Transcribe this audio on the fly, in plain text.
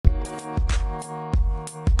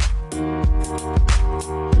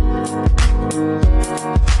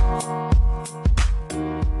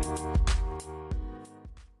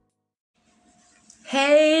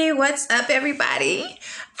What's up, everybody?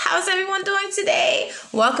 How's everyone doing today?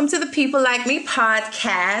 Welcome to the People Like Me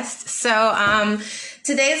podcast. So,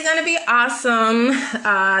 today's going to be awesome.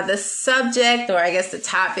 The subject, or I guess the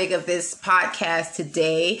topic of this podcast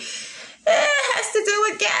today, has to do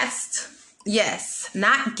with guest. Yes,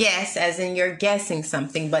 not guess as in you're guessing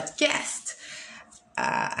something, but guest.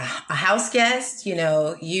 A house guest,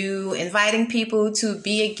 you inviting people to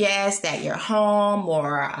be a guest at your home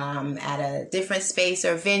or at a different space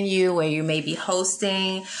or venue where you may be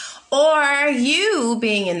hosting, or you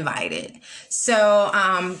being invited. So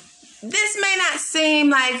this may not seem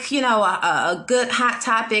like, a good hot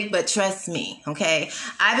topic, but trust me, okay?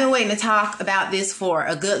 I've been waiting to talk about this for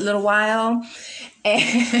a good little while.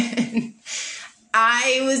 And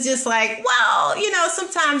I was just like, well,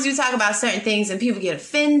 sometimes you talk about certain things and people get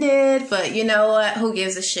offended, but you know what? Who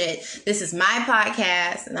gives a shit? This is my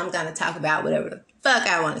podcast and I'm going to talk about whatever the fuck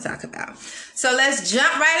I want to talk about. So let's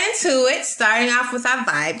jump right into it, starting off with our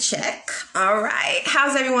vibe check. All right.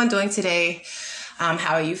 How's everyone doing today?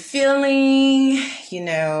 How are you feeling?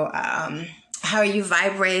 How are you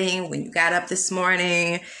vibrating when you got up this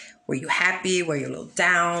morning? Were you happy? Were you a little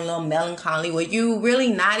down, a little melancholy? Were you really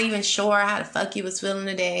not even sure how the fuck you was feeling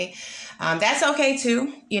today? That's okay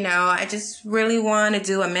too. I just really want to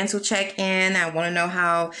do a mental check-in. I want to know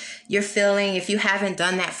how you're feeling. If you haven't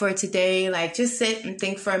done that for today, just sit and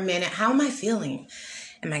think for a minute. How am I feeling?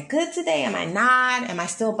 Am I good today? Am I not? Am I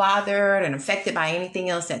still bothered and affected by anything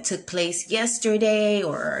else that took place yesterday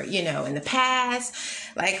or, in the past?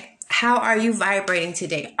 How are you vibrating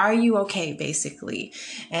today? Are you okay, basically?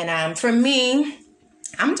 And for me,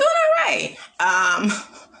 I'm doing all right.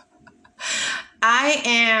 I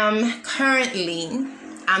am currently,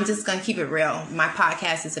 I'm just going to keep it real. My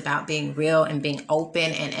podcast is about being real and being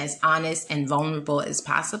open and as honest and vulnerable as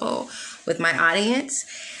possible with my audience.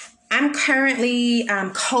 I'm currently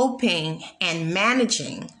coping and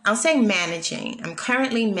managing. I'll say managing. I'm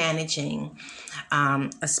currently managing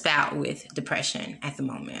a spout with depression at the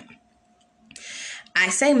moment. I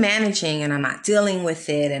say managing and I'm not dealing with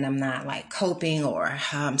it and I'm not coping or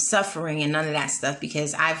suffering and none of that stuff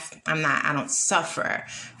because I don't suffer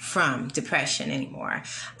from depression anymore.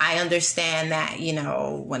 I understand that,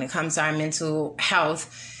 when it comes to our mental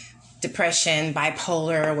health, depression,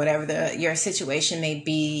 bipolar, whatever your situation may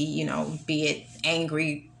be, be it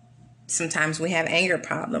angry. Sometimes we have anger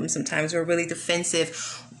problems. Sometimes we're really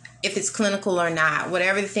defensive. If it's clinical or not,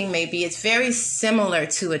 whatever the thing may be, it's very similar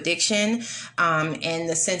to addiction in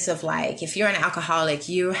the sense of if you're an alcoholic,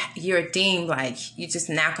 you're deemed you're just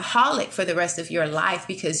an alcoholic for the rest of your life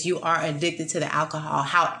because you are addicted to the alcohol.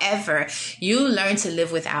 However, you learn to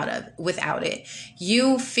live without it.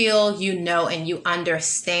 You feel, and you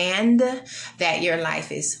understand that your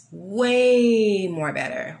life is way more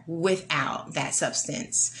better without that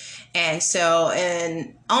substance. And so,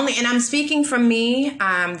 and I'm speaking from me,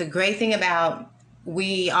 the great thing about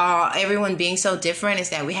everyone being so different is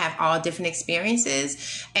that we have all different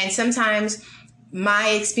experiences. And sometimes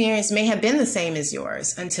my experience may have been the same as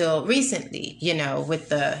yours until recently, with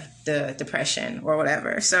the depression or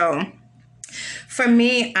whatever. So for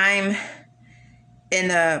me, I'm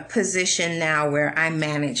in a position now where I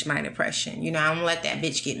manage my depression. I don't let that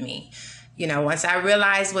bitch get me. Once I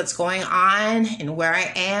realize what's going on and where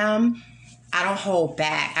I am, I don't hold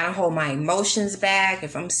back. I don't hold my emotions back.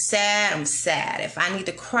 If I'm sad, I'm sad. If I need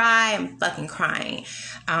to cry, I'm fucking crying.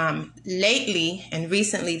 Lately and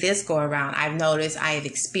recently this go around, I've noticed I have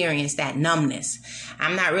experienced that numbness.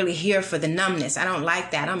 I'm not really here for the numbness. I don't like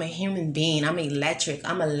that. I'm a human being. I'm electric.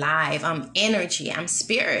 I'm alive. I'm energy. I'm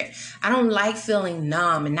spirit. I don't like feeling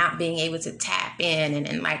numb and not being able to tap in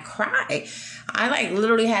and cry. I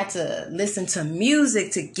literally had to listen to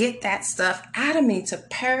music to get that stuff out of me, to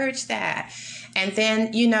purge that. And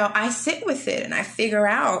then, I sit with it and I figure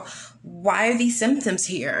out, why are these symptoms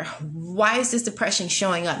here? Why is this depression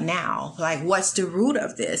showing up now? What's the root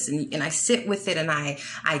of this? And I sit with it and I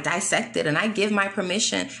dissect it and I give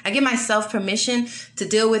myself permission to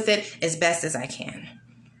deal with it as best as I can.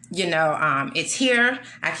 It's here.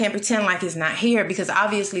 I can't pretend like it's not here because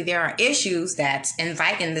obviously there are issues that's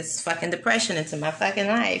inviting this fucking depression into my fucking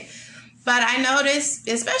life. But I noticed,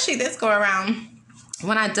 especially this go around,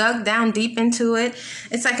 when I dug down deep into it,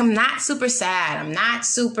 it's I'm not super sad. I'm not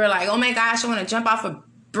super oh my gosh, I want to jump off a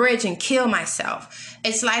bridge and kill myself.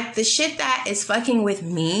 It's the shit that is fucking with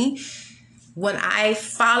me. When I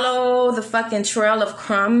follow the fucking trail of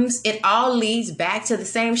crumbs, it all leads back to the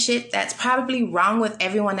same shit that's probably wrong with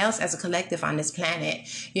everyone else as a collective on this planet.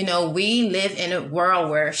 We live in a world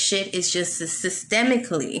where shit is just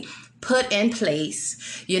systemically put in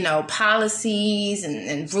place, policies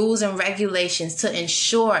and rules and regulations to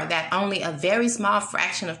ensure that only a very small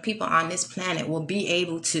fraction of people on this planet will be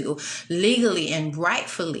able to legally and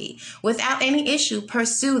rightfully, without any issue,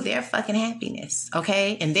 pursue their fucking happiness,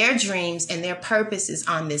 okay? And their dreams and their purposes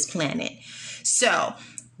on this planet. So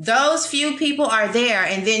those few people are there,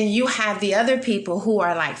 and then you have the other people who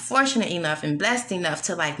are like fortunate enough and blessed enough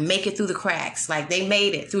to like make it through the cracks. Like they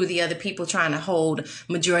made it through the other people trying to hold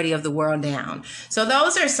majority of the world down. So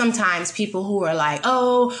those are sometimes people who are like,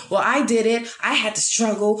 oh, well, I did it. I had to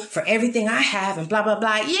struggle for everything I have and blah, blah,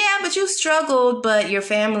 blah. Yeah, but you struggled, but your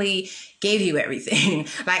family gave you everything.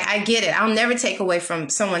 Like, I get it. I'll never take away from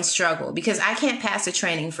someone's struggle because I can't pass a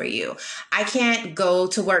training for you. I can't go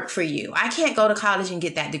to work for you. I can't go to college and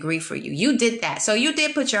get that degree for you. You did that. So you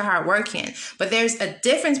did put your hard work in. But there's a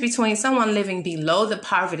difference between someone living below the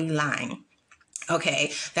poverty line,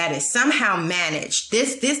 okay, that is somehow managed.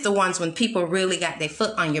 This the ones when people really got their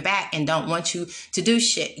foot on your back and don't want you to do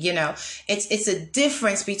shit, It's a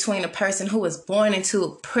difference between a person who was born into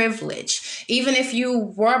a privilege, even if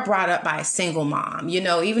you were brought up by a single mom,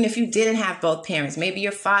 even if you didn't have both parents, maybe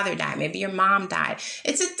your father died, maybe your mom died.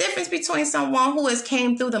 It's a difference between someone who has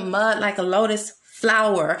came through the mud like a lotus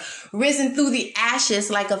flower, risen through the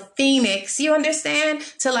ashes like a phoenix, you understand,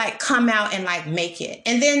 to like come out and like make it.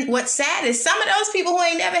 And then what's sad is some of those people who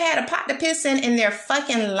ain't never had a pot to piss in their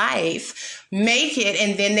fucking life make it,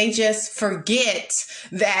 and then they just forget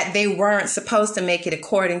that they weren't supposed to make it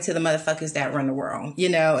according to the motherfuckers that run the world,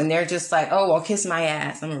 and they're just like, oh, well, kiss my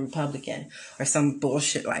ass, I'm a Republican, or some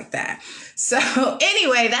bullshit like that. So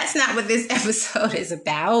anyway, that's not what this episode is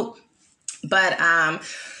about. But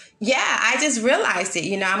yeah, I just realized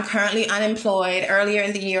it. I'm currently unemployed. Earlier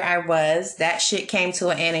in the year, I was. That shit came to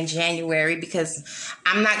an end in January because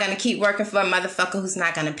I'm not going to keep working for a motherfucker who's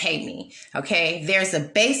not going to pay me. Okay? There's a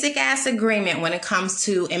basic ass agreement when it comes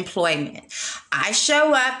to employment. I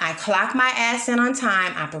show up, I clock my ass in on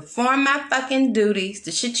time, I perform my fucking duties,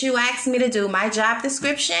 the shit you asked me to do, my job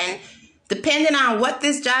description, depending on what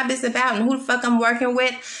this job is about and who the fuck I'm working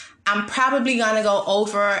with, I'm probably going to go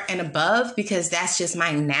over and above because that's just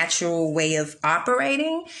my natural way of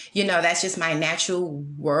operating. That's just my natural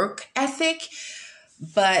work ethic.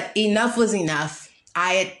 But enough was enough.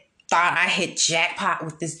 I had thought I hit jackpot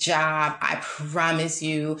with this job. I promise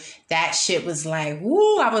you that shit was like,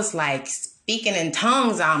 woo, I was like speaking in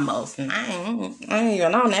tongues almost. And I ain't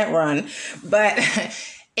even on that run. But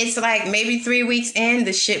it's like maybe 3 weeks in,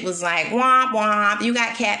 the shit was like, womp, womp, you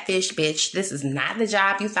got catfish, bitch. This is not the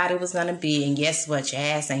job you thought it was going to be. And guess what? Your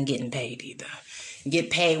ass ain't getting paid either. Get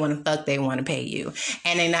paid when the fuck they want to pay you.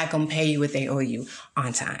 And they're not going to pay you what they owe you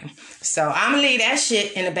on time. So I'm going to leave that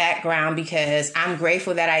shit in the background because I'm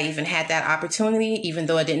grateful that I even had that opportunity, even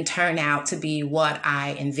though it didn't turn out to be what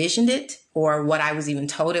I envisioned it or what I was even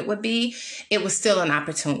told it would be. It was still an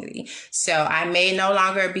opportunity. So I may no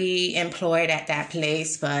longer be employed at that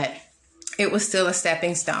place, but it was still a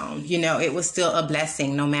stepping stone. It was still a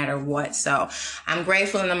blessing no matter what. So I'm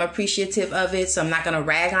grateful and I'm appreciative of it. So I'm not going to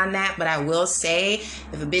rag on that, but I will say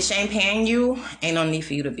if a bitch ain't paying you, ain't no need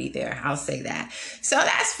for you to be there. I'll say that. So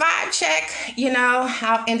that's vibe check.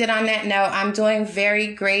 I'll end it on that note. I'm doing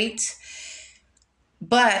very great.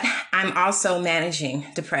 But I'm also managing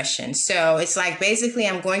depression. So it's like basically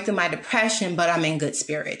I'm going through my depression, but I'm in good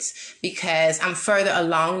spirits because I'm further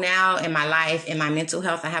along now in my life, in my mental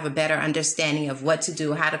health. I have a better understanding of what to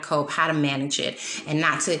do, how to cope, how to manage it, and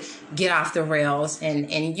not to get off the rails.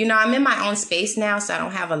 And I'm in my own space now, so I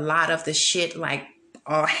don't have a lot of the shit like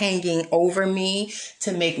all hanging over me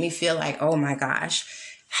to make me feel like, oh my gosh,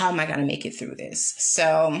 how am I going to make it through this?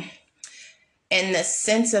 So in the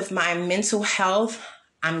sense of my mental health,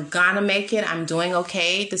 I'm gonna make it. I'm doing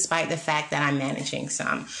okay, despite the fact that I'm managing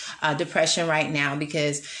some depression right now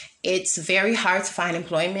because it's very hard to find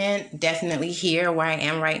employment. Definitely here where I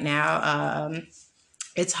am right now.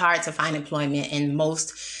 It's hard to find employment in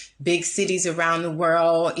most big cities around the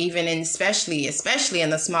world, even in especially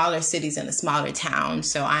in the smaller cities and the smaller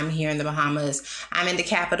towns. So I'm here in the Bahamas. I'm in the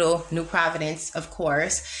capital, New Providence, of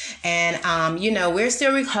course. And, we're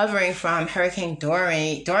still recovering from Hurricane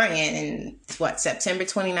Dorian in September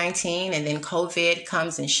 2019. And then COVID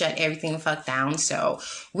comes and shut everything the fuck down. So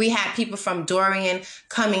we had people from Dorian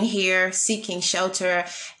coming here seeking shelter.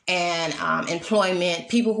 and employment.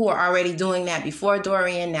 People who are already doing that before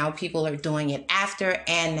Dorian, now people are doing it after,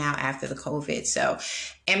 and now after the COVID. So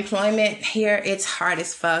employment here, it's hard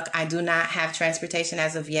as fuck. I do not have transportation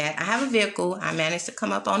as of yet. I have a vehicle. I managed to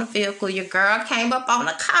come up on a vehicle. Your girl came up on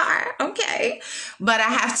a car. Okay. But I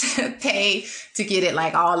have to pay to get it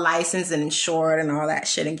like all licensed and insured and all that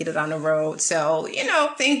shit and get it on the road. So,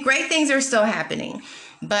 great things are still happening.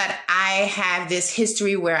 But I have this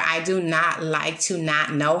history where I do not like to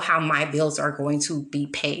not know how my bills are going to be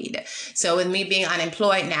paid. So with me being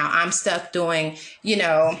unemployed now, I'm stuck doing,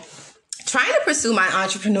 trying to pursue my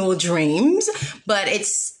entrepreneurial dreams, but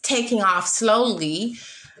it's taking off slowly.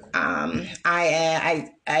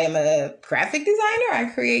 I am a graphic designer.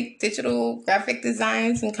 I create digital graphic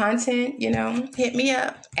designs and content. Hit me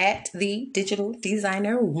up at the Digital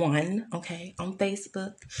Designer 1, okay, on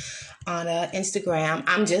Facebook, on Instagram.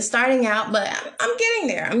 I'm just starting out, but I'm getting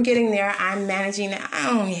there. I'm managing it. I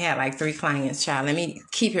only had like 3 clients, child. Let me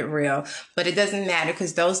keep it real, but it doesn't matter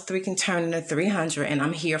because those 3 can turn into 300 and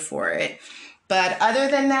I'm here for it. But other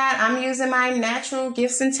than that, I'm using my natural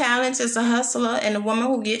gifts and talents as a hustler and a woman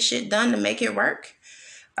who gets shit done to make it work.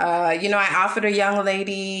 I offered a young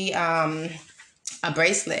lady a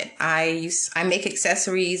bracelet. I make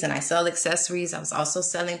accessories and I sell accessories. I was also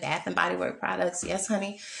selling Bath and Body Works products. Yes,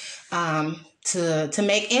 honey. To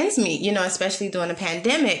make ends meet, especially during the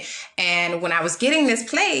pandemic. And when I was getting this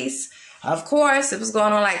place, of course, it was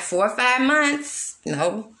going on like 4 or 5 months,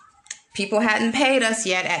 people hadn't paid us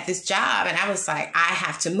yet at this job. And I was like, I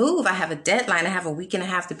have to move. I have a deadline. I have a week and a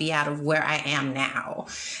half to be out of where I am now.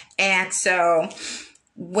 And so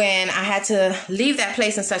when I had to leave that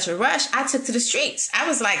place in such a rush, I took to the streets. I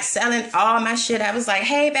was like selling all my shit. I was like,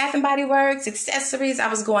 hey, Bath and Body Works, accessories. I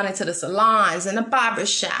was going into the salons and the barber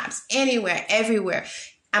shops, anywhere, everywhere.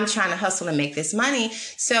 I'm trying to hustle and make this money.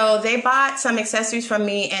 So they bought some accessories from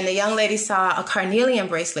me, and the young lady saw a carnelian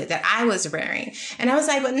bracelet that I was wearing. And I was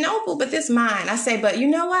like, but no, boo, but this mine. I say, but you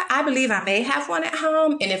know what? I believe I may have one at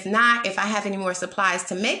home. And if not, if I have any more supplies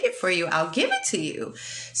to make it for you, I'll give it to you.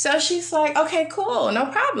 So she's like, okay, cool, no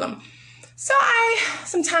problem. So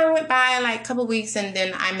some time went by, like a couple weeks, and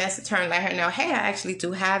then I messaged her and let her know, hey, I actually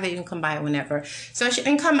do have it. You can come by whenever. So she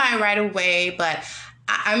didn't come by right away, but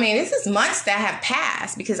I mean, this is months that have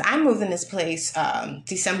passed because I moved in this place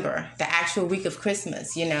December, the actual week of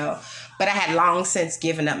Christmas, but I had long since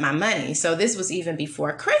given up my money. So this was even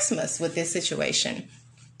before Christmas with this situation.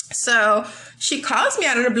 So she calls me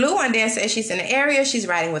out of the blue one day and says she's in the area. She's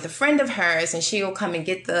riding with a friend of hers and she'll come and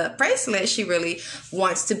get the bracelet. She really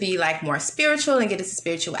wants to be like more spiritual and get into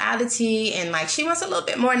spirituality. And like she wants a little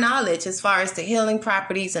bit more knowledge as far as the healing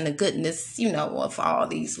properties and the goodness, of all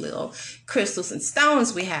these little crystals and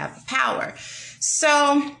stones we have power.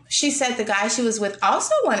 So she said the guy she was with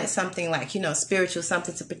also wanted something like, spiritual,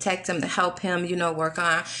 something to protect him, to help him, work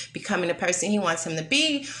on becoming the person he wants him to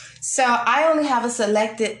be. So I only have a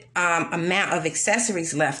selected amount of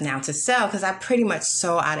accessories left now to sell because I pretty much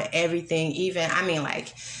sold out of everything.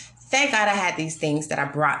 Thank God I had these things that I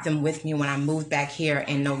brought them with me when I moved back here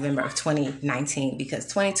in November of 2019 because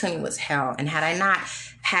 2020 was hell. And had I not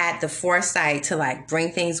had the foresight to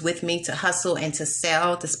bring things with me to hustle and to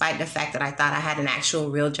sell, despite the fact that I thought I had an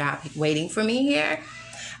actual real job waiting for me here,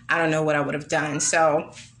 I don't know what I would have done.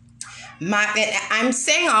 So I'm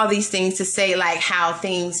saying all these things to say how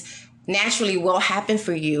things naturally will happen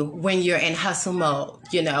for you when you're in hustle mode,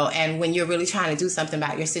 and when you're really trying to do something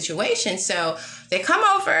about your situation. So they come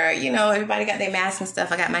over, everybody got their masks and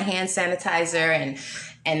stuff. I got my hand sanitizer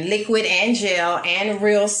and liquid and gel and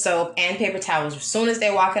real soap and paper towels. As soon as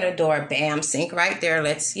they walk in the door, bam, sink right there.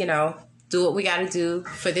 Let's, do what we got to do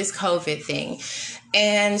for this COVID thing.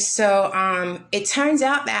 And so it turns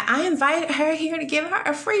out that I invited her here to give her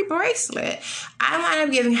a free bracelet. I wound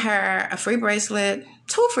up giving her a free bracelet,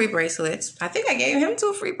 2 free bracelets. I think I gave him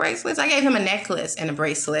 2 free bracelets. I gave him a necklace and a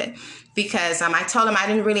bracelet because I told him I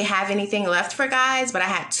didn't really have anything left for guys, but I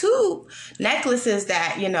had 2 necklaces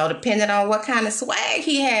that, depending on what kind of swag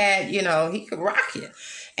he had, he could rock it.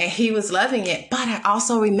 And he was loving it. But I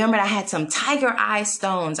also remembered I had some tiger eye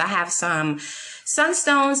stones. I have some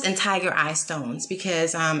sunstones and tiger eye stones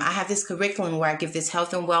because I have this curriculum where I give this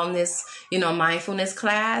health and wellness, mindfulness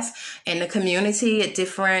class in the community at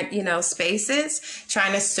different, spaces,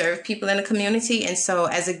 trying to serve people in the community. And so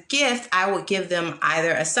as a gift, I would give them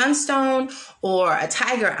either a sunstone or a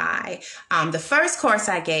tiger eye. The first course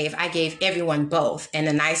I gave everyone both in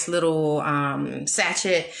a nice little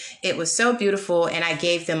sachet. It was so beautiful. And I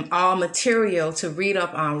gave them all material to read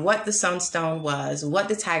up on what the sunstone was, what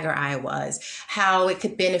the tiger eye was, how how it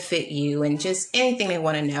could benefit you and just anything they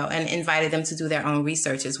want to know, and invited them to do their own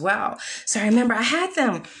research as well. So I remember I had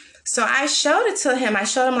them. So I showed it to him. I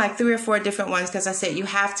showed him like 3 or 4 different ones because I said, you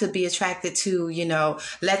have to be attracted to,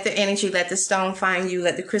 let the energy, let the stone find you,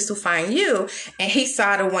 let the crystal find you. And he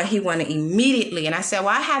saw the one he wanted immediately. And I said,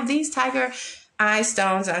 well, I have these tiger eye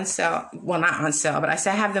stones on sale. Well, not on sale, but I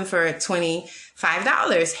said I have them for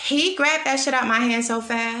 $25. He grabbed that shit out my hand so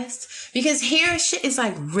fast because here shit is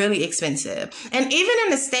like really expensive. And even in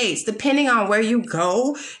the States, depending on where you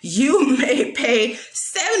go, you may pay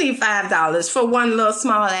 $75 for one little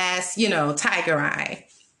small ass, tiger eye.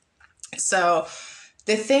 So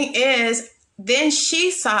the thing is, then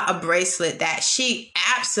she saw a bracelet that she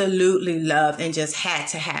absolutely loved and just had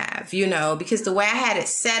to have, because the way I had it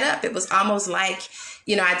set up, it was almost like,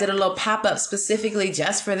 I did a little pop-up specifically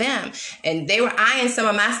just for them. And they were eyeing some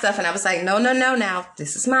of my stuff. And I was like, no, now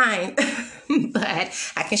this is mine.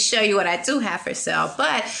 But I can show you what I do have for sale.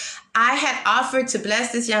 But I had offered to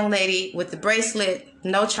bless this young lady with the bracelet,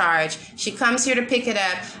 no charge. She comes here to pick it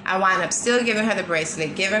up. I wind up still giving her the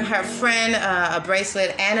bracelet, giving her friend a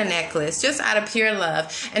bracelet and a necklace, just out of pure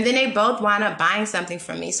love. And then they both wind up buying something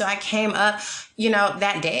from me. So I came up,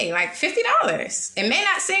 that day, like $50. It may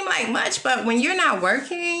not seem like much, but when you're not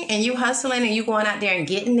working and you hustling and you going out there and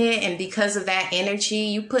getting it, and because of that energy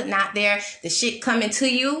you putting out there, the shit coming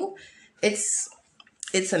to you, it's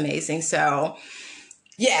amazing. So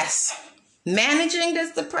yes, managing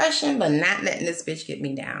this depression, but not letting this bitch get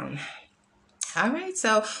me down. All right,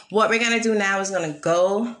 so what we're going to do now is going to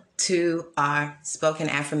go to our spoken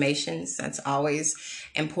affirmations. That's always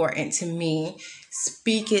important to me.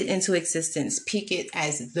 Speak it into existence. Speak it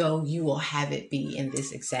as though you will have it be in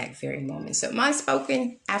this exact very moment. So my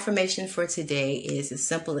spoken affirmation for today is as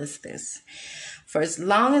simple as this. For as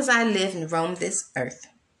long as I live and roam this earth,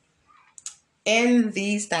 in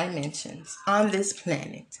these dimensions, on this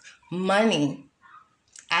planet, money,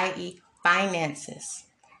 i.e. finances,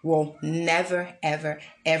 will never, ever,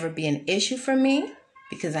 ever be an issue for me,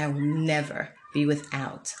 because I will never be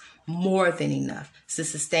without more than enough to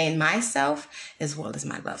sustain myself as well as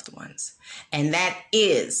my loved ones. And that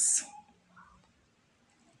is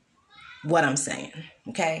what I'm saying,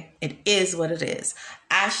 okay? It is what it is.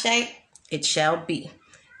 Ashe, it shall be.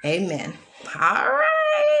 Amen. All right.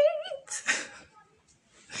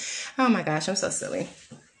 Oh my gosh, I'm so silly.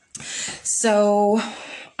 So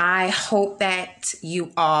I hope that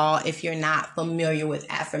you all, if you're not familiar with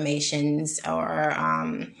affirmations, or,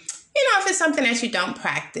 if it's something that you don't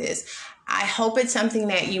practice, I hope it's something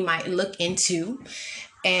that you might look into.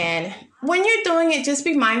 And when you're doing it, just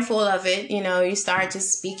be mindful of it. You start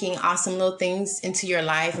just speaking awesome little things into your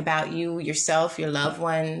life about you, yourself, your loved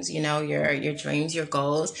ones, your dreams, your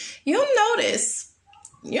goals. You'll notice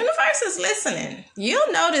universe is listening.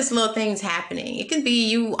 You'll notice little things happening. It can be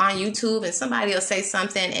you on YouTube and somebody will say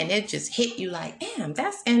something and it just hit you like, damn,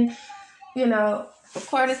 that's in,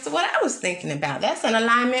 according to what I was thinking about. That's in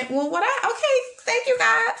alignment with thank you,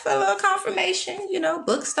 God, for a little confirmation.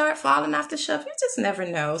 Books start falling off the shelf. You just never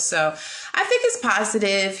know. So I think it's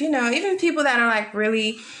positive. Even people that are like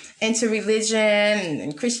really into religion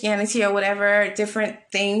and Christianity or whatever, different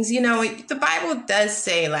things, the Bible does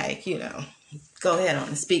say like, go ahead on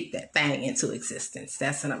and speak that thing into existence.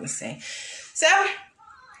 That's what I'm going to say. So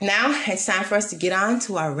now it's time for us to get on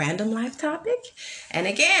to our random life topic. And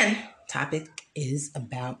again, topic is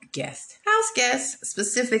about guests. House guests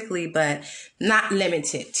specifically, but not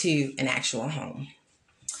limited to an actual home.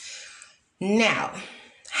 Now,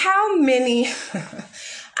 how many... I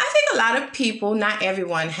think a lot of people, not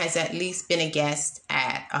everyone, has at least been a guest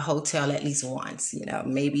at a hotel at least once.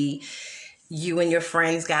 Maybe you and your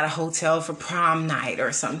friends got a hotel for prom night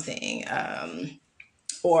or something,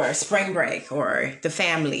 or spring break, or the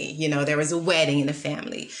family, there was a wedding in the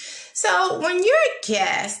family. So when you're a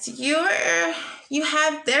guest,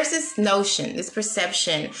 there's this notion, this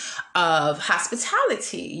perception of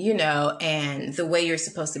hospitality, and the way you're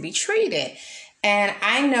supposed to be treated. And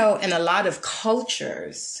I know in a lot of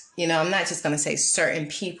cultures, I'm not just going to say certain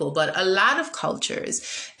people, but a lot of cultures,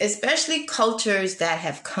 especially cultures that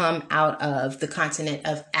have come out of the continent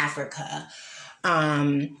of Africa,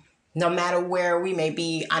 no matter where we may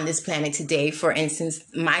be on this planet today, for instance,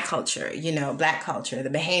 my culture, Black culture, the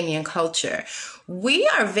Bahamian culture, we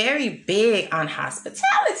are very big on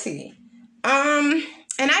hospitality. And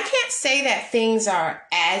I can't say that things are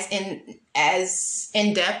as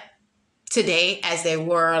in depth today as they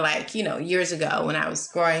were like, years ago when I was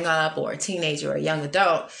growing up or a teenager or a young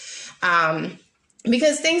adult.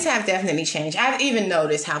 because things have definitely changed. I've even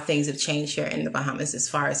noticed how things have changed here in the Bahamas as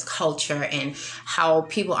far as culture and how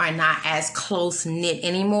people are not as close-knit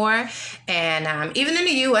anymore. And even in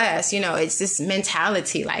the U.S., it's this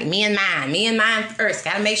mentality like me and mine first.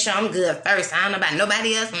 Got to make sure I'm good first. I don't know about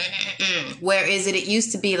nobody else. Where is it? It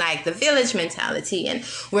used to be like the village mentality, and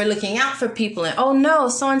we're looking out for people. And, oh, no,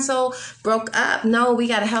 so-and-so broke up. No, we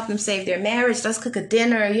got to help them save their marriage. Let's cook a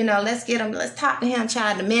dinner. Let's get them. Let's talk to him,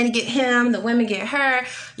 child. The men get him. The women get her.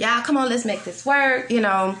 Y'all, come on, let's make this work.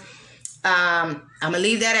 I'm gonna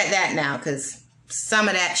leave that at that now, because some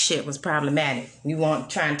of that shit was problematic. We won't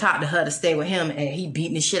try and talk to her to stay with him, and he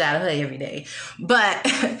beating the shit out of her every day. But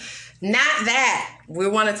not that. We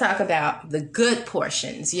want to talk about the good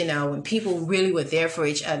portions, when people really were there for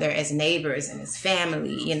each other as neighbors and as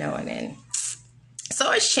family, and then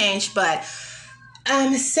so it's changed. But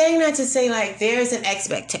I'm saying that to say, like, there's an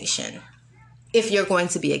expectation. If you're going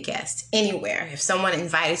to be a guest anywhere, if someone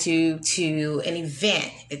invited you to an event,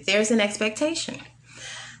 if there's an expectation.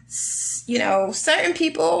 Certain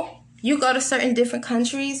people, you go to certain different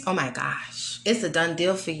countries, oh my gosh, it's a done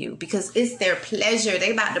deal for you, because it's their pleasure.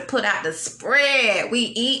 They about to put out the spread. We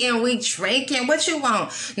eating, we drinking. What you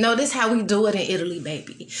want? No, this how we do it in Italy,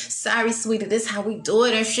 baby. Sorry, sweetie, this how we do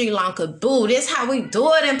it in Sri Lanka. Boo, this how we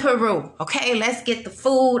do it in Peru. Okay, let's get the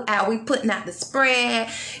food out. We putting out the spread.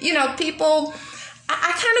 People,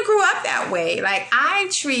 I kind of grew up that way. Like, I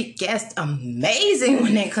treat guests amazing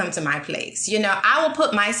when they come to my place. I will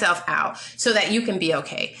put myself out so that you can be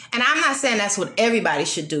okay. And I'm not saying that's what everybody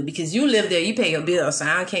should do, because you live there, you pay your bills, so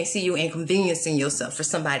I can't see you inconveniencing yourself for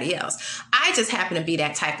somebody else. I just happen to be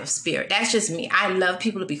that type of spirit. That's just me. I love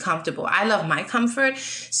people to be comfortable. I love my comfort.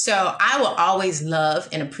 So I will always love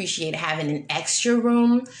and appreciate having an extra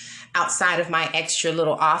room outside of my extra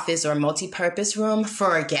little office or multi-purpose room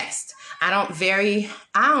for a guest. I don't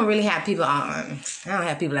really have people, I don't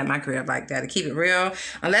have people at my crib like that, to keep it real.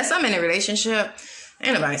 Unless I'm in a relationship,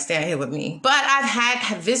 ain't nobody staying here with me. But I've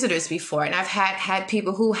had visitors before, and I've had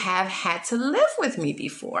people who have had to live with me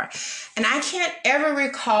before. And I can't ever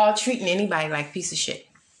recall treating anybody like a piece of shit.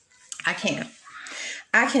 I cannot.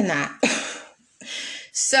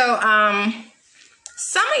 So,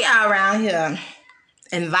 some of y'all around here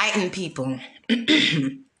inviting people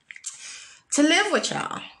to live with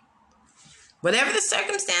y'all. Whatever the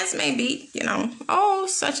circumstance may be,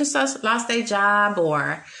 such and such lost their job,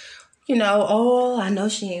 or, I know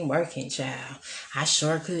she ain't working, child. I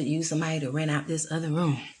sure could use somebody to rent out this other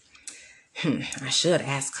room. I should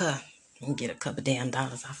ask her and get a couple damn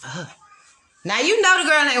dollars off of her. Now, the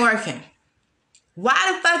girl ain't working.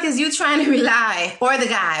 Why the fuck is you trying to rely, or the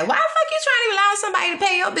guy, why the fuck you trying to rely on somebody to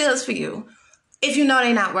pay your bills for you if you know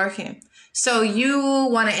they not working? So you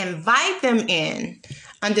want to invite them in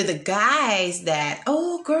under the guise that,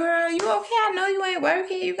 oh, girl, you okay? I know you ain't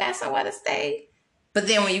working. You got somewhere to stay. But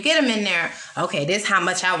then when you get them in there, okay, this how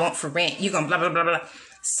much I want for rent. You gonna blah, blah, blah, blah.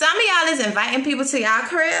 Some of y'all is inviting people to y'all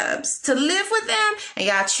cribs to live with them, and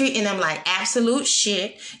y'all treating them like absolute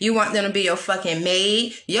shit. You want them to be your fucking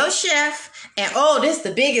maid, your chef, and this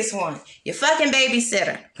the biggest one, your fucking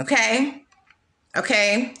babysitter, okay?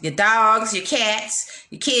 Okay? Your dogs, your cats,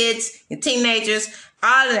 your kids, your teenagers,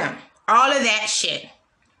 all of them. All of that shit.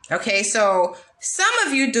 Okay, so some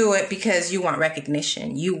of you do it because you want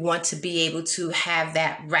recognition. You want to be able to have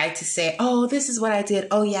that right to say, oh, this is what I did.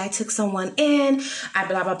 Oh, yeah, I took someone in. I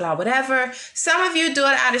blah, blah, blah, whatever. Some of you do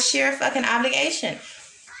it out of sheer fucking obligation.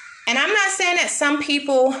 And I'm not saying that some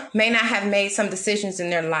people may not have made some decisions in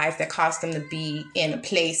their life that caused them to be in a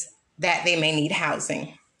place that they may need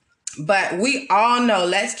housing. But we all know,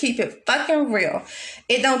 let's keep it fucking real.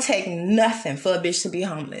 It don't take nothing for a bitch to be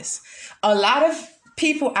homeless. A lot of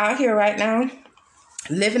people out here right now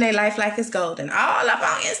living their life like it's golden, all up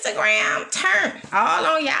on Instagram, all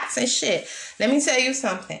on yachts and shit. Let me tell you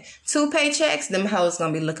something. 2 paychecks, them hoes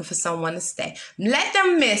gonna be looking for someone to stay. Let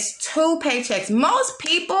them miss 2 paychecks. Most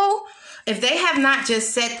people, if they have not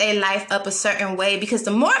just set their life up a certain way, because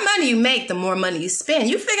the more money you make, the more money you spend.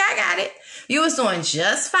 You figure I got it. You was doing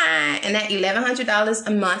just fine in that $1,100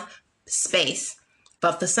 a month space.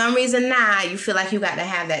 But for some reason now, you feel like you got to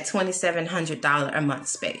have that $2,700 a month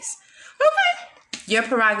space. Okay. Your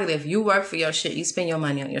prerogative. You work for your shit. You spend your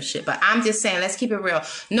money on your shit. But I'm just saying, let's keep it real.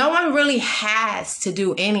 No one really has to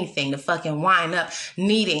do anything to fucking wind up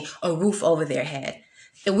needing a roof over their head.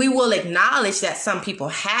 And we will acknowledge that some people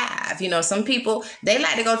have. Some people, they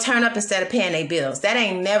like to go turn up instead of paying their bills. That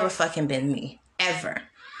ain't never fucking been me. Ever.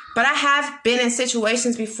 But I have been in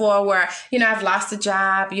situations before where, I've lost a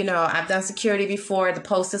job, I've done security before. The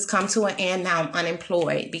post has come to an end. Now I'm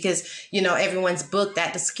unemployed because, everyone's booked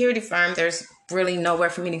at the security firm. There's really nowhere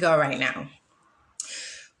for me to go right now.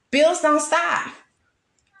 bills don't stop.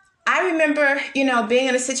 I remember, being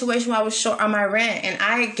in a situation where I was short on my rent, and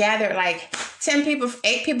I gathered like 8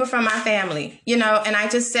 people from my family, and I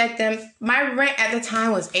just said them, my rent at the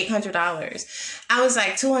time was $800. I was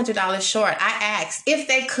like $200 short. I asked if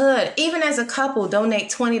they could, even as a couple,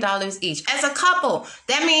 donate $20 each. As a couple,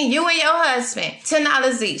 that means you and your husband,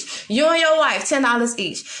 $10 each. You and your wife, $10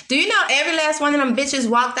 each. Do you know every last one of them bitches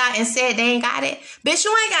walked out and said they ain't got it? Bitch,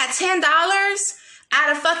 you ain't got $10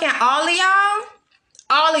 out of fucking all of y'all?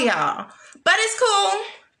 All of y'all. But it's cool.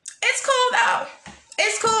 It's cool though.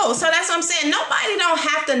 It's cool. So that's what I'm saying. Nobody don't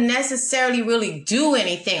have to necessarily really do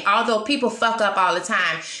anything, although people fuck up all the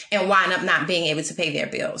time and wind up not being able to pay their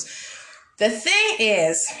bills. The thing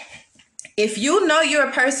is, if you know you're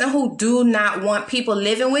a person who do not want people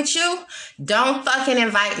living with you, don't fucking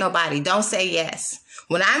invite nobody. Don't say yes.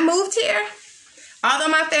 When I moved here, although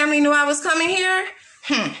my family knew I was coming here,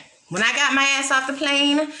 when I got my ass off the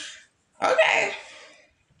plane, okay,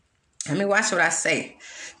 let me watch what I say.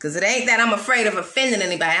 Because it ain't that I'm afraid of offending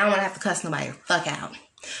anybody. I don't want to have to cuss nobody the fuck out.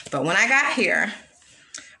 But when I got here,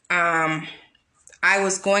 I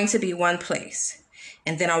was going to be one place.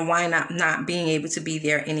 And then I wind up not being able to be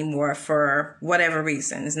there anymore for whatever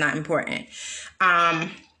reason. It's not important.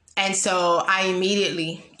 And so I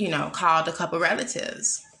immediately, called a couple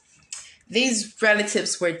relatives. These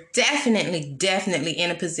relatives were definitely in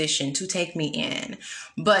a position to take me in.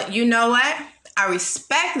 But you know what? I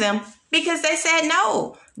respect them because they said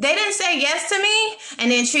no. They didn't say yes to me and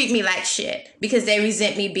then treat me like shit because they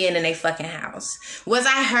resent me being in a fucking house. Was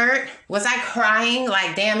I hurt? Was I crying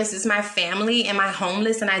like, damn, this is my family? Am I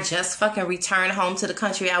homeless and I just fucking returned home to the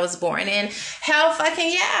country I was born in? Hell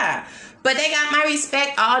fucking yeah. But they got my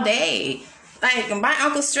respect all day. Like, my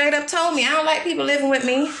uncle straight up told me, I don't like people living with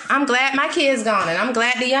me. I'm glad my kid's gone, and I'm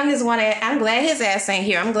glad the youngest one, I'm glad his ass ain't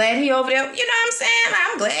here. I'm glad he over there, you know what I'm saying?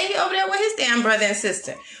 I'm glad he over there with his damn brother and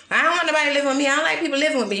sister. I don't want nobody living with me. I don't like people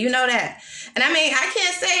living with me. You know that. And I mean, I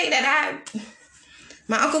can't say that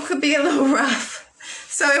my uncle could be a little rough.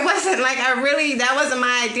 So it wasn't like that wasn't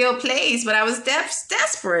my ideal place, but I was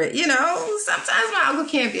desperate, Sometimes my uncle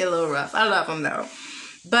can be a little rough. I love him though.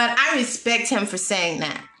 But I respect him for saying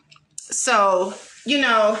that. So,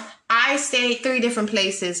 I stayed 3 different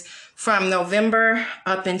places from November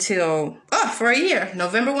up until, for a year.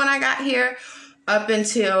 November when I got here up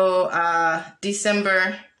until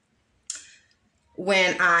December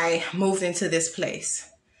when I moved into this place.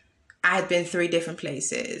 I had been 3 different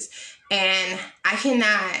places. And I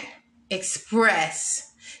cannot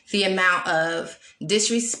express the amount of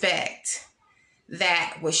disrespect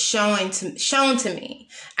that was shown to me.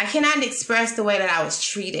 I cannot express the way that I was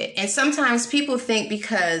treated. And sometimes people think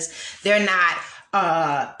because they're not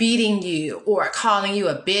beating you or calling you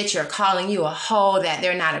a bitch or calling you a hoe that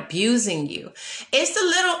they're not abusing you. It's the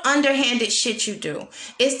little underhanded shit you do.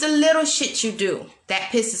 It's the little shit you do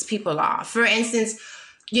that pisses people off. For instance,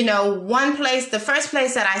 the first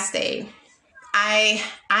place that I stayed,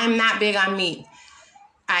 I'm not big on meat.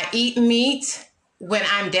 I eat meat when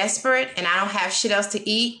I'm desperate and I don't have shit else to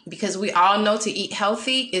eat, because we all know to eat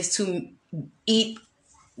healthy is to eat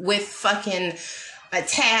with fucking a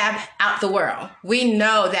tab out the world. We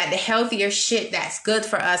know that the healthier shit that's good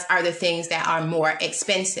for us are the things that are more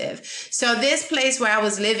expensive. So this place where I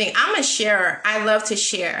was living, I'm a sharer. I love to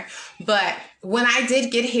share. But when I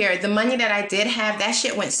did get here, the money that I did have, that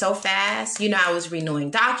shit went so fast. I was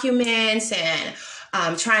renewing documents and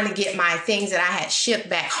trying to get my things that I had shipped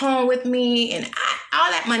back home with me. And all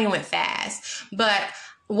that money went fast. But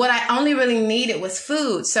what I only really needed was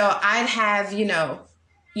food. So I'd have,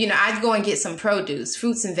 I'd go and get some produce,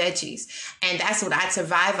 fruits and veggies. And that's what I'd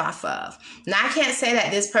survive off of. Now, I can't say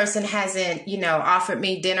that this person hasn't, offered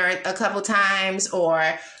me dinner a couple times or,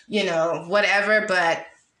 whatever. But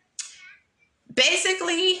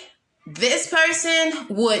basically, this person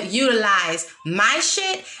would utilize my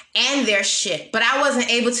shit and their shit, but I wasn't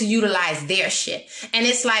able to utilize their shit. And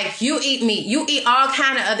it's like, you eat meat, you eat all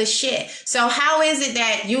kind of other shit. So how is it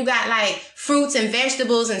that you got like fruits and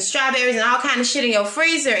vegetables and strawberries and all kind of shit in your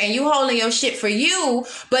freezer and you holding your shit for you,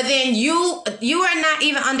 but then you are not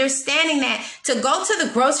even understanding that to go to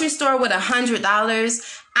the grocery store with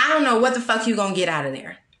 $100, I don't know what the fuck you gonna get out of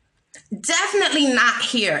there. Definitely not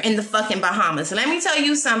here in the fucking Bahamas. Let me tell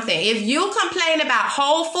you something. If you complain about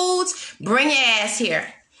Whole Foods, bring your ass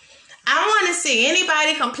here. I want to see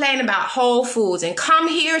anybody complain about Whole Foods and come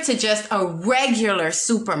here to just a regular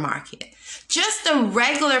supermarket. Just the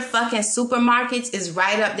regular fucking supermarkets is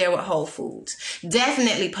right up there with Whole Foods.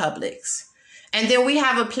 Definitely Publix. And then we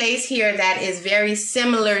have a place here that is very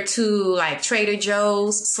similar to like Trader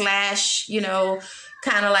Joe's /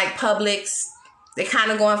 kind of like Publix. They're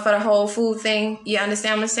kind of going for the whole food thing. You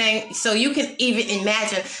understand what I'm saying? So you can even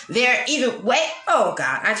imagine they're even, oh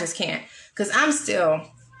God, I just can't. Because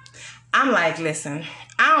I'm like, listen,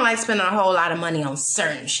 I don't like spending a whole lot of money on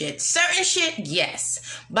certain shit. Certain shit,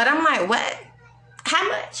 yes. But I'm like, what? How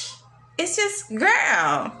much? It's just,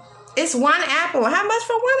 girl, it's one apple. How much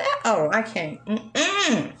for one apple? Oh, I can't.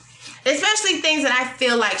 Especially things that I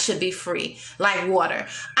feel like should be free, like water.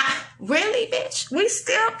 Really, bitch? We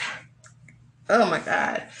still... Oh my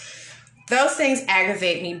God. Those things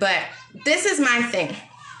aggravate me, but this is my thing.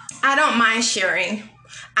 I don't mind sharing.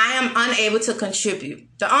 I am unable to contribute.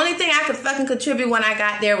 The only thing I could fucking contribute when I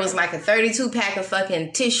got there was like a 32 pack of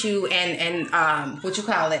fucking tissue and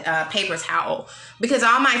paper towel, because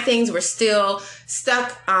all my things were still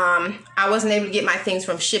stuck. I wasn't able to get my things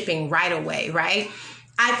from shipping right away, right?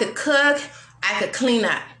 I could cook, I could clean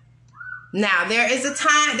up. Now, there's a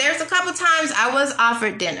couple times I was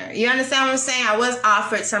offered dinner. You understand what I'm saying? I was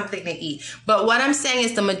offered something to eat. But what I'm saying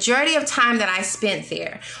is the majority of time that I spent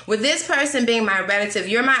there, with this person being my relative,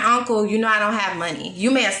 you're my uncle, you know I don't have money. You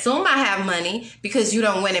may assume I have money because you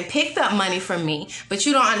don't went and picked up money from me, but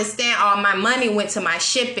you don't understand all my money went to my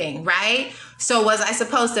shipping, right? So was I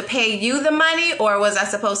supposed to pay you the money, or was I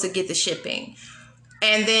supposed to get the shipping?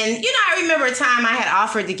 And then, I remember a time I had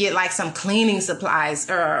offered to get like some cleaning supplies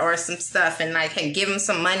or some stuff, and like, hey, give them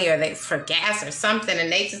some money for gas or something.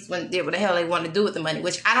 And they just did what the hell they want to do with the money,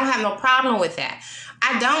 which I don't have no problem with that.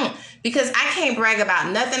 I don't, because I can't brag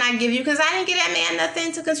about nothing I give you, because I didn't get that man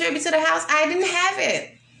nothing to contribute to the house. I didn't have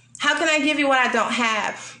it. How can I give you what I don't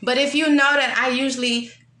have? But if you know that I usually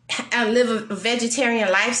live a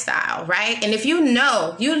vegetarian lifestyle, right? And if you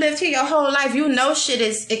lived here your whole life, shit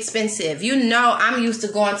is expensive. I'm used to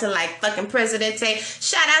going to like fucking Presidente.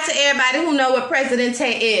 Shout out to everybody who know what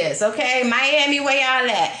Presidente is, okay? Miami, where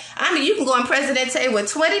y'all at? I mean, you can go in Presidente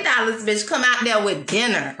with $20, bitch. Come out there with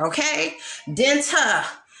dinner, okay? Dinner.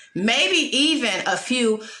 Maybe even a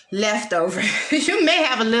few leftover. You may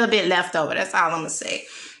have a little bit leftover. That's all I'm gonna say.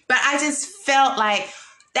 But I just felt like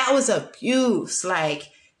that was abuse. Like,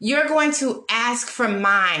 you're going to ask for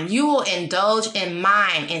mine. You will indulge in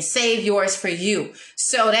mine and save yours for you.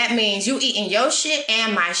 So that means you eating your shit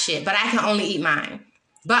and my shit, but I can only eat mine.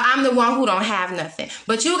 But I'm the one who don't have nothing.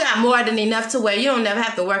 But you got more than enough to where you don't never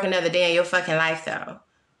have to work another day in your fucking life, though.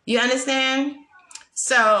 You understand?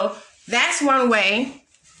 So that's one way.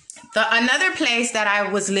 Another place that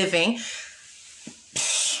I was living,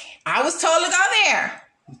 I was told to go there.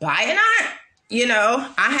 Buy an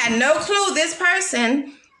aunt. I had no clue this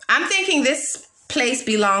person... I'm thinking this place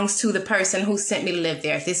belongs to the person who sent me to live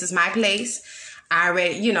there. This is my place. I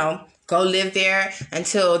already, go live there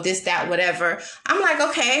until this, that, whatever. I'm like,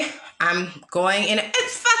 okay, I'm going in.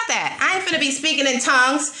 Fuck that. I ain't finna be speaking in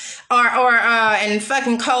tongues or in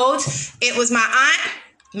fucking codes. It was my aunt,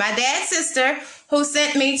 my dad's sister, who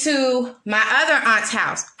sent me to my other aunt's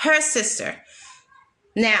house, her sister.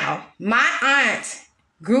 Now, my aunt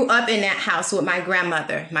grew up in that house with my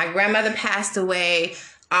grandmother. My grandmother passed away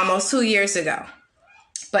almost 2 years ago.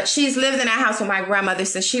 But she's lived in that house with my grandmother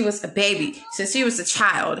since she was a baby, since she was a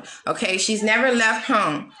child. Okay, she's never left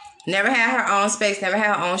home, never had her own space, never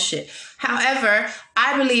had her own shit. However,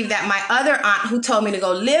 I believe that my other aunt who told me to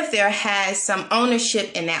go live there has some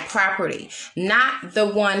ownership in that property, not the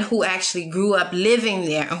one who actually grew up living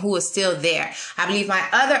there and who is still there. I believe my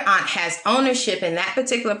other aunt has ownership in that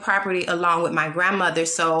particular property along with my grandmother.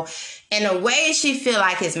 So in a way, she feel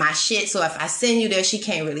like it's my shit. So if I send you there, she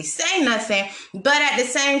can't really say nothing. But at the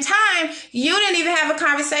same time, you didn't even have a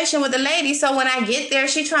conversation with the lady. So when I get there,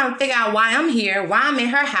 she trying to figure out why I'm here, why I'm in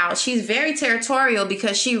her house. She's very territorial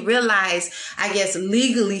because she realized, I guess,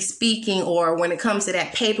 legally speaking, or when it comes to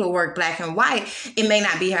that paperwork, black and white, it may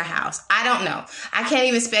not be her house. I don't know. I can't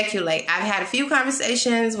even speculate. I've had a few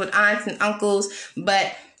conversations with aunts and uncles,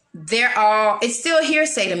 but it's still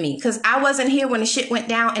hearsay to me because I wasn't here when the shit went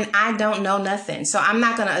down and I don't know nothing. So I'm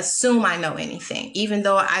not going to assume I know anything, even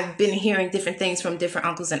though I've been hearing different things from different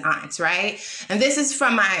uncles and aunts, right? And this is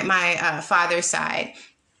from my father's side.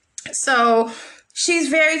 So she's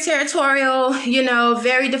very territorial,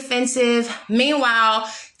 very defensive.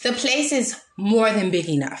 Meanwhile, the place is more than big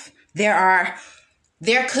enough. There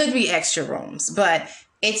could be extra rooms, but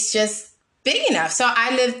it's just big enough. So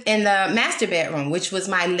I lived in the master bedroom, which was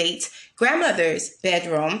my late grandmother's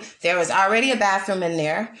bedroom. There was already a bathroom in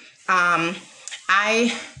there.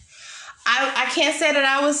 I I can't say that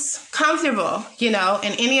I was comfortable,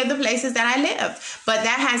 in any of the places that I lived. But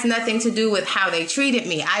that has nothing to do with how they treated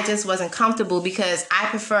me. I just wasn't comfortable because I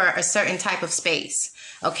prefer a certain type of space.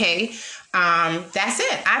 Okay? That's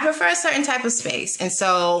it. I prefer a certain type of space. And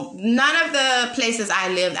so none of the places I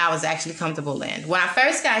lived, I was actually comfortable in. When I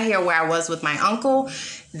first got here, where I was with my uncle,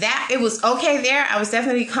 it was okay there. I was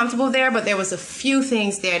definitely comfortable there, but there was a few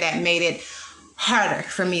things there that made it harder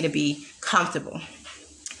for me to be comfortable.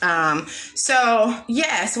 So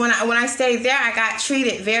yes, when I stayed there, I got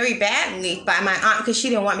treated very badly by my aunt because she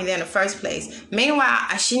didn't want me there in the first place.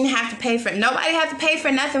 Meanwhile, she didn't have to pay for it. Nobody had to pay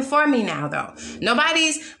for nothing for me now, though.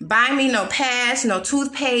 Nobody's buying me no pads, no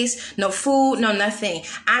toothpaste, no food, no nothing.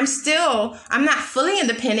 I'm not fully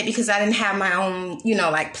independent because I didn't have my own,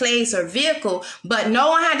 place or vehicle, but no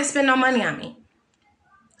one had to spend no money on me.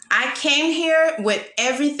 I came here with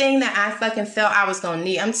everything that I fucking felt I was going to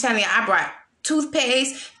need. I'm telling you, I brought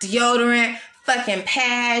toothpaste, deodorant, fucking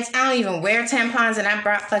pads. I don't even wear tampons, and I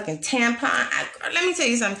brought fucking tampon. Let me tell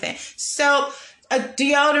you something. So, a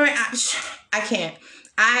deodorant, I can't.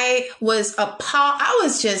 I was appalled. I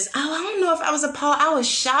don't know if I was appalled. I was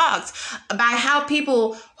shocked by how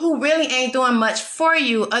people who really ain't doing much for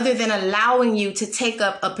you other than allowing you to take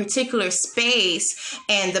up a particular space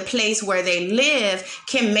and the place where they live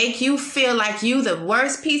can make you feel like you the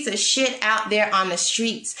worst piece of shit out there on the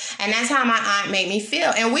streets. And that's how my aunt made me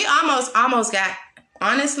feel. And we almost got,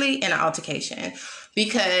 honestly, in an altercation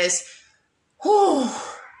because,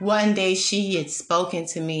 one day she had spoken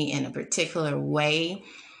to me in a particular way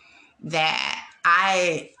that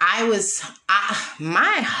my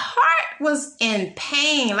heart was in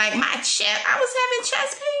pain. Like my chest, I was having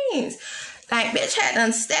chest pains. Like bitch had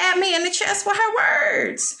done stabbed me in the chest with her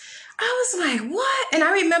words. I was like, what? And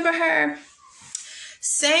I remember her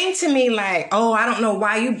saying to me like, oh, I don't know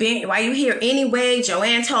why you here anyway.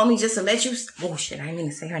 Joanne told me just to let you, oh shit, I didn't mean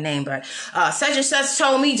to say her name, but such and such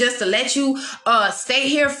told me just to let you stay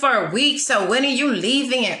here for a week. So when are you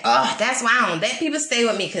leaving? And that's why I don't let people stay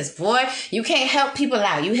with me, because boy, you can't help people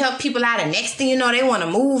out. You help people out and next thing you know, they want to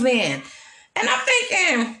move in. And I'm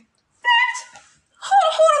thinking, who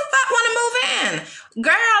the fuck want to move in?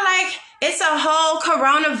 Girl, like, it's a whole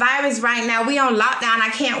coronavirus right now. We on lockdown.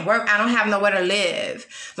 I can't work. I don't have nowhere to live.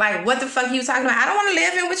 Like, what the fuck are you talking about? I don't want to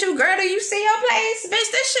live in with you, girl. Do you see your place?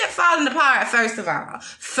 Bitch, this shit falling apart, first of all.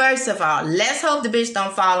 Let's hope the bitch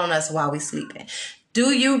don't fall on us while we sleeping.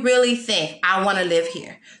 Do you really think I want to live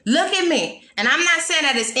here? Look at me. And I'm not saying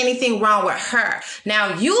that there's anything wrong with her.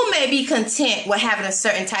 Now, you may be content with having a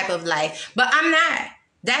certain type of life, but I'm not.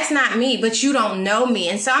 That's not me, but you don't know me.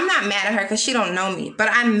 And so I'm not mad at her because she don't know me. But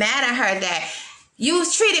I'm mad at her that you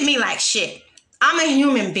treated me like shit. I'm a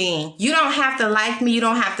human being. You don't have to like me. You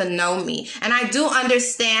don't have to know me. And I do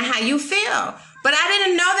understand how you feel. But I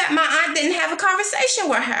didn't know that my aunt didn't have a conversation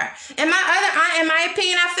with her. And my other aunt, in my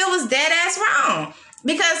opinion, I feel was dead ass wrong.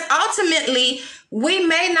 Because ultimately, we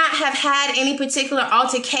may not have had any particular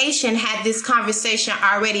altercation had this conversation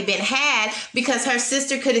already been had, because her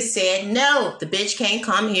sister could have said, no, the bitch can't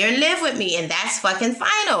come here and live with me. And that's fucking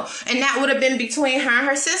final. And that would have been between her and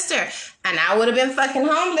her sister. And I would have been fucking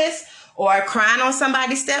homeless or crying on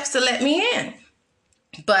somebody's steps to let me in.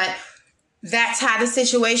 But that's how the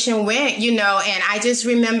situation went, and I just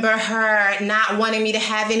remember her not wanting me to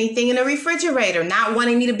have anything in the refrigerator, not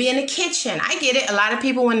wanting me to be in the kitchen. I get it. A lot of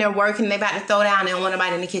people, when they're working, they about to throw down, they don't want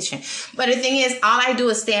nobody in the kitchen. But the thing is, all I do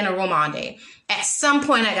is stay in a room all day. At some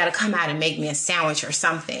point, I got to come out and make me a sandwich or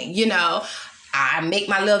something, I make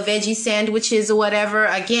my little veggie sandwiches or whatever.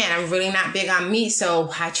 Again, I'm really not big on meat, so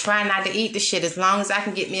I try not to eat the shit. As long as I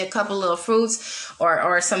can get me a couple little fruits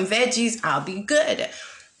or some veggies, I'll be good.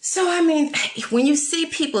 So, when you see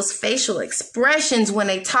people's facial expressions when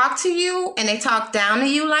they talk to you and they talk down to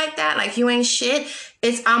you like that, like you ain't shit,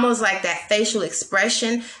 it's almost like that facial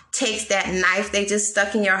expression takes that knife they just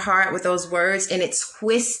stuck in your heart with those words and it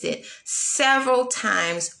twists it several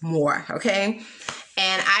times more, okay?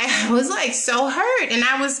 And I was like so hurt. And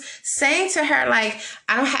I was saying to her, like,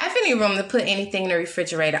 I don't have any room to put anything in the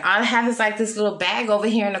refrigerator. All I have is like this little bag over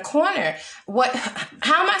here in the corner.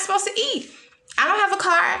 How am I supposed to eat? I don't have a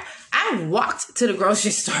car. I walked to the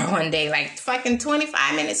grocery store one day, like fucking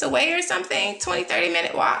 25 minutes away or something, 20,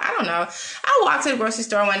 30-minute walk. I don't know. I walked to the grocery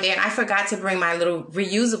store one day and I forgot to bring my little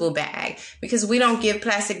reusable bag because we don't give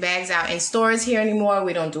plastic bags out in stores here anymore.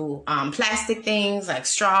 We don't do plastic things like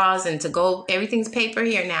straws and to go. Everything's paper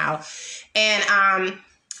here now. And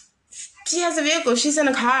She has a vehicle. She's in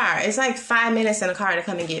a car. It's like 5 minutes in a car to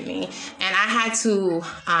come and get me. And I had to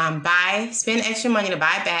spend extra money to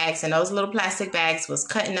buy bags. And those little plastic bags was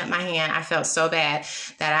cutting up my hand. I felt so bad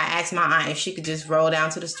that I asked my aunt if she could just roll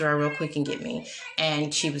down to the store real quick and get me.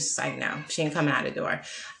 And she was like, no, she ain't coming out the door.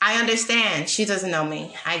 I understand. She doesn't know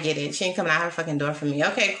me. I get it. She ain't coming out her fucking door for me.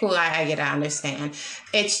 Okay, cool. I get it. I understand.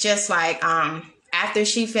 It's just like, after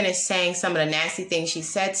she finished saying some of the nasty things she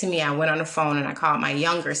said to me, I went on the phone and I called my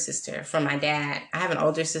younger sister from my dad. I have an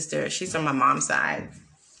older sister. She's from my mom's side.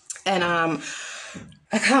 And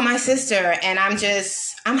I called my sister and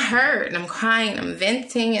I'm hurt and I'm crying, I'm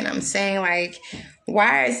venting and I'm saying like,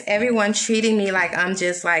 why is everyone treating me like I'm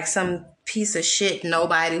just like some piece of shit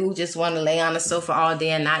nobody who just want to lay on the sofa all day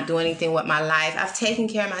and not do anything with my life? I've taken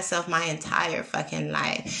care of myself my entire fucking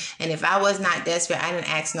life. And if I was not desperate, I didn't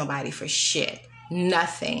ask nobody for shit.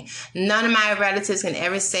 Nothing. None of my relatives can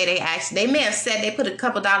ever say they may have said they put a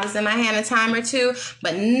couple dollars in my hand a time or two,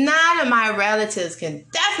 but none of my relatives can,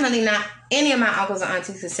 definitely not any of my uncles or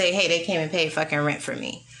aunties can say, hey, they came and paid fucking rent for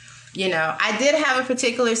me. You know, I did have a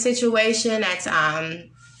particular situation that's,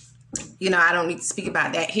 you know, I don't need to speak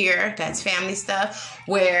about that here. That's family stuff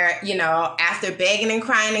where, you know, after begging and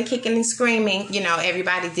crying and kicking and screaming, you know,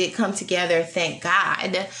 everybody did come together, thank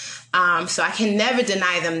God. So I can never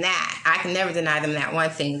deny them that. I can never deny them that one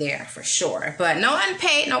thing there for sure. But no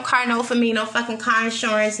unpaid, no car note for me, no fucking car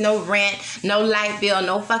insurance, no rent, no light bill,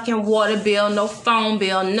 no fucking water bill, no phone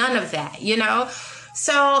bill, none of that, you know?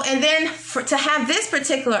 So, and then to have this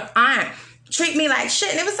particular aunt treat me like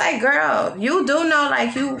shit, and it was like, girl, you do know,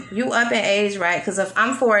 like, you up in age, right? Because if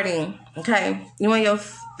I'm 40, okay, you and your...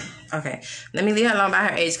 Okay, let me leave her alone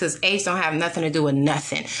about her age because age don't have nothing to do with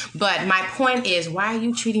nothing. But my point is, why are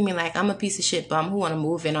you treating me like I'm a piece of shit bum who want to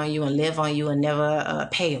move in on you and live on you and never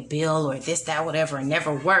pay a bill or this, that, whatever, and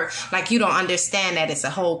never work? Like, you don't understand that it's a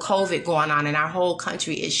whole COVID going on and our whole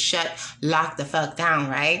country is locked the fuck down,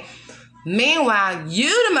 right? Meanwhile,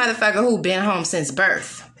 you the motherfucker who been home since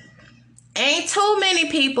birth. Ain't too many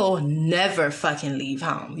people never fucking leave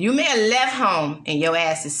home. You may have left home and your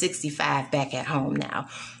ass is 65 back at home now.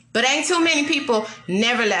 But ain't too many people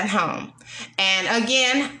never left home. And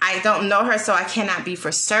again, I don't know her, so I cannot be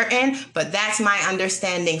for certain. But that's my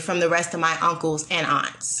understanding from the rest of my uncles and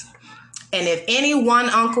aunts. And if any one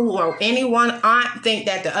uncle or any one aunt think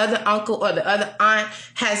that the other uncle or the other aunt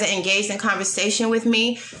hasn't engaged in conversation with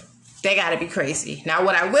me, they got to be crazy. Now,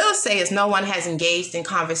 what I will say is no one has engaged in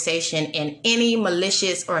conversation in any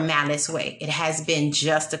malicious or malice way. It has been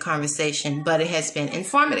just a conversation, but it has been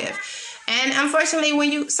informative. And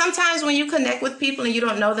unfortunately, sometimes when you connect with people and you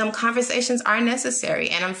don't know them, conversations are necessary.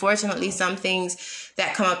 And unfortunately, some things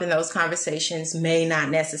that come up in those conversations may not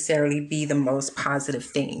necessarily be the most positive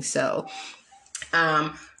things. So,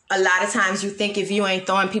 a lot of times you think if you ain't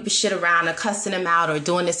throwing people's shit around or cussing them out or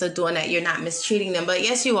doing this or doing that, you're not mistreating them. But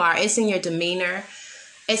yes, you are. It's in your demeanor.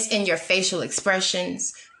 It's in your facial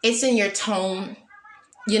expressions. It's in your tone.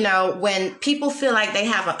 You know, when people feel like they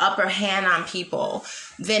have an upper hand on people,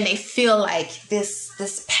 then they feel like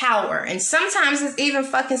this power. And sometimes it's even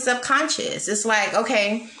fucking subconscious. It's like,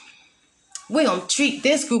 okay, we're going to treat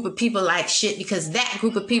this group of people like shit because that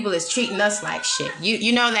group of people is treating us like shit.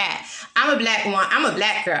 You know that. I'm a black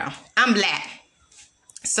girl. I'm black.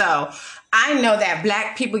 So I know that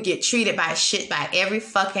black people get treated by shit by every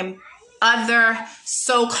fucking other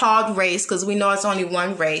so-called race, because we know it's only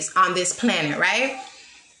one race on this planet, right?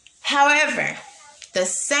 However, the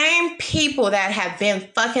same people that have been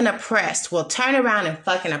fucking oppressed will turn around and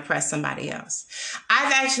fucking oppress somebody else.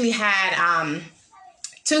 I've actually had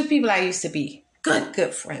two people I used to be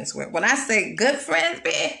good friends with. When I say good friends,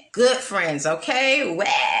 bitch, good friends, okay?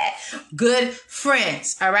 Good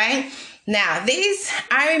friends, all right? Now,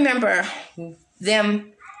 I remember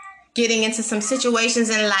them getting into some situations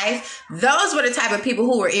in life. Those were the type of people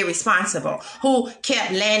who were irresponsible, who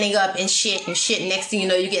kept landing up in shit and shit. Next thing you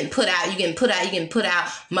know, you're getting put out.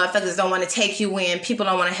 Motherfuckers don't want to take you in. People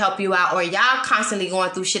don't want to help you out. Or y'all constantly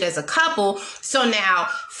going through shit as a couple. So now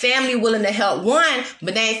family willing to help one,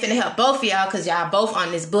 but they ain't finna help both of y'all because y'all both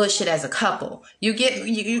on this bullshit as a couple.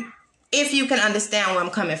 If you can understand where I'm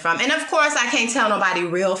coming from. And of course, I can't tell nobody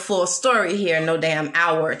real full story here, no damn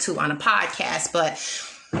hour or two on a podcast, but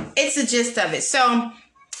it's the gist of it. So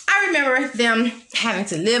I remember them having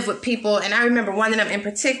to live with people. And I remember one of them in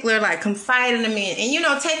particular, like confiding in me and, you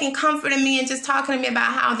know, taking comfort in me and just talking to me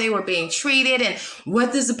about how they were being treated. And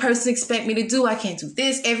what does the person expect me to do? I can't do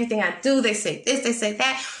this. Everything I do, they say this, they say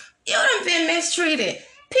that. You done been mistreated.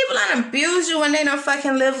 People done abuse you when they don't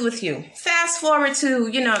fucking live with you. Fast forward to,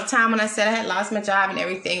 you know, the time when I said I had lost my job and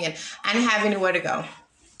everything and I didn't have anywhere to go.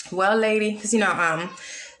 Well, lady, because, you know,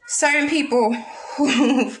 certain people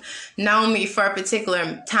who've known me for a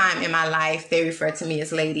particular time in my life, they refer to me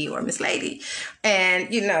as Lady or Miss Lady.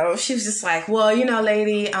 And, you know, she was just like, well, you know,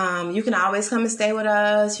 Lady, you can always come and stay with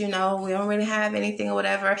us. You know, we don't really have anything or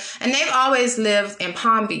whatever. And they've always lived in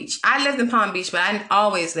Palm Beach. I lived in Palm Beach, but I didn't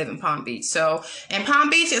always live in Palm Beach. So in Palm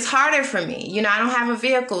Beach, it's harder for me. You know, I don't have a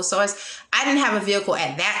vehicle. So I didn't have a vehicle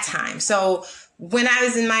at that time. So when I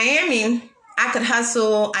was in Miami, I could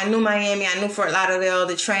hustle. I knew Miami. I knew Fort Lauderdale,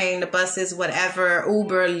 the train, the buses, whatever,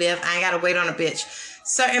 Uber, Lyft. I ain't got to wait on a bitch.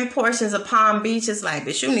 Certain portions of Palm Beach is like,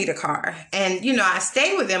 bitch, you need a car. And, you know, I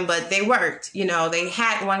stayed with them, but they worked. You know, they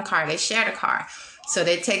had one car. They shared a car. So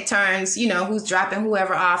they take turns, you know, who's dropping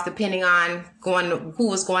whoever off, depending on who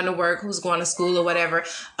was going to work, who's going to school or whatever.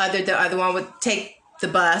 The other one would take the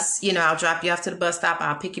bus. You know, I'll drop you off to the bus stop.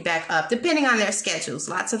 I'll pick you back up, depending on their schedules.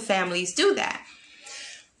 Lots of families do that.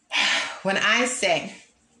 When I say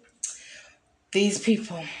these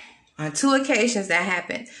people, on 2 occasions that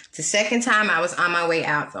happened. The second time I was on my way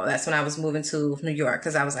out, though. That's when I was moving to New York,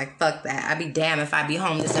 because I was like, fuck that. I'd be damned if I be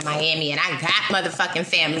homeless in Miami and I got motherfucking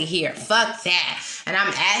family here. Fuck that. And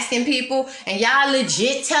I'm asking people, and y'all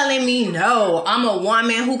legit telling me, no, I'm a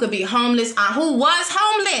woman who could be homeless, who was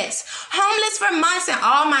homeless for months, and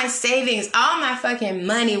all my savings, all my fucking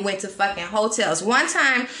money went to fucking hotels. One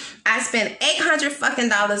time I spent $800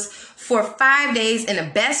 fucking for 5 days in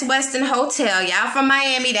the Best Western Hotel. Y'all from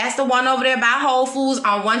Miami, that's the one over there by Whole Foods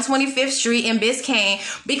on 125th Street in Biscayne,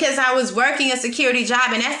 because I was working a security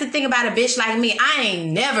job. And that's the thing about a bitch like me, I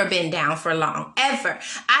ain't never been down for long, ever.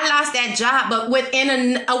 I lost that job, but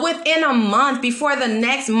within a month, before the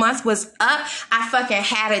next month was up, I fucking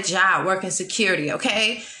had a job working security,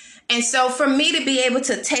 okay? And so for me to be able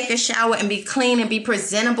to take a shower and be clean and be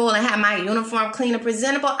presentable and have my uniform clean and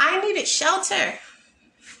presentable, I needed shelter.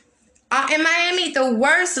 In Miami, the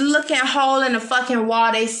worst looking hole in the fucking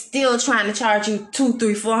wall, they still trying to charge you $200,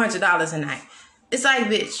 $300, $400 a night. It's like,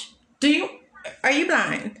 bitch, are you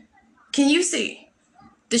blind? Can you see?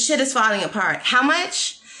 The shit is falling apart. How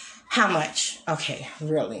much? How much? Okay,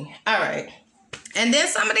 really? All right. And then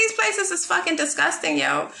some of these places is fucking disgusting,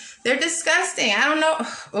 yo. They're disgusting. I don't know.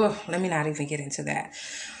 Oh, let me not even get into that.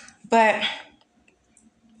 But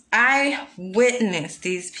I witnessed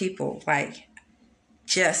these people, like,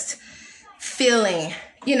 just feeling,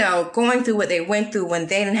 you know, going through what they went through when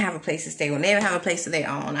they didn't have a place to stay, when they didn't have a place of their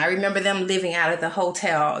own. I remember them living out of the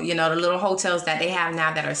hotel, you know, the little hotels that they have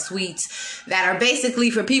now that are suites, that are basically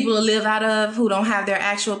for people to live out of who don't have their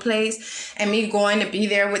actual place, and me going to be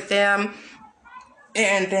there with them.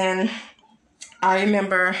 And then I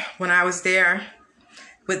remember when I was there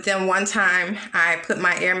with them one time, I put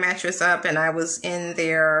my air mattress up and I was in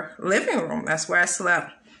their living room. That's where I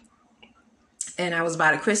slept. And I was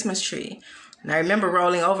by the Christmas tree. And I remember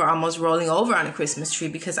almost rolling over on the Christmas tree,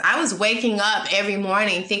 because I was waking up every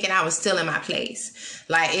morning thinking I was still in my place.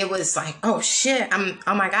 Like, it was like, oh shit,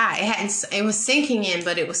 oh my God. It was sinking in,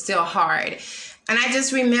 but it was still hard. And I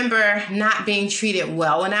just remember not being treated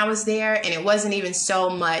well when I was there. And it wasn't even so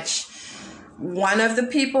much one of the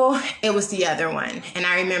people, it was the other one. And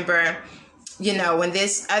I remember, you know, when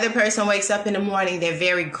this other person wakes up in the morning, they're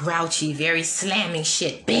very grouchy, very slamming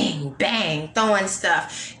shit, bang, bang, throwing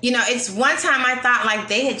stuff. You know, it's one time I thought like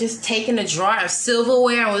they had just taken a drawer of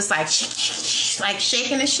silverware and was like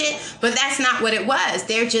shaking the shit, but that's not what it was.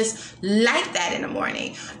 They're just like that in the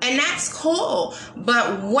morning. And that's cool.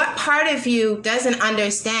 But what part of you doesn't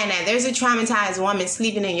understand that there's a traumatized woman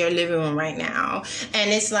sleeping in your living room right now,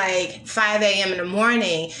 and it's like 5 a.m. in the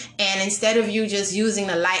morning, and instead of you just using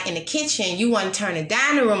the light in the kitchen, you want to turn the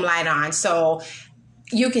dining room light on so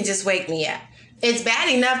you can just wake me up. It's bad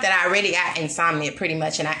enough that I already got insomnia pretty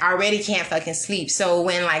much, and I already can't fucking sleep. So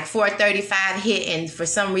when like 4:35 hit, and for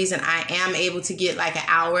some reason I am able to get like an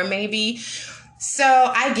hour maybe. So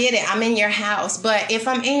I get it. I'm in your house. But if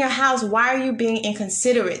I'm in your house, why are you being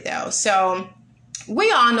inconsiderate though? So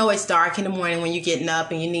we all know it's dark in the morning when you're getting up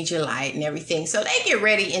and you need your light and everything. So they get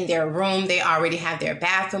ready in their room. They already have their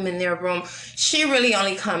bathroom in their room. She really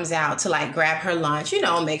only comes out to like grab her lunch, you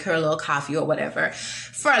know, make her a little coffee or whatever.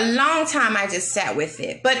 For a long time, I just sat with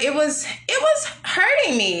it. But it was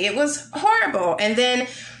hurting me. It was horrible. And then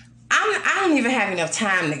I don't even have enough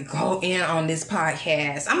time to go in on this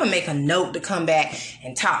podcast. I'm going to make a note to come back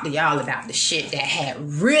and talk to y'all about the shit that had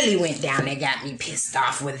really went down that got me pissed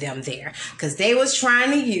off with them there. Because they was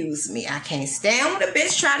trying to use me. I can't stand when a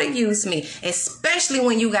bitch try to use me, especially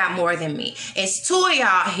when you got more than me. It's 2 of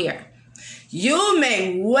y'all here. You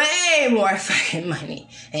make way more fucking money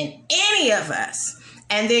than any of us.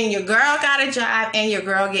 And then your girl got a job and your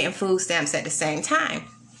girl getting food stamps at the same time.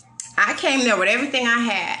 I came there with everything I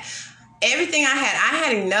had. everything I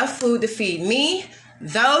had enough food to feed me,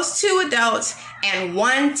 those 2 adults, and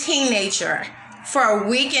 1 teenager for a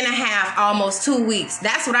week and a half, almost 2 weeks.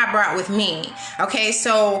 That's what I brought with me. Okay,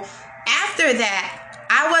 so after that,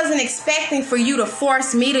 I wasn't expecting for you to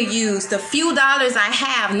force me to use the few dollars I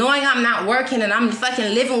have, knowing I'm not working and I'm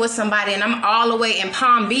fucking living with somebody and I'm all the way in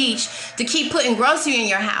Palm Beach, to keep putting grocery in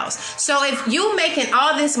your house. So if you making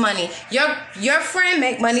all this money, your friend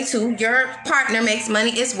make money too, your partner makes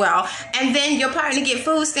money as well, and then your partner get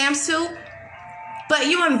food stamps too, but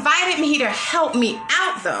you invited me to help me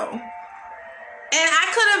out though. And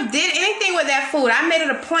I could have did anything with that food. I made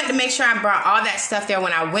it a point to make sure I brought all that stuff there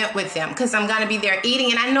when I went with them, because I'm going to be there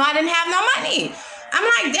eating and I know I didn't have no money. I'm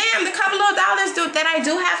like, damn, the couple of dollars that I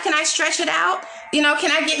do have, can I stretch it out? You know,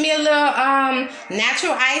 can I get me a little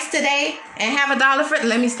natural ice today and have $1 for it?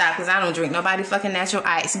 Let me stop, because I don't drink nobody fucking natural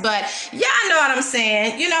ice. But y'all know what I'm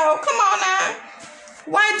saying. You know, come on now.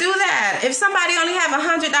 Why do that? If somebody only have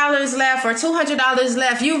 $100 left or $200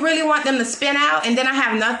 left, you really want them to spin out and then I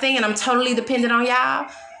have nothing and I'm totally dependent on y'all?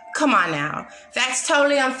 Come on now. That's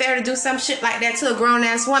totally unfair to do some shit like that to a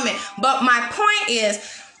grown-ass woman. But my point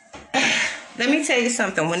is, let me tell you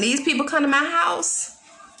something. When these people come to my house,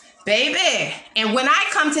 baby, and when I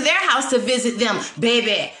come to their house to visit them,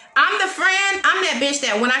 baby, I'm the friend, I'm that bitch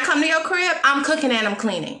that when I come to your crib, I'm cooking and I'm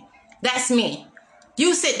cleaning. That's me.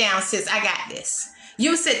 You sit down, sis. I got this.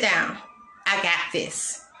 You sit down. I got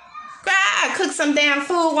this. Girl, I cooked some damn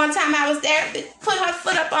food. One time I was there, put her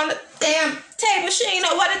foot up on the damn table. She ain't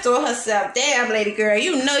know what to do herself. Damn, lady girl,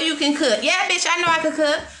 you know you can cook. Yeah, bitch, I know I can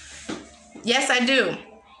cook. Yes, I do.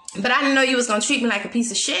 But I didn't know you was going to treat me like a piece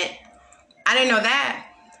of shit. I didn't know that.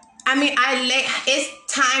 I mean,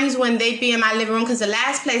 it's times when they be in my living room, because the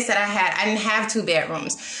last place that I had, I didn't have 2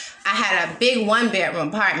 bedrooms. I had a big 1-bedroom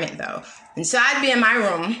apartment, though. And so I'd be in my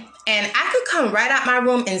room. And I could come right out my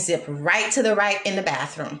room and zip right to the right in the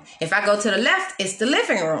bathroom. If I go to the left, it's the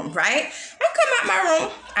living room, right? I come out my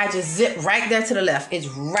room, I just zip right there to the left. It's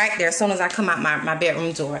right there as soon as I come out my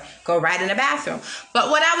bedroom door. Go right in the bathroom.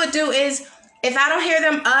 But what I would do is, if I don't hear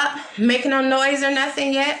them up, making no noise or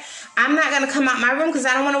nothing yet, I'm not going to come out my room because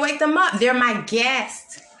I don't want to wake them up. They're my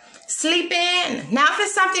guests. Sleep in. Now, if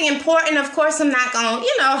it's something important, of course, I'm not going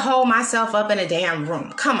to, hold myself up in a damn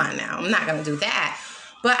room. Come on now. I'm not going to do that.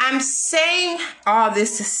 But I'm saying all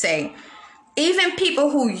this to say, even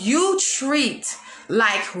people who you treat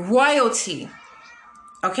like royalty,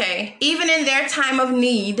 okay, even in their time of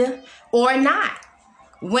need or not,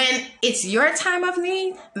 when it's your time of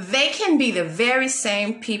need, they can be the very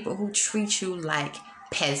same people who treat you like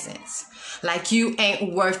peasants. Like you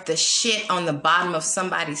ain't worth the shit on the bottom of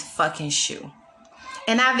somebody's fucking shoe.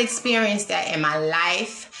 And I've experienced that in my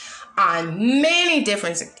life on many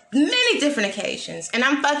different occasions, and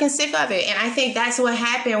I'm fucking sick of it. And I think that's what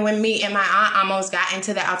happened when me and my aunt almost got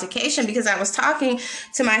into the altercation, because I was talking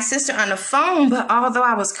to my sister on the phone, but although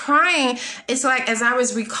I was crying, it's like as I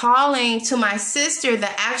was recalling to my sister the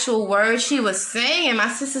actual words she was saying, and my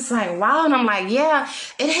sister's like, wow. And I'm like, yeah,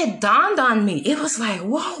 it had dawned on me. It was like,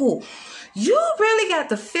 whoa, you really got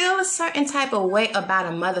to feel a certain type of way about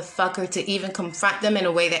a motherfucker to even confront them in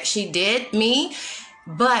a way that she did me.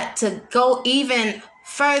 But to go even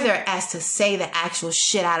further as to say the actual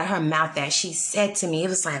shit out of her mouth that she said to me, it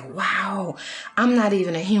was like, wow, I'm not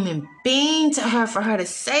even a human being to her for her to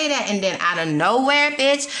say that. And then out of nowhere,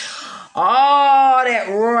 bitch, all that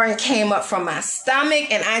roaring came up from my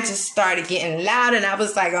stomach, and I just started getting loud, and I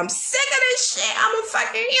was like, I'm sick of this shit. I'm a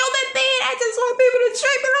fucking human being. I just want people to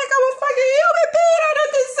treat me like I'm a fucking human being. I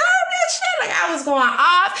don't deserve this shit. Like, I was going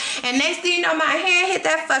off, and next thing you know, my hand hit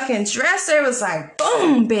that fucking dresser. It was like,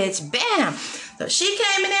 boom, bitch, bam. So she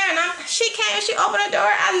came in there, and she opened the door.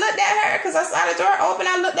 I looked at her because I saw the door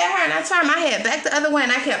open. I looked at her, and I turned my head back the other way,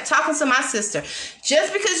 and I kept talking to my sister.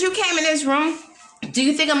 Just because you came in this room, do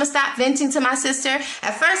you think I'm going to stop venting to my sister?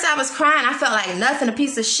 At first I was crying. I felt like nothing, a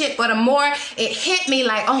piece of shit. But the more it hit me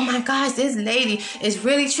like, oh my gosh, this lady is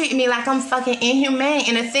really treating me like I'm fucking inhumane.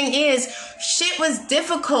 And the thing is, shit was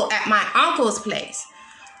difficult at my uncle's place.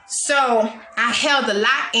 So I held a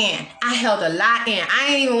lot in. I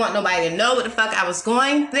didn't even want nobody to know what the fuck I was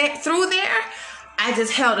going through there. I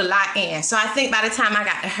just held a lot in. So I think by the time I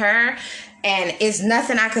got to her, and it's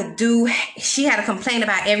nothing I could do, she had to complain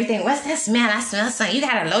about everything. What's that smell? I smell something. You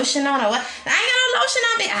got a lotion on or what? I ain't got no lotion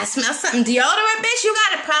on, bitch. I smell something. Deodorant, bitch. You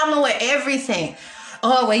got a problem with everything.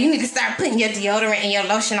 oh, well, you need to start putting your deodorant and your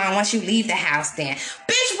lotion on once you leave the house then.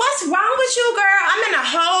 Bitch, what's wrong with you, girl? I'm in a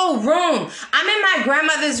whole room. I'm in my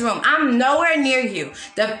grandmother's room. I'm nowhere near you.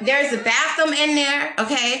 There's a bathroom in there,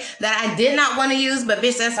 okay, that I did not want to use, but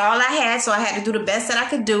bitch, that's all I had, so I had to do the best that I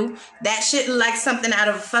could do. That shit looked like something out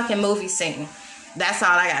of a fucking movie scene. That's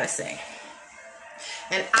all I gotta say.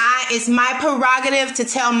 And it's my prerogative to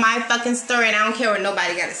tell my fucking story, and I don't care what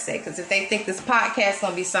nobody got to say. Because if they think this podcast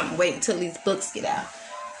going to be something, wait until these books get out.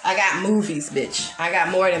 I got movies, bitch. I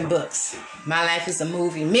got more than books. My life is a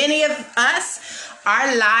movie. Many of us,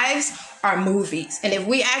 our lives are movies. And if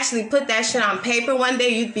we actually put that shit on paper one day,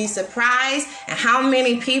 you'd be surprised at how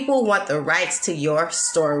many people want the rights to your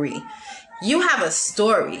story. You have a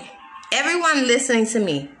story. Everyone listening to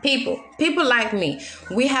me, people like me,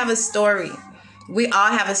 we have a story. We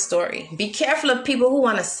all have a story. Be careful of people who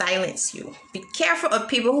want to silence you. Be careful of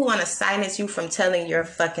people who want to silence you from telling your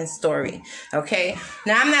fucking story. Okay?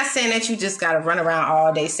 Now, I'm not saying that you just got to run around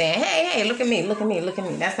all day saying, hey, look at me, look at me, look at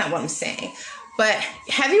me. That's not what I'm saying. But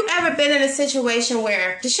have you ever been in a situation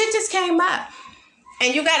where the shit just came up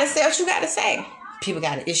and you got to say what you got to say? People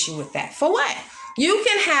got an issue with that. For what? You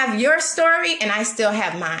can have your story and I still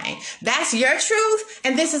have mine. That's your truth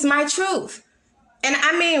and this is my truth. And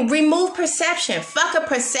I mean, remove perception. Fuck a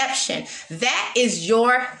perception. That is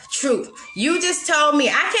your truth. You just told me,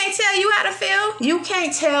 I can't tell you how to feel. You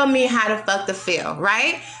can't tell me how to fuck to feel,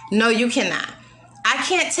 right? No, you cannot. I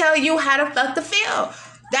can't tell you how to fuck to feel.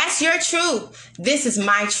 That's your truth. This is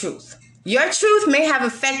my truth. Your truth may have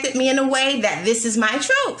affected me in a way that this is my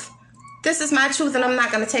truth. This is my truth, and I'm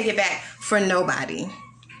not going to take it back for nobody.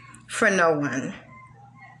 For no one.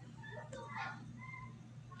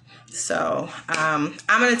 So, I'm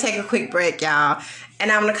going to take a quick break, y'all, and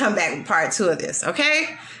I'm going to come back with part 2 of this,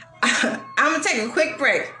 okay? I'm going to take a quick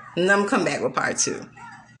break, and I'm going to come back with part 2.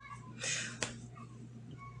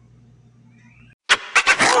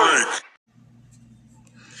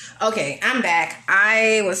 Okay, I'm back.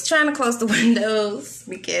 I was trying to close the windows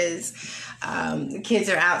because the kids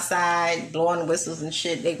are outside blowing whistles and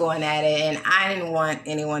shit. They going at it, and I didn't want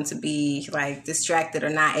anyone to be like distracted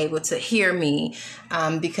or not able to hear me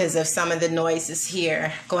because of some of the noises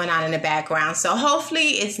here going on in the background. So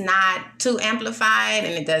hopefully it's not too amplified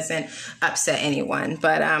and it doesn't upset anyone.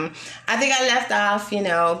 But I think I left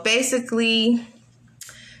off, basically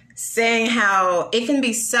saying how it can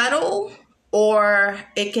be subtle or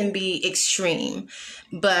it can be extreme.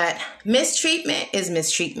 But mistreatment is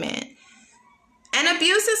mistreatment. And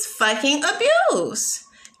abuse is fucking abuse.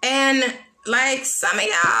 And like some of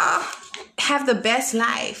y'all have the best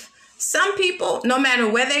life. Some people, no matter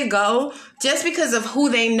where they go, just because of who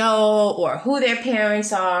they know or who their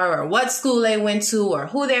parents are or what school they went to or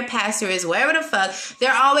who their pastor is, whatever the fuck,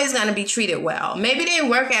 they're always going to be treated well. Maybe they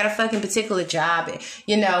work at a fucking particular job,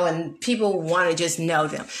 and people want to just know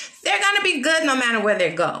them. They're going to be good no matter where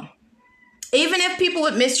they go. Even if people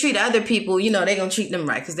would mistreat other people, they're going to treat them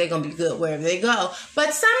right because they're going to be good wherever they go.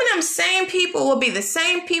 But some of them same people will be the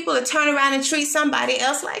same people that turn around and treat somebody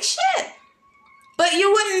else like shit. But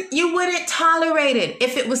you wouldn't tolerate it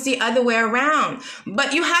if it was the other way around.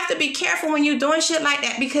 But you have to be careful when you're doing shit like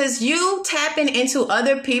that because you tapping into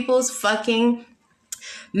other people's fucking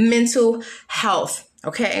mental health,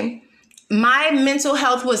 okay? My mental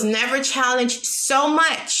health was never challenged so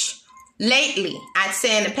much lately, I'd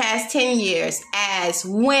say in the past 10 years, as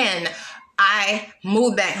when I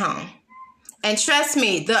moved back home. And trust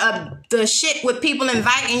me, the shit with people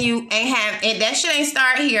inviting you that shit ain't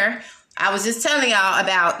start here. I was just telling y'all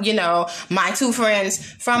about, my 2 friends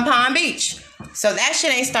from Palm Beach. So that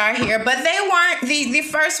shit ain't start here, but they weren't the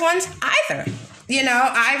first ones either.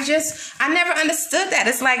 I never understood that.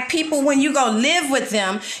 It's like people, when you go live with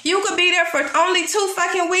them, you could be there for only 2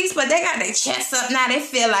 fucking weeks, but they got their chest up now. They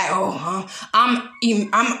feel like, I'm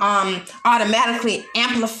automatically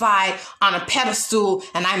amplified on a pedestal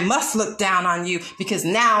and I must look down on you because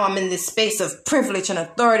now I'm in this space of privilege and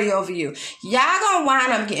authority over you. Y'all gonna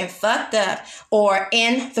wind up getting fucked up or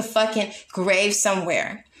in the fucking grave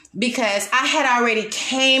somewhere because I had already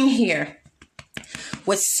came here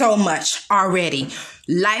with so much already.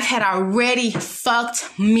 Life had already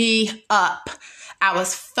fucked me up. I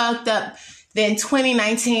was fucked up. Then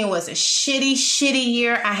 2019 was a shitty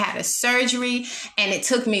year. I had a surgery and it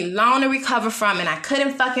took me long to recover from and I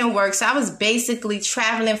couldn't fucking work. So I was basically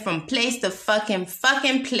traveling from place to fucking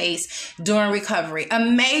place during recovery. A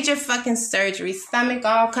major fucking surgery, stomach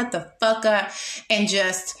all cut the fuck up and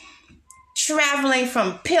just traveling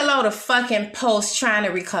from pillow to fucking post trying to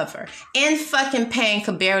recover. In fucking pain,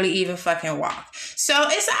 could barely even fucking walk. So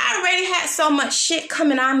I already had so much shit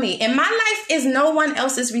coming on me. And my life is no one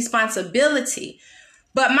else's responsibility.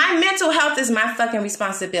 But my mental health is my fucking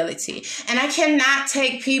responsibility. And I cannot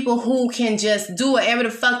take people who can just do whatever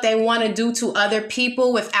the fuck they want to do to other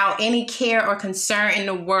people without any care or concern in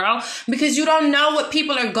the world, because you don't know what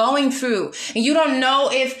people are going through. And you don't know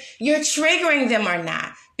if you're triggering them or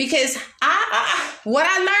not. Because what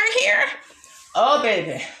I learned here, oh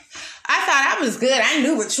baby, I thought I was good. I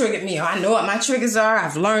knew what triggered me. I know what my triggers are.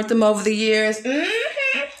 I've learned them over the years.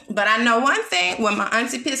 But I know one thing, when my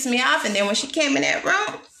auntie pissed me off, and then when she came in that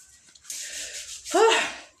room,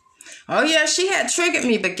 oh yeah, she had triggered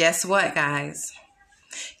me. But guess what, guys?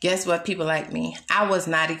 Guess what, people like me? I was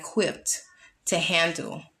not equipped to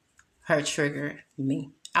handle her trigger me.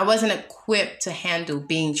 I wasn't equipped to handle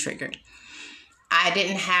being triggered. I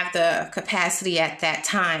didn't have the capacity at that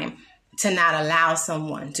time to not allow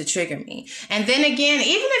someone to trigger me. And then again,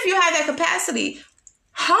 even if you have that capacity,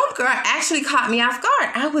 homegirl actually caught me off guard.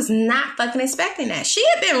 I was not fucking expecting that. She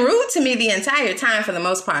had been rude to me the entire time for the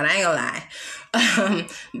most part. I ain't gonna lie.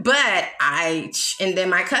 And then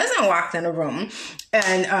my cousin walked in the room,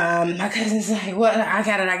 and my cousin's like, what? I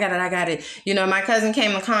got it. You know, my cousin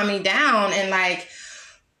came to calm me down, and like,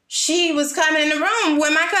 she was coming in the room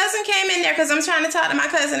when my cousin came in there, because I'm trying to talk to my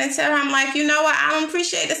cousin and tell her, I'm like, you know what? I don't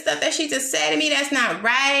appreciate the stuff that she just said to me. That's not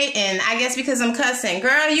right. And I guess because I'm cussing.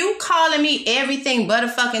 Girl, you calling me everything but a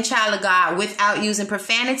fucking child of God without using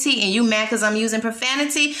profanity, and you mad because I'm using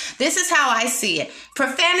profanity? This is how I see it.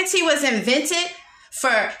 Profanity was invented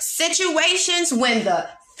for situations when the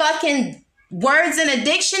fucking words in a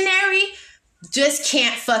dictionary just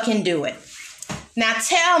can't fucking do it. Now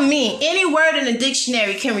tell me, any word in the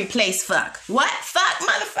dictionary can replace fuck. What? Fuck,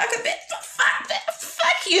 motherfucker, bitch. Fuck that.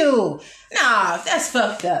 Fuck you. No, that's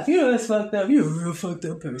fucked up. You know that's fucked up. You're a real fucked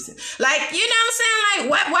up person. Like, you know what I'm saying?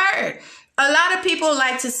 Like, what word? A lot of people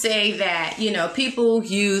like to say that, you know, people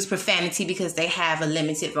use profanity because they have a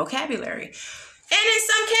limited vocabulary. And in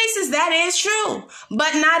some cases, that is true,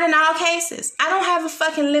 but not in all cases. I don't have a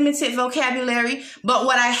fucking limited vocabulary, but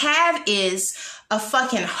what I have is a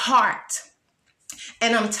fucking heart.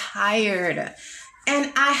 And I'm tired.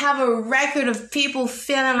 And I have a record of people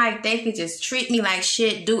feeling like they could just treat me like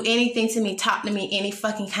shit, do anything to me, talk to me any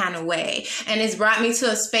fucking kind of way. And it's brought me to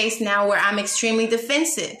a space now where I'm extremely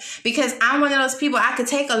defensive, because I'm one of those people, I could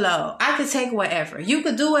take a load. I could take whatever. You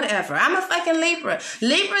could do whatever. I'm a fucking Libra.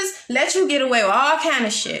 Libras let you get away with all kind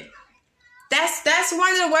of shit. That's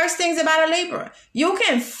one of the worst things about a Libra. You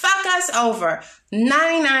can fuck us over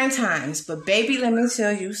 99 times, but baby, let me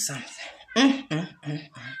tell you something. 99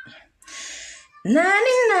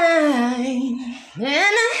 and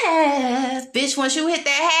a half. Bitch, once you hit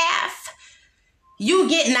that half, you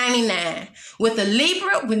get 99. With a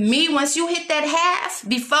Libra, with me, once you hit that half,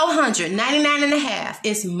 be 400, 99 and a half.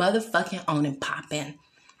 It's motherfucking on and popping.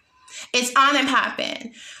 It's on and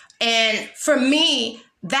popping. And for me,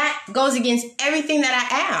 that goes against everything that I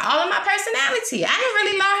am. All of my personality. I didn't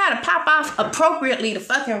really learn how to pop off appropriately the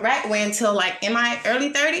fucking right way until like in my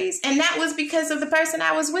early 30s. And that was because of the person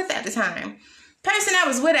I was with at the time. Person I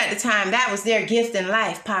was with at the time, that was their gift in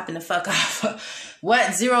life, popping the fuck off.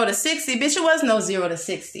 What, 0 to 60? Bitch, it was no 0 to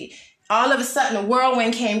 60. All of a sudden, a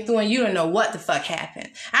whirlwind came through and you don't know what the fuck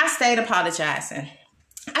happened. I stayed apologizing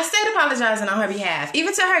on her behalf.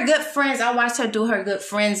 Even to her good friends, I watched her do her good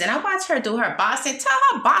friends, and I watched her do her boss and tell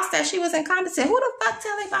her boss that she was incompetent. Who the fuck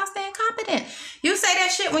tell their boss they're incompetent? You say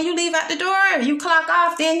that shit when you leave out the door, you clock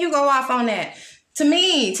off, then you go off on that. To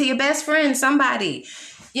me, to your best friend, somebody,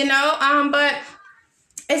 you know, but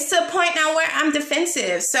it's to a point now where I'm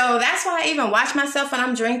defensive. So that's why I even watch myself when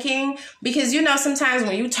I'm drinking. Because, you know, sometimes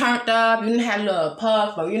when you turned up, you didn't have a little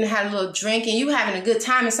puff or you didn't have a little drink and you having a good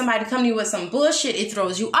time and somebody come to you with some bullshit, it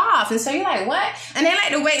throws you off. And so you're like, what? And they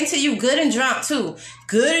like to wait until you good and drunk too.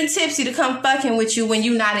 Good and tipsy to come fucking with you when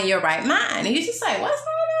you're not in your right mind. And you're just like, what's going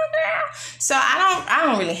on, girl? So I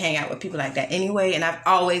don't really hang out with people like that anyway. And I've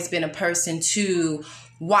always been a person to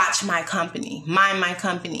watch my company, mind my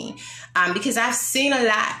company, because I've seen a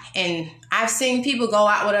lot, and I've seen people go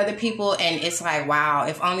out with other people, and it's like, wow,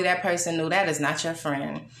 if only that person knew that is not your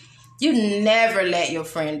friend. You never let your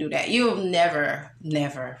friend do that. You'll never.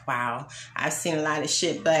 Wow, I've seen a lot of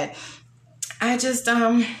shit, but I just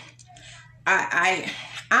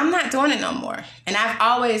I'm not doing it no more. And I've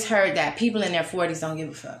always heard that people in their 40s don't give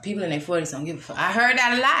a fuck. People in their 40s don't give a fuck. I heard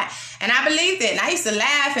that a lot. And I believed it. And I used to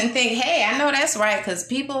laugh and think, hey, I know that's right. Because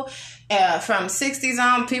people from 60s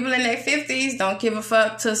on, people in their 50s don't give a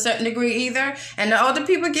fuck to a certain degree either. And the older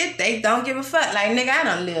people get, they don't give a fuck. Like, nigga, I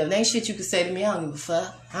don't live. There ain't shit you can say to me. I don't give a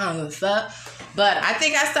fuck. I don't give a fuck. But I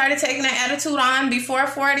think I started taking that attitude on before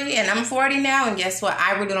 40. And I'm 40 now. And guess what?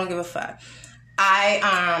 I really don't give a fuck.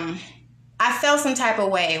 I felt some type of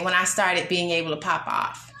way when I started being able to pop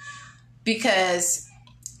off, because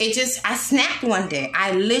I snapped one day.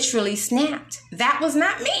 I literally snapped. That was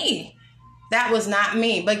not me. That was not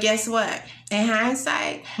me. But guess what? In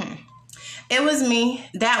hindsight, it was me.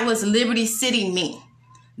 That was Liberty City me.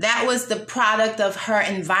 That was the product of her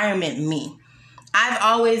environment me. I've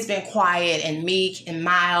always been quiet and meek and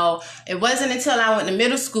mild. It wasn't until I went to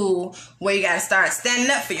middle school where you got to start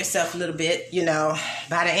standing up for yourself a little bit. You know,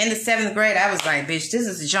 by the end of 7th grade, I was like, bitch, this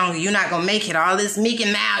is the jungle. You're not going to make it. All this meek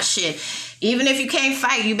and mild shit. Even if you can't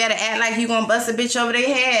fight, you better act like you're going to bust a bitch over their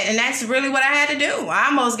head. And that's really what I had to do. I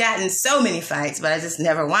almost got in so many fights, but I just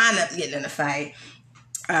never wound up getting in a fight.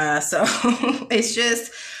 So it's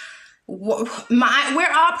just...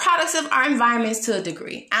 we're all products of our environments to a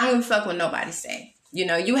degree. I don't give a fuck what nobody say. You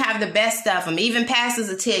know, you have the best of them. Even pastors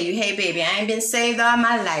will tell you, hey, baby, I ain't been saved all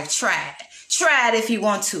my life. Try it. Try it if you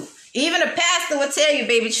want to. Even a pastor will tell you,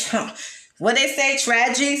 baby, what they say,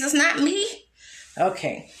 try Jesus, not me.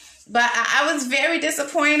 Okay. But I was very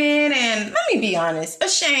disappointed and, let me be honest,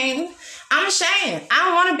 ashamed. I'm ashamed. I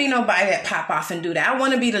don't want to be nobody that pop off and do that. I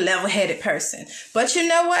want to be the level-headed person. But you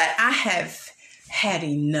know what? I have had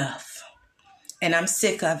enough. And I'm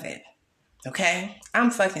sick of it. Okay? I'm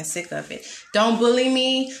fucking sick of it. Don't bully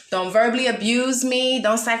me. Don't verbally abuse me.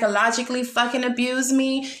 Don't psychologically fucking abuse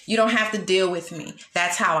me. You don't have to deal with me.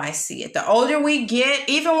 That's how I see it. The older we get,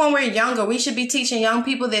 even when we're younger, we should be teaching young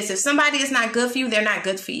people this. If somebody is not good for you, they're not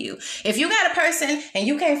good for you. If you got a person and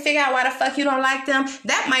you can't figure out why the fuck you don't like them,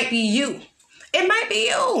 that might be you. It might be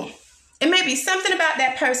you. It may be something about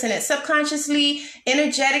that person that subconsciously,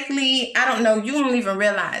 energetically, I don't know, you don't even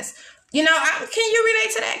realize. You know, can you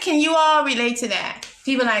relate to that? Can you all relate to that?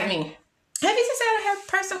 People like me. Have you just had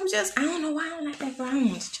a person who just, I don't know why I don't like that girl.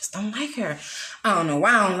 I just don't like her. I don't know why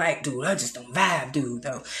I don't like dude. I just don't vibe dude,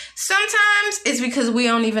 though. Sometimes it's because we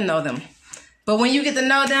don't even know them. But when you get to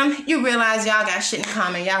know them, you realize y'all got shit in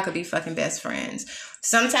common. Y'all could be fucking best friends.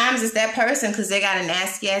 Sometimes it's that person because they got a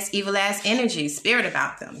nasty-ass, evil-ass energy, spirit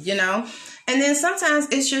about them, you know? And then sometimes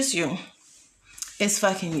it's just you. It's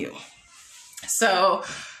fucking you. So...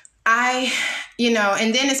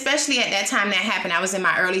 and then especially at that time that happened, I was in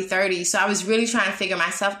my early 30s. So I was really trying to figure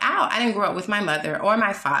myself out. I didn't grow up with my mother or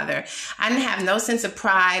my father. I didn't have no sense of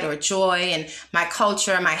pride or joy in my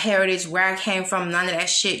culture, my heritage, where I came from, none of that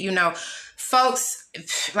shit. You know, folks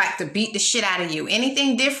like to beat the shit out of you.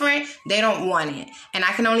 Anything different, they don't want it. And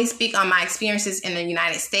I can only speak on my experiences in the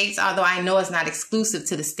United States, although I know it's not exclusive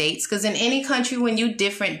to the States. Because in any country, when you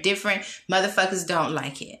different motherfuckers don't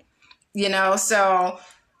like it. You know, so...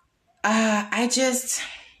 I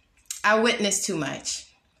witnessed too much.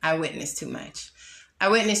 I witnessed too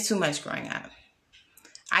much growing up.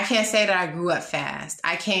 I can't say that I grew up fast.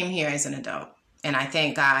 I came here as an adult. And I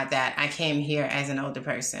thank God that I came here as an older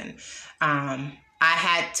person. I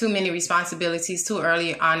had too many responsibilities too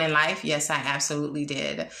early on in life. Yes, I absolutely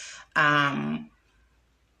did. I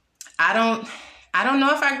don't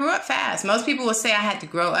know if I grew up fast. Most people will say I had to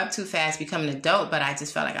grow up too fast, become an adult, but I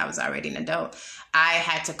just felt like I was already an adult. I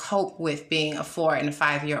had to cope with being a 4 and a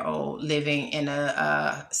 5-year-old living in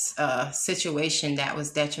a situation that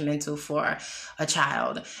was detrimental for a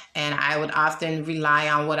child. And I would often rely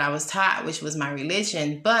on what I was taught, which was my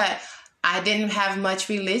religion. But I didn't have much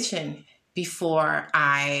religion before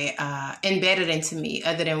I embedded into me,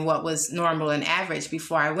 other than what was normal and average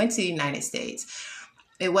before I went to the United States.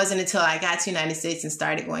 It wasn't until I got to the United States and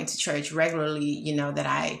started going to church regularly, you know, that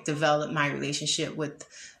I developed my relationship with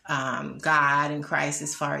God and Christ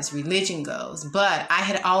as far as religion goes. But I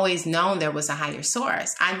had always known there was a higher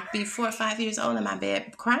source. I'd be 4 or 5 years old in my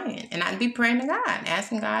bed crying, and I'd be praying to God,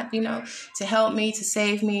 asking God, you know, to help me, to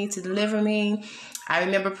save me, to deliver me. I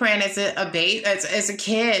remember praying as a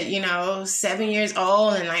kid, you know, 7 years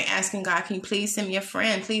old, and like asking God, can you please send me a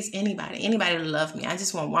friend? Please, anybody to love me. I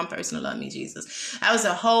just want one person to love me, Jesus. That was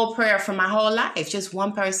a whole prayer for my whole life, just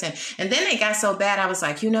one person. And then it got so bad, I was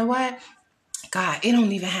like, you know what? God, it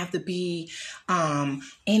don't even have to be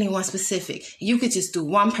anyone specific. You could just do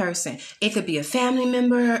one person. It could be a family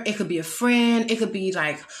member. It could be a friend. It could be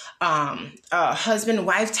like a husband,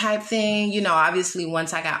 wife type thing. You know, obviously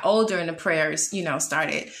once I got older and the prayers, you know,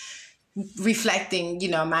 started reflecting, you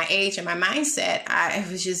know, my age and my mindset, I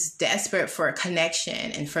was just desperate for a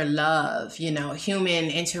connection and for love, you know, human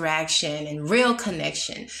interaction and real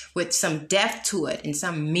connection with some depth to it and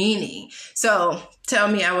some meaning. So tell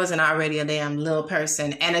me I wasn't already a damn little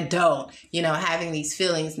person, an adult, you know, having these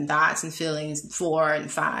feelings and thoughts and feelings 4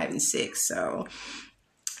 and 5 and 6. So,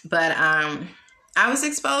 but I was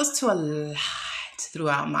exposed to a lot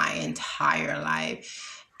throughout my entire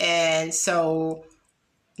life. And so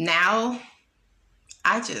now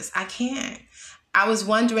I can't. I was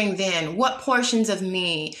wondering then, what portions of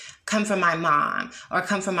me come from my mom or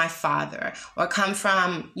come from my father or come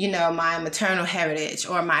from, my maternal heritage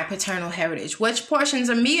or my paternal heritage? Which portions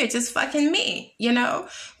of me are just fucking me,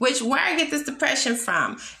 where I get this depression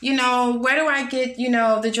from, where do I get,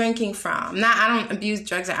 the drinking from? I don't abuse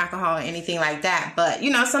drugs or alcohol or anything like that, but,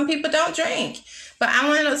 some people don't drink. But I'm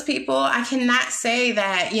one of those people, I cannot say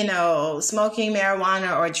that, smoking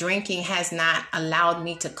marijuana or drinking has not allowed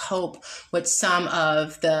me to cope with some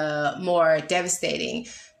of the more devastating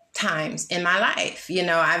times in my life.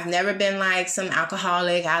 I've never been like some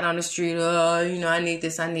alcoholic out on the street, I need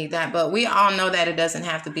this, I need that. But we all know that it doesn't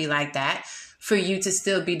have to be like that for you to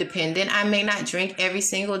still be dependent. I may not drink every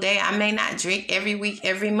single day. I may not drink every week,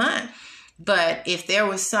 every month. But if there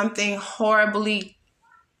was something horribly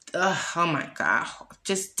oh my God,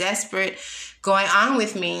 just desperate going on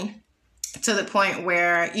with me to the point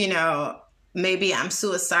where, maybe I'm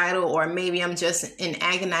suicidal or maybe I'm just in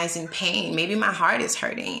agonizing pain. Maybe my heart is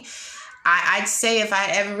hurting. I'd say if I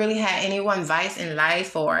ever really had any one vice in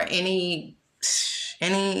life or any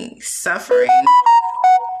suffering.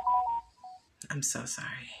 I'm so sorry.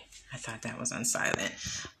 I thought that was on silent.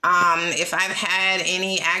 If I've had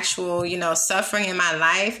any actual, suffering in my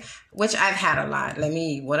life, which I've had a lot.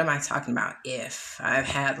 What am I talking about? If I've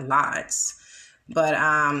had lots, but,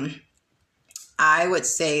 I would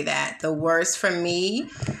say that the worst for me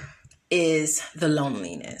is the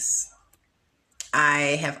loneliness.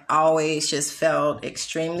 I have always just felt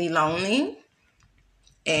extremely lonely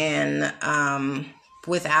and,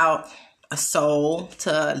 without a soul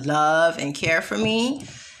to love and care for me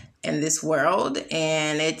in this world,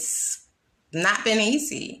 and it's not been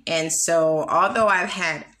easy. And so although I've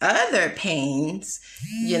had other pains,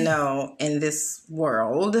 in this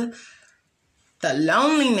world, the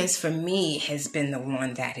loneliness for me has been the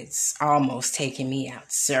one that it's almost taken me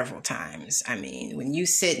out several times. I mean, when you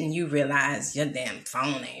sit and you realize your damn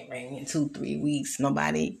phone ain't ringing in 2-3 weeks,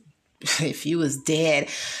 nobody, if you was dead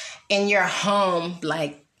in your home,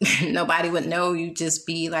 like nobody would know, you just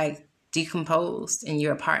be like decomposed in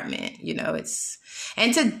your apartment,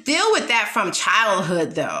 and to deal with that from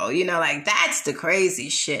childhood though, like that's the crazy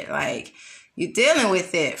shit. Like you're dealing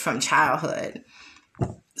with it from childhood.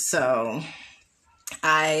 So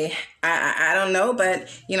I don't know, but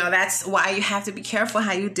that's why you have to be careful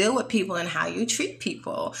how you deal with people and how you treat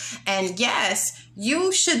people. And yes,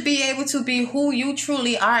 you should be able to be who you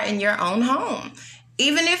truly are in your own home.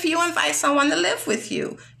 Even if you invite someone to live with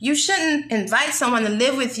you, you shouldn't invite someone to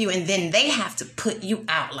live with you and then they have to put you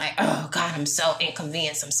out like, oh God, I'm so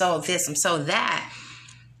inconvenienced. I'm so this, I'm so that.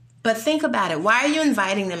 But think about it. Why are you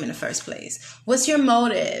inviting them in the first place? What's your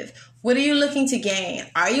motive? What are you looking to gain?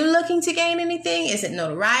 Are you looking to gain anything? Is it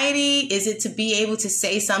notoriety? Is it to be able to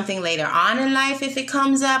say something later on in life if it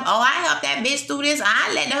comes up? Oh, I helped that bitch through this.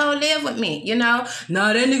 I let the hoe live with me, Nah,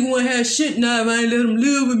 that nigga won't have shit now if I ain't let him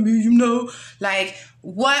live with me, Like,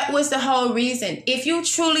 what was the whole reason? If you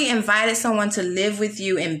truly invited someone to live with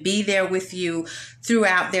you and be there with you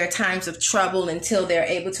throughout their times of trouble until they're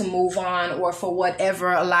able to move on, or for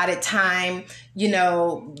whatever allotted time,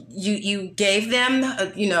 you gave them,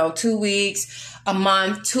 2 weeks, a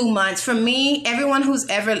month, 2 months. For me, everyone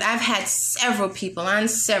I've had several people on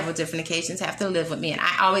several different occasions have to live with me. And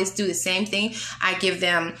I always do the same thing. I give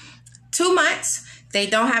them 2 months. They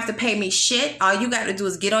don't have to pay me shit. All you got to do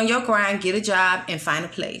is get on your grind, get a job, and find a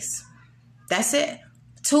place. That's it.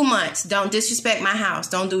 2 months. Don't disrespect my house.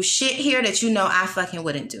 Don't do shit here that I fucking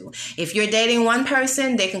wouldn't do. If you're dating one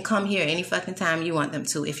person, they can come here any fucking time you want them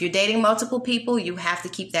to. If you're dating multiple people, you have to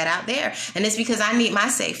keep that out there. And it's because I need my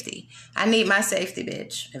safety. I need my safety,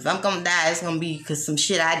 bitch. If I'm gonna die, it's gonna be because some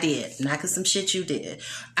shit I did, not because some shit you did.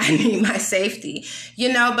 I need my safety.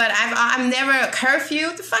 But I'm never a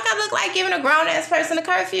curfew. The fuck I look like giving a grown-ass person a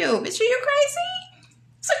curfew? Bitch, are you crazy?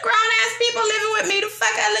 Some grown-ass people living with me. The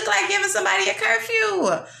fuck I look like giving somebody a curfew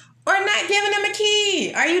or not giving them a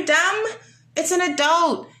key? Are you dumb? It's an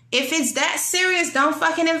adult. If it's that serious, don't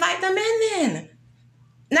fucking invite them in then.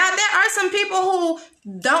 Now, there are some people who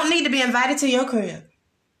don't need to be invited to your crib.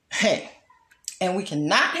 Hey, and we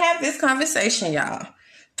cannot have this conversation, y'all.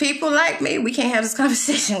 People like me, we can't have this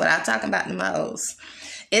conversation without talking about the most.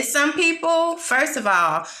 It's some people, first of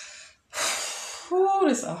all,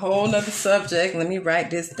 this is a whole nother subject. Let me write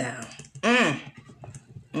this down.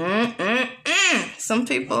 Some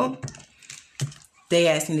people, they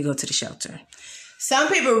ask me to go to the shelter. Some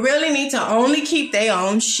people really need to only keep their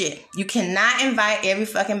own shit. You cannot invite every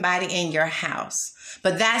fucking body in your house.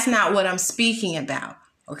 But that's not what I'm speaking about,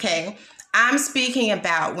 okay? I'm speaking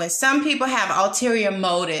about when some people have ulterior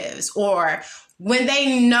motives or when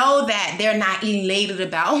they know that, they're not elated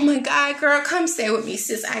about, oh my God, girl, come stay with me,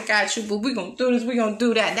 sis, I got you, but we're going to do this, we're going to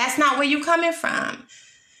do that. That's not where you're coming from.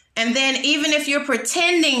 And then even if you're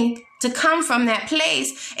pretending to come from that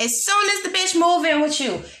place, as soon as the bitch move in with you,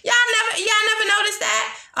 y'all never noticed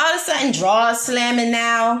that? All of a sudden, drawers slamming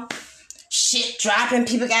now, shit dropping,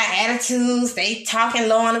 people got attitudes, they talking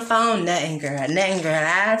low on the phone. Nothing, girl,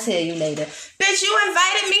 I'll tell you later. Bitch, you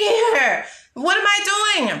invited me here. What am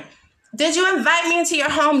I doing? Did you invite me into your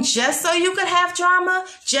home just so you could have drama?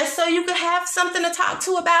 Just so you could have something to talk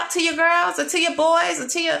to about to your girls or to your boys or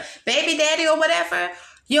to your baby daddy or whatever?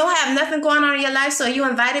 You don't have nothing going on in your life, so you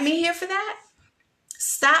invited me here for that?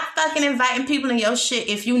 Stop fucking inviting people in your shit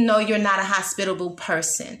if you know you're not a hospitable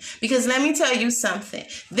person. Because let me tell you something.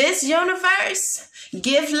 This universe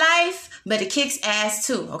give life, but it kicks ass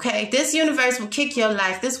too, okay? This universe will kick your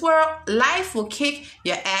life. This world, life will kick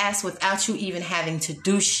your ass without you even having to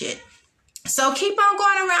do shit. So keep on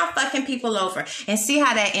going around fucking people over and see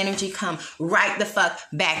how that energy come right the fuck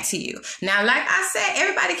back to you. Now, like I said,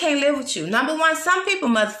 everybody can't live with you. Number one, some people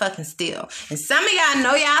motherfucking steal. And some of y'all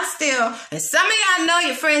know y'all steal. And some of y'all know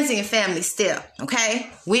your friends and your family steal. Okay?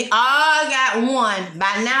 We all got one.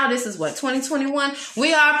 By now, this is what, 2021?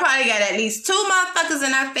 We all probably got at least 2 motherfuckers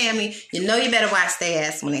in our family. You know you better watch their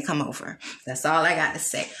ass when they come over. That's all I got to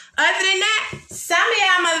say. Other than that, some of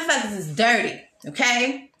y'all motherfuckers is dirty.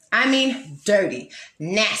 Okay? I mean dirty,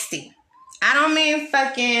 nasty. I don't mean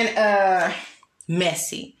fucking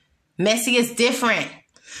messy. Messy is different.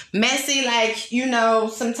 Messy, like, you know,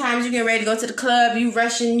 sometimes you get ready to go to the club, you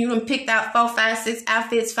rushing, you done picked out 4, 5, 6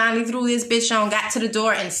 outfits, finally threw this bitch on, got to the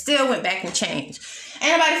door, and still went back and changed.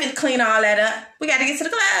 Ain't nobody finna clean all that up. We gotta get to the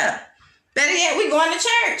club. Better yet, we going to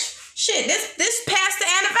church. Shit, this past the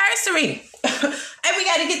anniversary. And we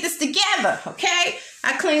gotta get this together, okay?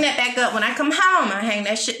 I clean that back up when I come home. I hang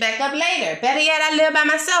that shit back up later. Better yet, I live by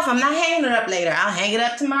myself. I'm not hanging it up later. I'll hang it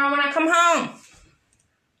up tomorrow when I come home.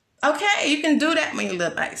 Okay, you can do that when you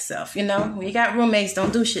live by yourself, you know. When you got roommates,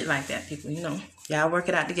 don't do shit like that, people, you know. Y'all work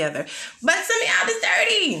it out together. But some of y'all is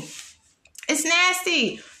dirty. It's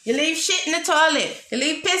nasty. You leave shit in the toilet. You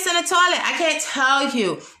leave piss in the toilet. I can't tell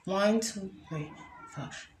you. 1, 2, 3, 4.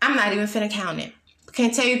 I'm not even finna count it. I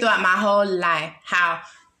can't tell you throughout my whole life how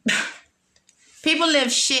people live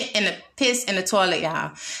shit in the piss in the toilet,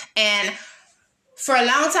 y'all. And for a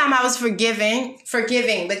long time, I was forgiving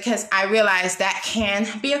because I realized that can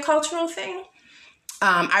be a cultural thing.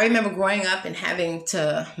 I remember growing up and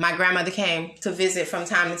my grandmother came to visit from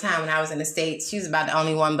time to time when I was in the States. She was about the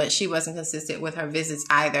only one, but she wasn't consistent with her visits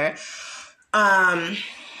either.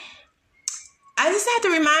 I just had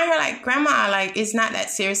to remind her, like, Grandma, like, it's not that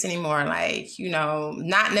serious anymore. Like, you know,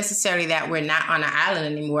 not necessarily that we're not on an island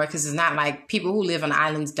anymore, because it's not like people who live on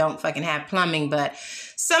islands don't fucking have plumbing, but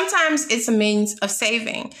sometimes it's a means of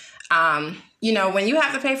saving. You know, when you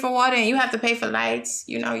have to pay for water and you have to pay for lights,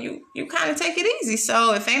 you know, you kind of take it easy.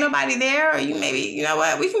 So if ain't nobody there, or you maybe, you know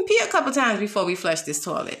what, we can pee a couple times before we flush this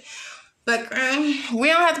toilet. But we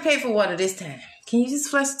don't have to pay for water this time. Can you just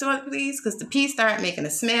flush the toilet, please? Because the pee start making a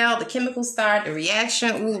smell, the chemicals start, the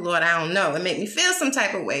reaction. Ooh, Lord, I don't know. It make me feel some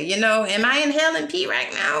type of way, you know? Am I inhaling pee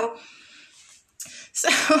right now? So,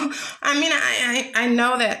 I mean, I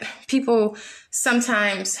know that people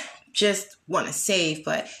sometimes just want to save,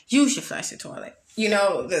 but you should flush the toilet. You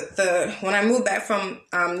know, when I moved back from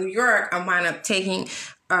New York, I wound up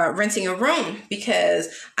renting a room because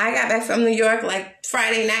I got back from New York like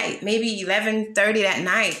Friday night, maybe 11:30 that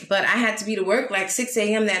night, but I had to be to work like 6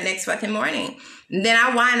 a.m. that next fucking morning. And then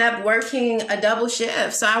I wind up working a double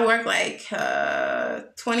shift. So I worked like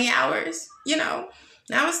 20 hours, you know,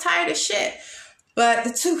 and I was tired as shit. But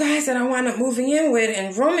the 2 guys that I wound up moving in with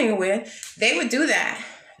and rooming with, they would do that.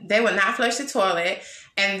 They would not flush the toilet.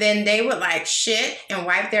 And then they would like shit and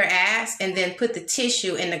wipe their ass and then put the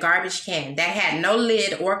tissue in the garbage can that had no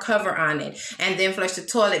lid or cover on it, and then flush the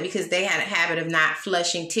toilet because they had a habit of not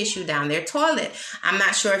flushing tissue down their toilet. I'm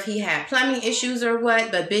not sure if he had plumbing issues or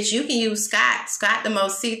what, but bitch, you can use Scott. Scott, the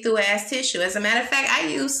most see-through ass tissue. As a matter of fact, I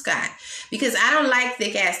use Scott because I don't like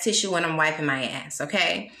thick ass tissue when I'm wiping my ass,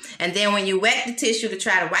 okay? And then when you wet the tissue to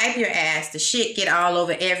try to wipe your ass, the shit get all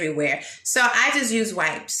over everywhere. So I just use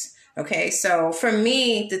wipes. Okay, so for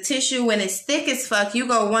me, the tissue, when it's thick as fuck, you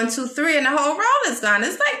go 1, 2, 3, and the whole roll is gone.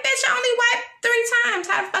 It's like, bitch, I only wiped 3 times.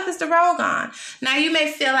 How the fuck is the roll gone? Now, you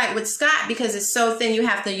may feel like with Scott, because it's so thin, you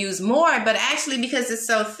have to use more. But actually, because it's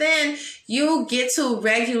so thin, you get to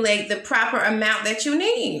regulate the proper amount that you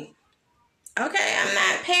need. Okay, I'm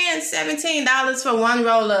not paying $17 for 1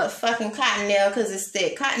 roll of fucking Cottonelle because it's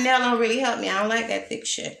thick. Cottonelle don't really help me. I don't like that thick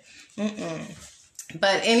shit.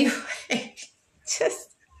 But anyway,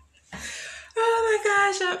 Oh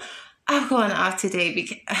my gosh, I'm going off today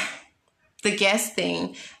because the guest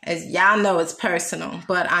thing, as y'all know, it's personal.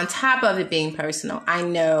 But on top of it being personal, I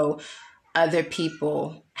know other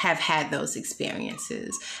people have had those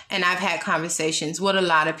experiences. And I've had conversations with a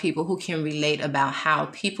lot of people who can relate about how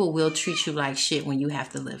people will treat you like shit when you have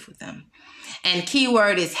to live with them. And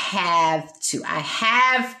keyword is have to.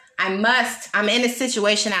 I must. I'm in a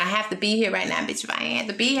situation and I have to be here right now. Bitch, if I ain't had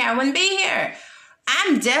to be here, I wouldn't be here.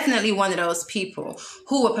 I'm definitely one of those people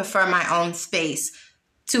who would prefer my own space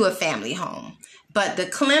to a family home. But the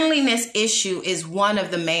cleanliness issue is one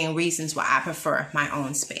of the main reasons why I prefer my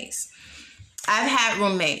own space. I've had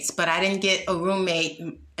roommates, but I didn't get a roommate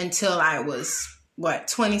until I was,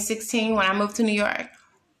 2016 when I moved to New York.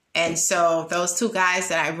 And so those two guys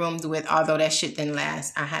that I roomed with, although that shit didn't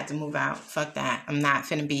last, I had to move out. Fuck that. I'm not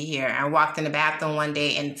finna be here. I walked in the bathroom one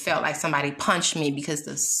day and felt like somebody punched me because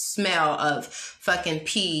the smell of fucking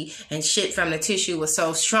pee and shit from the tissue was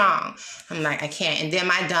so strong. I'm like, I can't. And then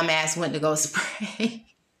my dumb ass went to go spray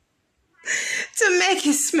to make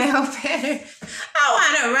it smell better.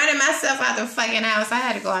 I wound up running myself out the fucking house. I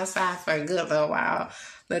had to go outside for a good little while.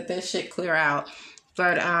 Let that shit clear out.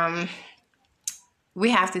 But, we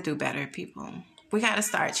have to do better, people. We got to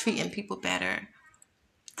start treating people better.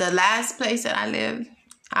 The last place that I lived,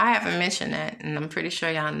 I haven't mentioned that, and I'm pretty sure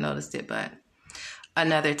y'all noticed it, but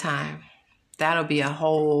another time. That'll be a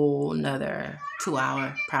whole nother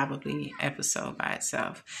 2-hour, probably, episode by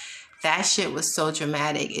itself. That shit was so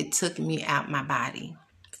dramatic, it took me out my body.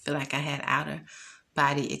 I feel like I had outer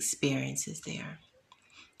body experiences there.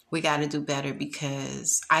 We got to do better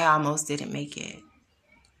because I almost didn't make it.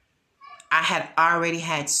 I had already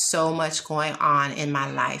had so much going on in my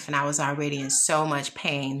life, and I was already in so much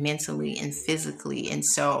pain mentally and physically. And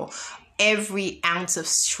so every ounce of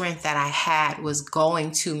strength that I had was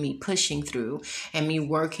going to me pushing through and me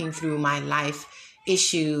working through my life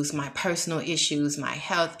issues, my personal issues, my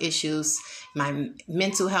health issues, my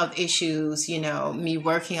mental health issues, me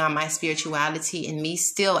working on my spirituality and me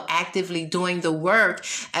still actively doing the work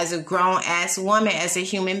as a grown ass woman, as a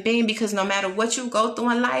human being, because no matter what you go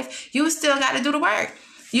through in life, you still got to do the work.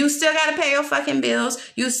 You still got to pay your fucking bills.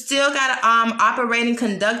 You still got to operate and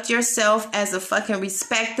conduct yourself as a fucking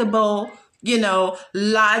respectable,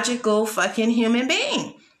 logical fucking human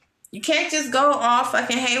being. You can't just go all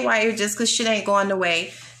fucking haywire just because shit ain't going the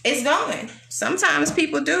way it's going. Sometimes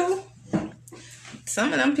people do.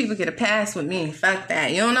 Some of them people get a pass with me. Fuck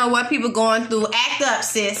that. You don't know what people going through. Act up,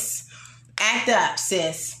 sis. Act up,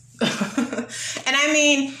 sis. And I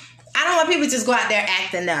mean, I don't want people to just go out there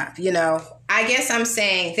acting up, I guess I'm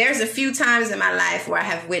saying there's a few times in my life where I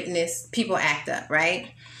have witnessed people act up, right?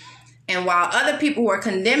 And while other people were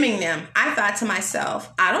condemning them, I thought to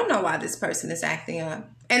myself, I don't know why this person is acting up.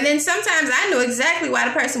 And then sometimes I knew exactly why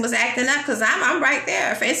the person was acting up because I'm right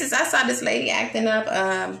there. For instance, I saw this lady acting up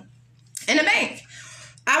in a bank.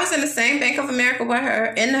 I was in the same Bank of America with her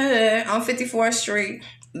in the hood on 54th Street.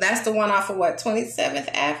 That's the one off of 27th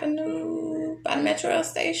Avenue by the Metro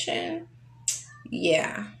station.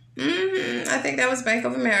 Yeah. I think that was Bank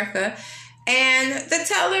of America. And the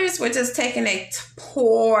tellers were just taking a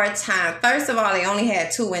poor time. First of all, they only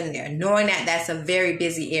had 2 in there, knowing that that's a very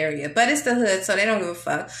busy area. But it's the hood, so they don't give a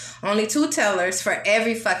fuck. Only 2 tellers for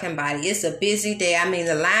every fucking body. It's a busy day. I mean,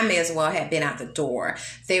 the line may as well have been out the door.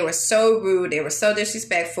 They were so rude. They were so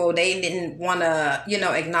disrespectful. They didn't want to,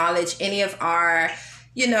 acknowledge any of our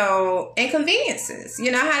inconveniences.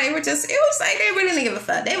 How they were just, it was like they really didn't give a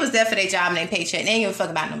fuck. They was there for their job and their paycheck. They didn't give a fuck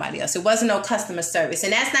about nobody else. It wasn't no customer service.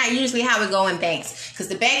 And that's not usually how we go in banks. Because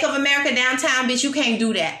the Bank of America downtown, bitch, you can't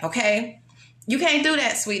do that, okay? You can't do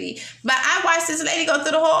that, sweetie. But I watched this lady go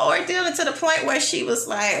through the whole ordeal to the point where she was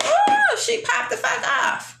like, oh, she popped the fuck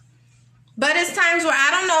off. But it's times where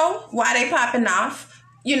I don't know why they popping off.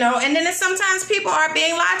 And then sometimes people are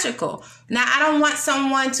being logical. Now, I don't want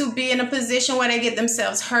someone to be in a position where they get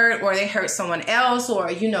themselves hurt or they hurt someone else or,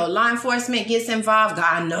 law enforcement gets involved.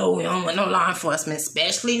 God, no, we don't want no law enforcement,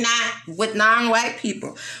 especially not with non-white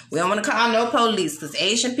people. We don't want to call no police because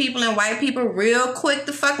Asian people and white people real quick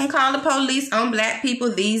to fucking call the police on black people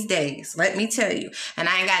these days. Let me tell you. And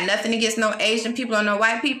I ain't got nothing against no Asian people or no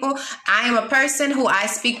white people. I am a person who I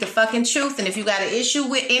speak the fucking truth. And if you got an issue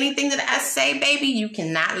with anything that I say, baby, you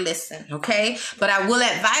cannot listen, okay? But I will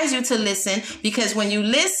advise you to listen because when you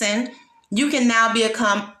listen, you can now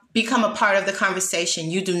become a part of the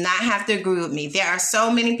conversation. You do not have to agree with me. There are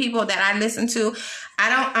so many people that I listen to.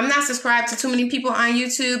 I'm not subscribed to too many people on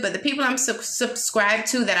YouTube, but the people I'm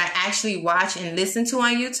subscribed to that I actually watch and listen to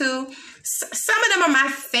on YouTube, some of them are my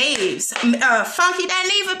faves. Funky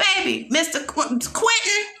that Neva baby, Mr.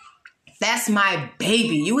 Quentin, that's my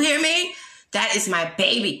baby. You hear me? That is my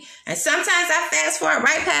baby. And sometimes I fast forward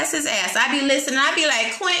right past his ass. I be listening. I be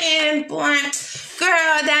like, Quentin, boy,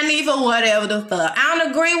 girl, that even whatever the fuck. I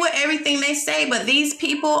don't agree with everything they say, but these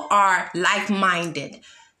people are like-minded.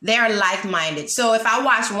 They're like-minded. So if I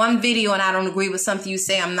watch one video and I don't agree with something you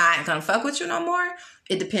say, I'm not going to fuck with you no more.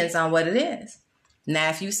 It depends on what it is. Now,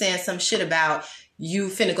 if you saying some shit about you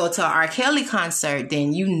finna go to an R. Kelly concert,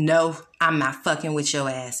 then you know I'm not fucking with your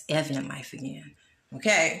ass ever in life again.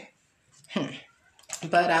 Okay?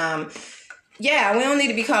 But, yeah, we don't need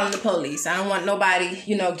to be calling the police. I don't want nobody,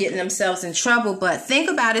 getting themselves in trouble. But think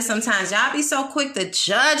about it sometimes. Y'all be so quick to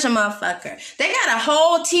judge a motherfucker. They got a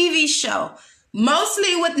whole TV show,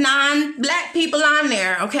 mostly with non-black people on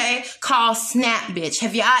there, okay, called Snap Bitch.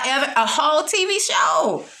 Have y'all ever, a whole TV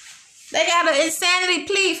show? They got an insanity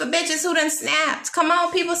plea for bitches who done snapped. Come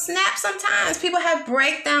on, people snap sometimes. People have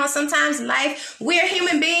breakdowns sometimes. Life, we're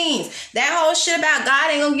human beings. That whole shit about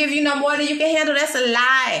God ain't gonna give you no more than you can handle, that's a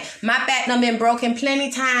lie. My back done been broken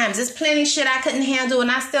plenty times. There's plenty shit I couldn't handle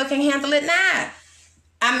and I still can handle it now.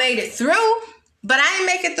 I made it through, but I didn't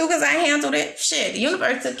make it through because I handled it. Shit, the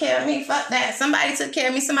universe took care of me. Fuck that. Somebody took care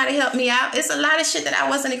of me. Somebody helped me out. It's a lot of shit that I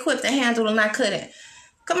wasn't equipped to handle and I couldn't.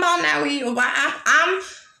 Come on now,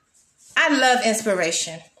 I love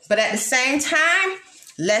inspiration, but at the same time,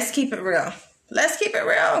 let's keep it real. Let's keep it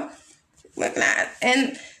real. Look not,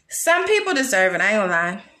 and some people deserve it. I ain't gonna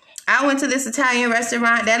lie. I went to this Italian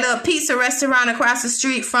restaurant, that little pizza restaurant across the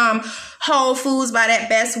street from Whole Foods by that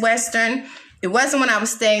Best Western. It wasn't when I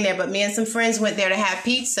was staying there, but me and some friends went there to have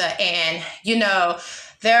pizza, and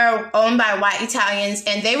they're owned by white Italians,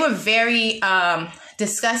 and they were very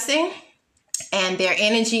disgusting, and their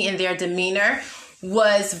energy and their demeanor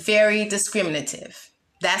was very discriminative.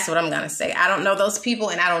 That's what I'm going to say. I don't know those people,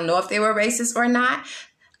 and I don't know if they were racist or not.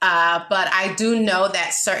 But I do know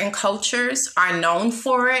that certain cultures are known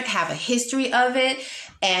for it, have a history of it,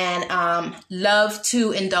 and love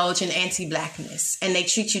to indulge in anti-blackness. And they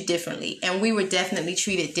treat you differently. And we were definitely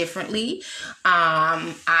treated differently.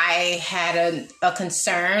 I had a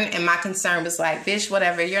concern, and my concern was like, bitch,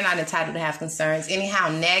 whatever, you're not entitled to have concerns.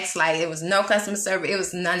 Anyhow, next, like, it was no customer service. It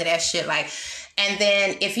was none of that shit. Like, and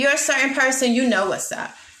then if you're a certain person, you know what's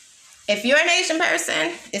up. If you're an Asian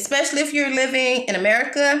person, especially if you're living in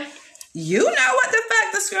America, you know what the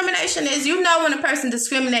fuck discrimination is. You know when a person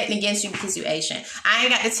discriminating against you because you're Asian. I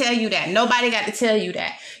ain't got to tell you that. Nobody got to tell you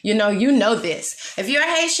that. You know this. If you're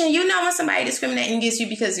a Haitian, you know when somebody discriminating against you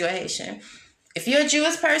because you're Haitian. If you're a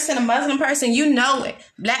Jewish person, a Muslim person, you know it.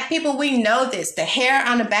 Black people, we know this. The hair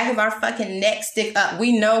on the back of our fucking neck stick up.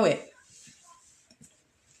 We know it.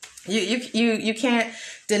 You can't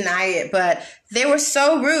deny it, but they were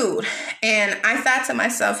so rude. And I thought to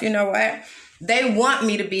myself, you know what? They want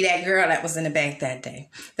me to be that girl that was in the bank that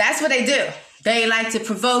day. That's what they do. They like to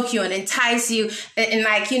provoke you and entice you and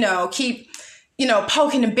like, keep,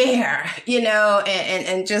 poking the bear,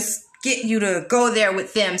 and just get you to go there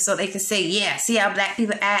with them so they can say, yeah, see how black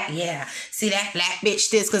people act? Yeah. See that black bitch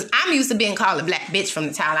this? Because I'm used to being called a black bitch from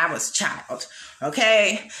the time I was a child.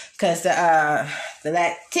 Okay, because the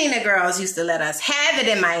Latina girls used to let us have it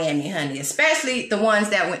in Miami, honey, especially the ones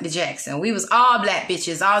that went to Jackson. We was all black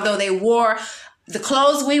bitches. Although they wore the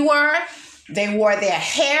clothes we wore, they wore their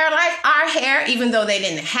hair like our hair, even though they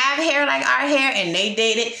didn't have hair like our hair, and they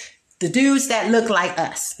dated the dudes that look like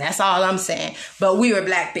us. That's all I'm saying. But we were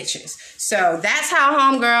black bitches. So that's how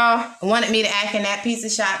homegirl wanted me to act in that pizza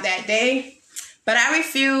shop that day. But I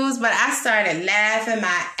refused, but I started laughing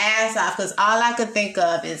my ass off because all I could think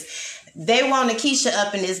of is they want a Keisha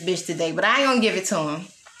up in this bitch today, but I ain't gonna give it to them.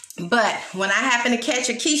 But when I happen to catch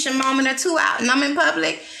a Keisha moment or two out and I'm in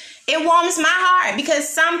public, it warms my heart because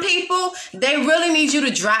some people, they really need you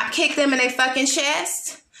to drop kick them in their fucking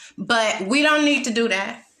chest. But we don't need to do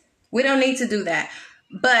that. We don't need to do that.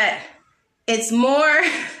 But it's more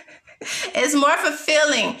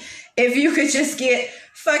fulfilling if you could just get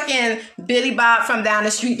fucking Billy Bob from down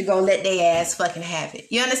the street to go let their ass fucking have it.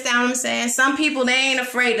 You understand what I'm saying? Some people, they ain't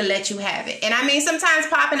afraid to let you have it. And I mean, sometimes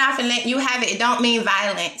popping off and letting you have it don't mean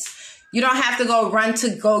violence. You don't have to go run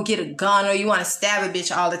to go get a gun or you want to stab a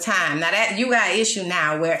bitch all the time. Now that you got an issue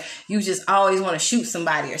now where you just always want to shoot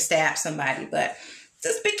somebody or stab somebody. But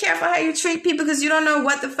just be careful how you treat people because you don't know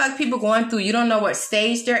what the fuck people going through. You don't know what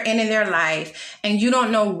stage they're in their life. And you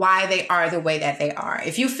don't know why they are the way that they are.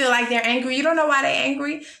 If you feel like they're angry, you don't know why they're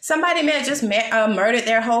angry. Somebody may have just murdered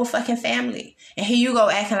their whole fucking family. And here you go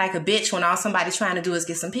acting like a bitch when all somebody's trying to do is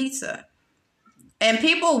get some pizza. And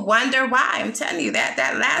people wonder why. I'm telling you that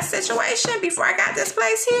last situation before I got this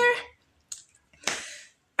place here,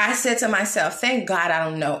 I said to myself, thank God I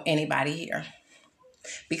don't know anybody here.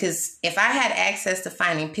 Because if I had access to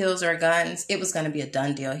finding pills or guns, it was going to be a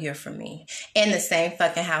done deal here for me. In the same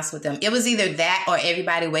fucking house with them. It was either that or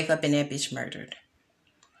everybody wake up and that bitch murdered.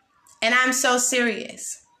 And I'm so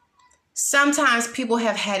serious. Sometimes people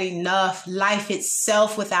have had enough. Life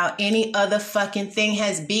itself without any other fucking thing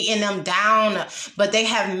has beaten them down. But they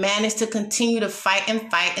have managed to continue to fight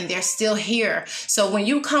and they're still here. So when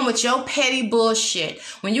you come with your petty bullshit,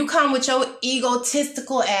 when you come with your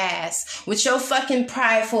egotistical ass, with your fucking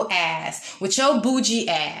prideful ass, with your bougie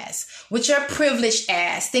ass, with your privileged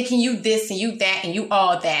ass, thinking you this and you that and you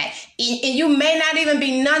all that. And you may not even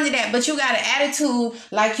be none of that, but you got an attitude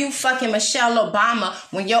like you fucking Michelle Obama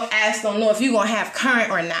when your ass don't know if you gonna have current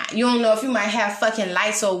or not. You don't know if you might have fucking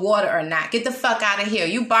lights or water or not. Get the fuck out of here.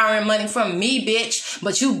 You borrowing money from me, bitch,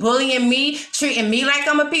 but you bullying me, treating me like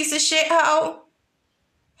I'm a piece of shit, hoe.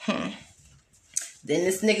 Then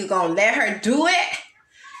this nigga gonna let her do it?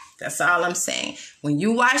 That's all I'm saying. When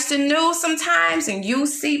you watch the news sometimes and you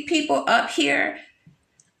see people up here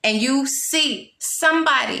and you see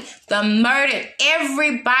somebody that murdered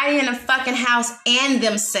everybody in the fucking house and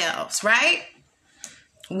themselves, right?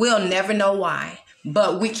 We'll never know why.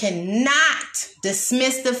 But we cannot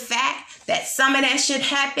dismiss the fact that some of that shit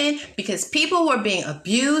happened because people were being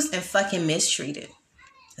abused and fucking mistreated.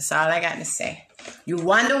 That's all I got to say. You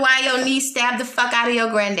wonder why your niece stabbed the fuck out of your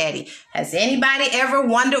granddaddy. Has anybody ever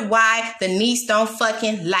wondered why the niece don't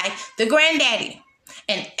fucking like the granddaddy?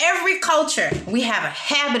 In every culture, we have a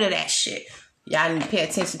habit of that shit. Y'all need to pay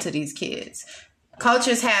attention to these kids.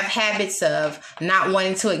 Cultures have habits of not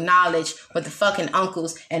wanting to acknowledge what the fucking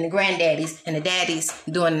uncles and the granddaddies and the daddies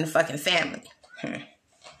doing in the fucking family.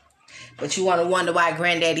 But you want to wonder why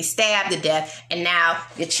granddaddy stabbed to death and now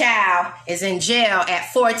your child is in jail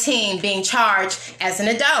at 14 being charged as an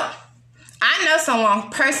adult. I know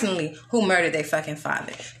someone personally who murdered their fucking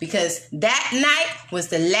father because that night was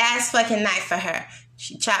the last fucking night for her.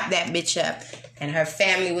 She chopped that bitch up and her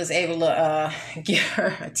family was able to give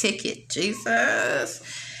her a ticket. Jesus.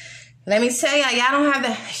 Let me tell y'all don't have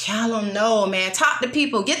the, y'all don't know, man. Talk to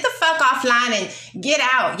people. Get the fuck offline and get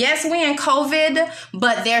out. Yes, we in COVID,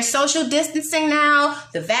 but there's social distancing now.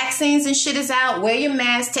 The vaccines and shit is out. Wear your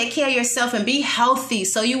mask. Take care of yourself and be healthy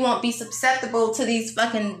so you won't be susceptible to these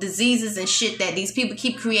fucking diseases and shit that these people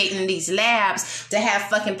keep creating in these labs to have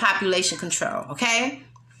fucking population control, okay?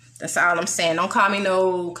 That's all I'm saying. Don't call me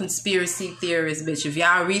no conspiracy theorist, bitch. If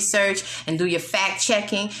y'all research and do your fact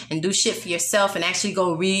checking and do shit for yourself and actually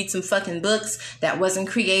go read some fucking books that wasn't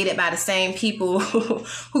created by the same people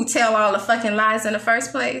who tell all the fucking lies in the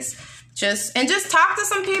first place. Just talk to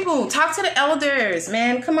some people. Talk to the elders,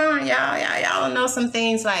 man. Come on, y'all know some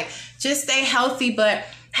things like just stay healthy, but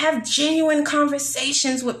have genuine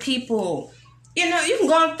conversations with people. You know, you can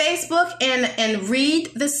go on Facebook and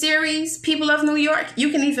read the series People of New York. You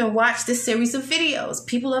can even watch this series of videos,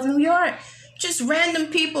 People of New York. Just random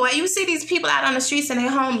people. And you see these people out on the streets and they're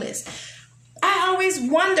homeless. I always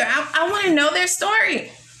wonder. I want to know their story.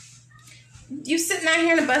 You sitting out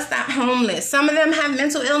here in the bus stop homeless. Some of them have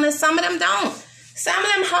mental illness. Some of them don't. Some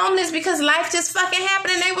of them homeless because life just fucking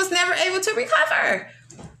happened and they was never able to recover.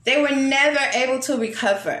 They were never able to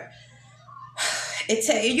recover.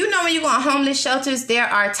 You know, when you go on homeless shelters, there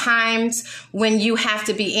are times when you have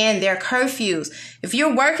to be in. There are curfews. If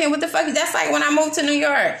you're working, what the fuck? That's like when I moved to New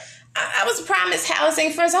York. I was promised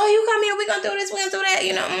housing first. Oh, you come here. We're going to do this. We're going to do that.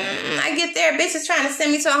 You know, I get there. Bitch is trying to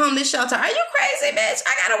send me to a homeless shelter. Are you crazy, bitch?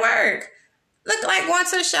 I got to work. Look like going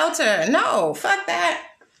to the shelter. No, fuck that.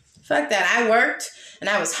 Fuck that. I worked and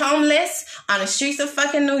I was homeless on the streets of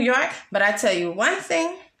fucking New York. But I tell you one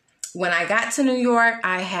thing. When I got to New York,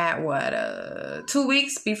 I had, 2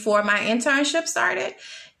 weeks before my internship started.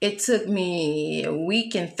 It took me a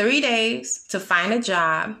week and 3 days to find a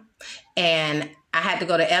job. And I had to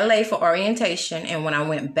go to LA for orientation. And when I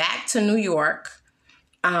went back to New York,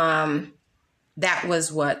 that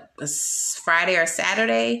was Friday or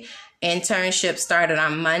Saturday. Internship started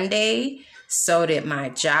on Monday. So did my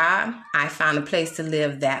job. I found a place to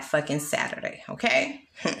live that fucking Saturday. Okay?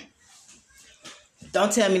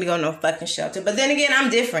 Don't tell me to go to no fucking shelter. But then again, I'm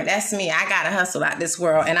different. That's me. I gotta hustle out this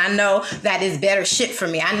world. And I know that is better shit for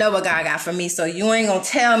me. I know what God got for me. So you ain't gonna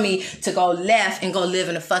tell me to go left and go live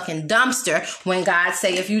in a fucking dumpster when God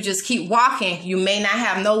say if you just keep walking, you may not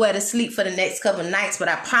have nowhere to sleep for the next couple of nights. But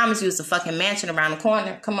I promise you it's a fucking mansion around the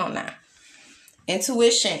corner. Come on now.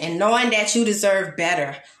 Intuition and knowing that you deserve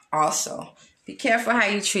better also. Be careful how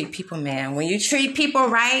you treat people, man. When you treat people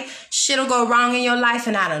right, shit'll go wrong in your life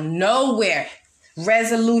and out of nowhere.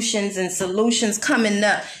 Resolutions and solutions coming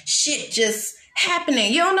up. Shit just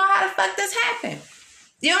happening. You don't know how the fuck this happened.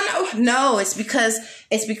 You don't know? No, it's because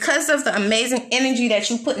of the amazing energy that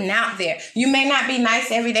you're putting out there. You may not be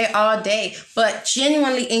nice every day, all day, but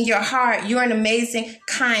genuinely in your heart, you're an amazing,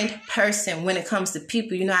 kind person when it comes to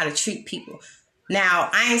people. You know how to treat people. Now,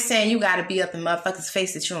 I ain't saying you got to be up in motherfuckers'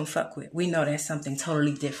 face that you don't fuck with. We know that's something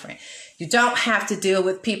totally different. You don't have to deal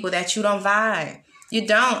with people that you don't vibe. You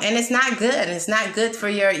don't. And it's not good. It's not good for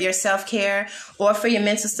your self-care or for your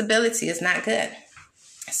mental stability. It's not good.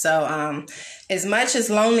 So, as much as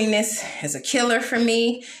loneliness is a killer for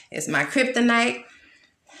me, it's my kryptonite,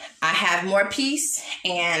 I have more peace,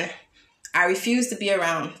 and I refuse to be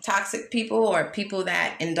around toxic people or people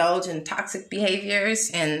that indulge in toxic behaviors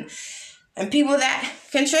and people that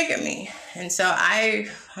can trigger me. And so I'm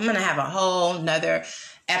going to have a whole nother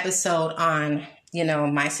episode on,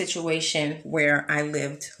 my situation where I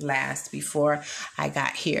lived last before I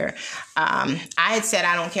got here. I had said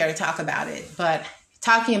I don't care to talk about it, but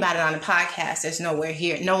talking about it on the podcast, there's no one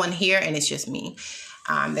here, and it's just me.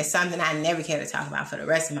 There's something I never care to talk about for the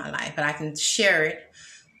rest of my life, but I can share it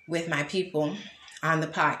with my people on the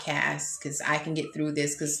podcast because I can get through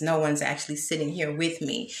this because no one's actually sitting here with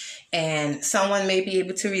me, and someone may be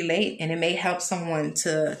able to relate, and it may help someone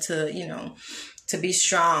to be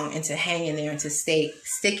strong and to hang in there and to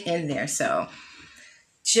stick in there. So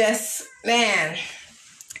just, man,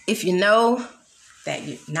 if you know that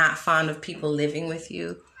you're not fond of people living with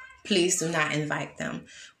you, please do not invite them.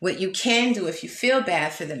 What you can do if you feel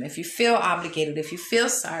bad for them, if you feel obligated, if you feel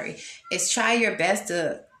sorry, is try your best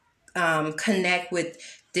to connect with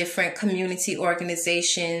different community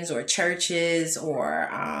organizations or churches or,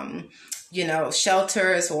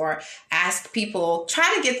 shelters, or ask people,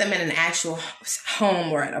 try to get them in an actual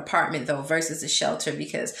home or an apartment though, versus a shelter,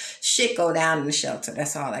 because shit go down in the shelter.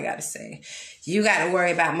 That's all I got to say. You got to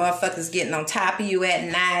worry about motherfuckers getting on top of you at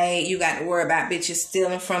night. You got to worry about bitches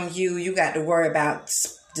stealing from you. You got to worry about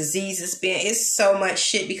diseases it's so much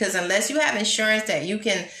shit, because unless you have insurance that you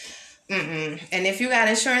can, and if you got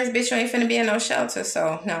insurance, bitch, you ain't finna be in no shelter.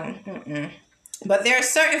 So no, But there are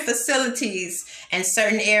certain facilities and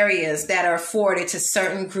certain areas that are afforded to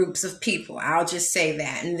certain groups of people. I'll just say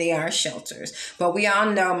that. And they are shelters. But we all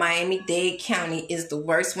know Miami-Dade County is the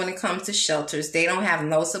worst when it comes to shelters. They don't have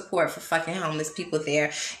no support for fucking homeless people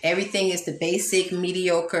there. Everything is the basic,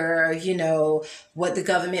 mediocre, what the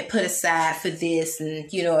government put aside for this. And,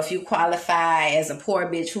 if you qualify as a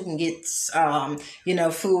poor bitch who can get,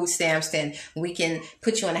 food stamps, then we can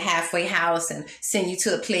put you in a halfway house and send you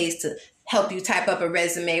to a place to help you type up a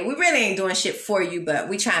resume. We really ain't doing shit for you, but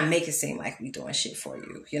we try and make it seem like we doing shit for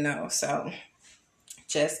you, So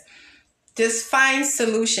just find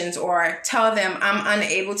solutions, or tell them, I'm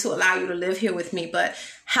unable to allow you to live here with me, but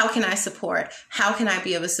how can I support? How can I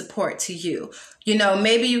be of a support to you?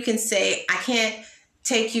 Maybe you can say, I can't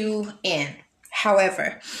take you in.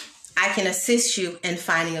 However, I can assist you in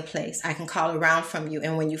finding a place. I can call around from you.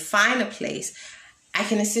 And when you find a place, I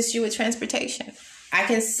can assist you with transportation. I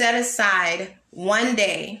can set aside one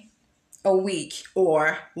day a week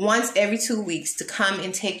or once every 2 weeks to come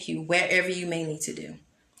and take you wherever you may need to do.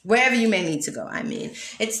 Wherever you may need to go. I mean,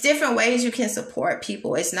 it's different ways you can support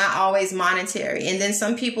people. It's not always monetary. And then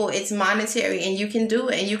some people, it's monetary and you can do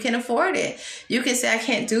it and you can afford it. You can say, I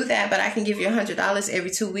can't do that, but I can give you $100 every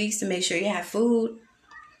 2 weeks to make sure you have food.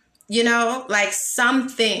 Like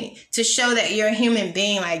something to show that you're a human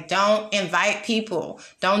being. Like, don't invite people.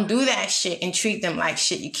 Don't do that shit and treat them like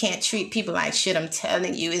shit. You can't treat people like shit. I'm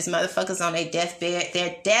telling you, it's motherfuckers on their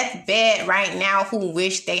deathbed right now who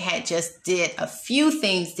wish they had just did a few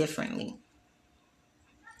things differently.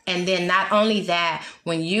 And then not only that,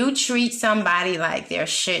 when you treat somebody like they're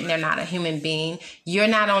shit and they're not a human being, you're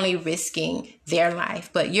not only risking their life,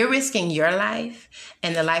 but you're risking your life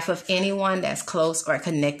and the life of anyone that's close or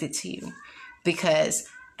connected to you. Because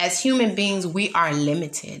as human beings, we are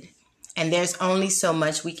limited. And there's only so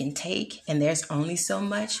much we can take, and there's only so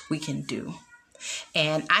much we can do.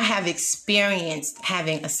 And I have experienced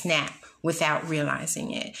having a snap without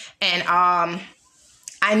realizing it. And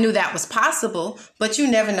I knew that was possible, but you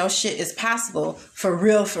never know shit is possible for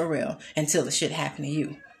real, until the shit happened to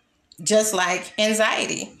you. Just like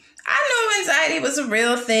anxiety. I knew anxiety was a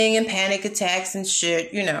real thing and panic attacks and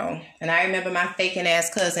shit, And I remember my faking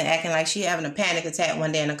ass cousin acting like she having a panic attack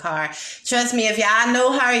one day in the car. Trust me, if y'all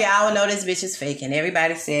know her, y'all will know this bitch is faking.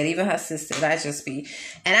 Everybody said, even her sister,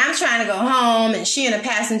 and I'm trying to go home and she in the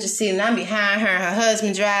passenger seat and I'm behind her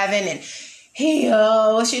husband driving and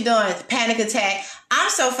what she doing? Panic attack. I'm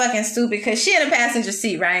so fucking stupid because she in the passenger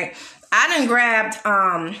seat, right? I done grabbed,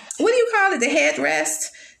 what do you call it? The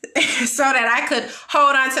headrest? So that I could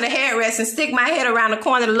hold on to the headrest and stick my head around the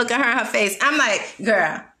corner to look at her in her face. I'm like,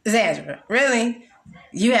 girl, Zandra, really?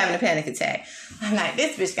 You having a panic attack. I'm like,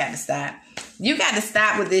 this bitch got to stop. You got to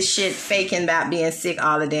stop with this shit faking about being sick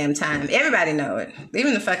all the damn time. Everybody know it.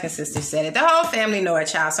 Even the fucking sister said it. The whole family know it,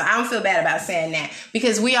 child. So I don't feel bad about saying that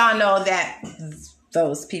because we all know that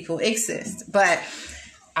those people exist. But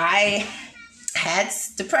I had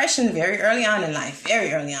depression very early on in life.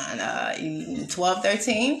 Very early on. 12,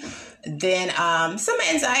 13. Then some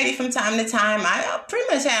anxiety from time to time. I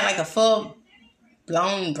pretty much had like a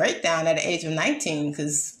full-blown breakdown at the age of 19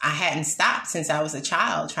 because I hadn't stopped since I was a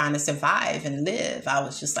child trying to survive and live. I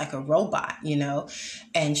was just like a robot, you know,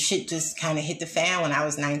 and shit just kind of hit the fan when I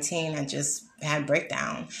was 19. I just had a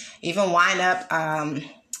breakdown. Even wind up,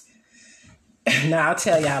 no, I'll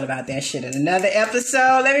tell y'all about that shit in another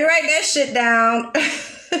episode. Let me write that shit down.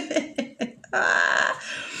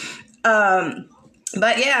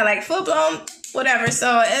 But yeah, like full-blown whatever.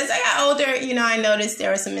 So as I got older, you know, I noticed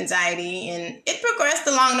there was some anxiety and it progressed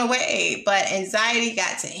along the way. But anxiety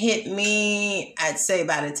got to hit me, I'd say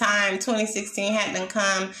by the time 2016 hadn't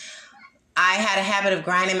come, I had a habit of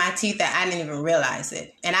grinding my teeth that I didn't even realize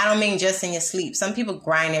it. And I don't mean just in your sleep. Some people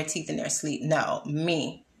grind their teeth in their sleep. No,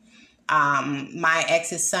 me. My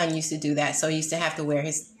ex's son used to do that. So he used to have to wear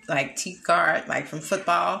his like teeth guard, like from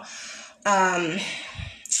football.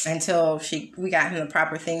 Until we got him the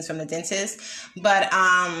proper things from the dentist. But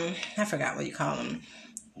I forgot what you call them.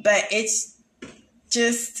 But it's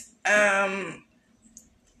just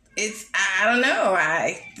it's, I don't know.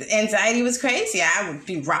 Anxiety was crazy. I would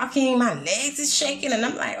be rocking, my legs is shaking, and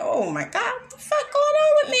I'm like, oh my God, what the fuck going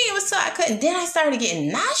on with me? It was so I couldn't. Then I started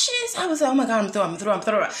getting nauseous. I was like, oh my God, I'm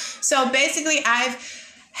through. So basically, I've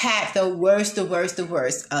had the worst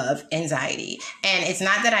of anxiety. And it's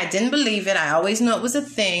not that I didn't believe it. I always knew it was a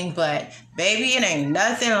thing, but baby, it ain't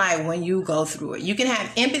nothing like when you go through it. You can have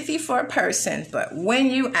empathy for a person, but when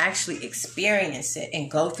you actually experience it and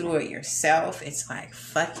go through it yourself, it's like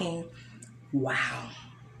fucking wow.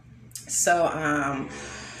 So,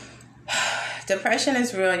 depression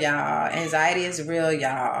is real, y'all. Anxiety is real,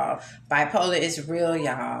 y'all. Bipolar is real,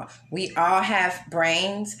 y'all. We all have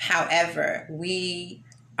brains. However, we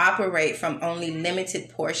operate from only limited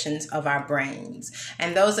portions of our brains.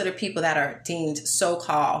 And those are the people that are deemed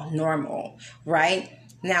so-called normal, right?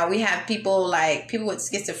 Now, we have people with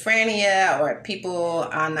schizophrenia or people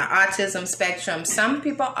on the autism spectrum. Some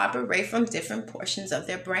people operate from different portions of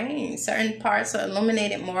their brain. Certain parts are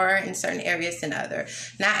illuminated more in certain areas than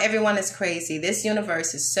others. Not everyone is crazy. This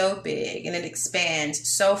universe is so big and it expands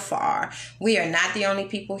so far. We are not the only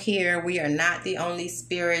people here. We are not the only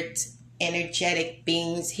spirit energetic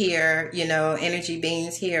beings here, energy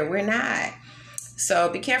beings here. We're not. So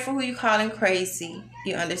be careful who you calling crazy.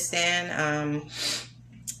 You understand?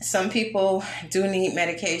 Some people do need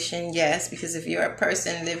medication, yes, because if you're a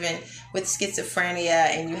person living with schizophrenia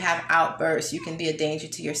and you have outbursts, you can be a danger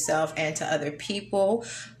to yourself and to other people.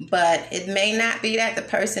 But it may not be that the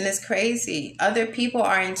person is crazy. Other people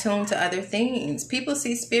are in tune to other things. People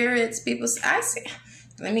see spirits.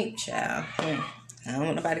 Let me, child. I don't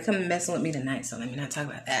want nobody come messing with me tonight, so let me not talk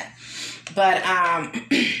about that. But,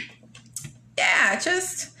 yeah,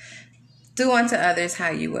 just do unto others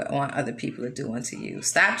how you would want other people to do unto you.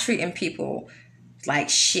 Stop treating people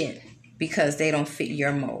like shit because they don't fit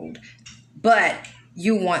your mold. But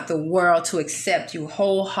you want the world to accept you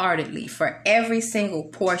wholeheartedly for every single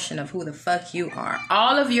portion of who the fuck you are.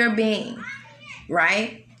 All of your being,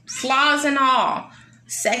 right? Flaws and all.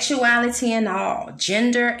 Sexuality and all.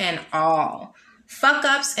 Gender and all. Fuck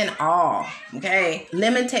ups and all, okay?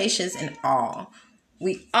 Limitations and all.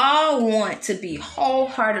 We all want to be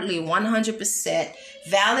wholeheartedly 100%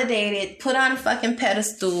 validated, put on a fucking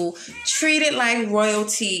pedestal, treated like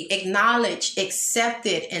royalty, acknowledged,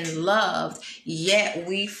 accepted, and loved. Yet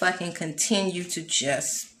we fucking continue to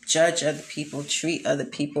just judge other people, treat other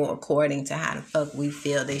people according to how the fuck we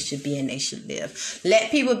feel they should be and they should live.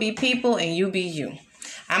 Let people be people and you be you.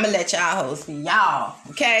 I'm gonna let y'all hoes be y'all,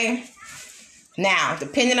 okay? Now,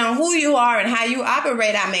 depending on who you are and how you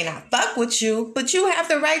operate, I may not fuck with you, but you have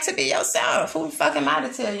the right to be yourself. Who the fuck am I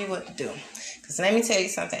to tell you what to do? Because let me tell you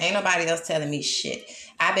something. Ain't nobody else telling me shit.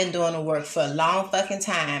 I've been doing the work for a long fucking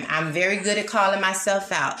time. I'm very good at calling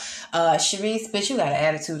myself out. Sharice, bitch, you got an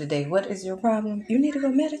attitude today. What is your problem? You need to go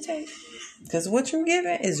meditate. Because what you're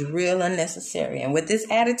giving is real unnecessary. And with this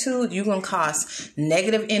attitude, you're going to cause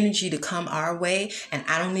negative energy to come our way. And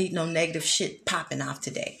I don't need no negative shit popping off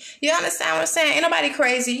today. You understand what I'm saying? Ain't nobody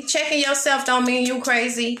crazy. Checking yourself don't mean you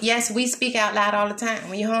crazy. Yes, we speak out loud all the time.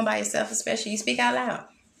 When you're home by yourself, especially, you speak out loud.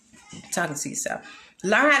 Talking to yourself.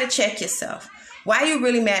 Learn how to check yourself. Why are you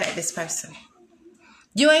really mad at this person?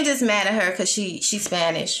 You ain't just mad at her because she's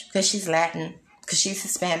Spanish, because she's Latin, because she's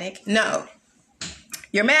Hispanic. No.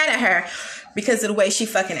 You're mad at her because of the way she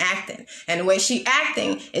fucking acting. And the way she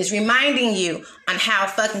acting is reminding you on how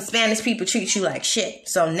fucking Spanish people treat you like shit.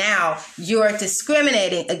 So now you're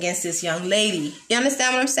discriminating against this young lady. You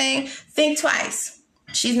understand what I'm saying? Think twice.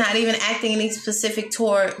 She's not even acting any specific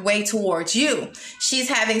way towards you. She's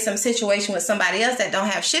having some situation with somebody else that don't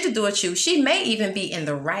have shit to do with you. She may even be in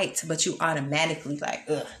the right, but you automatically like,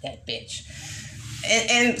 ugh, that bitch.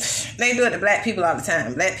 And they do it to black people all the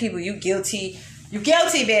time. Black people, you guilty. You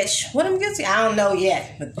guilty, bitch. What I'm guilty? I don't know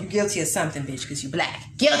yet, but you guilty of something, bitch, because you black.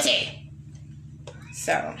 Guilty.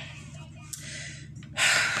 So,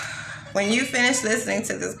 when you finish listening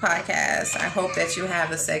to this podcast, I hope that you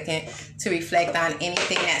have a second to reflect on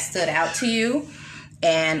anything that stood out to you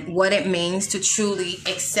and what it means to truly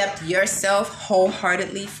accept yourself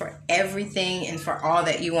wholeheartedly for everything and for all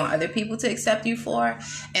that you want other people to accept you for,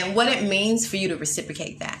 and what it means for you to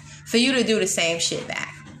reciprocate that, for you to do the same shit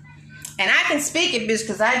back. And I can speak it, bitch,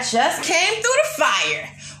 because I just came through the fire.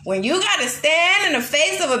 When you got to stand in the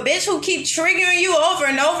face of a bitch who keep triggering you over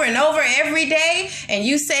and over and over every day, and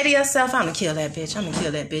you say to yourself, I'm going to kill that bitch. I'm going to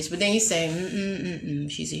kill that bitch. But then you say,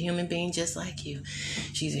 she's a human being just like you.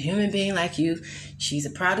 She's a human being like you. She's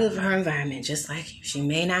a product of her environment just like you. She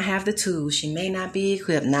may not have the tools. She may not be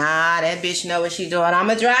equipped. Nah, that bitch know what she doing. I'm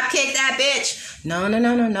going to drop kick that bitch. No.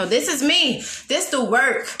 This is me. This the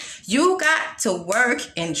work. You got to work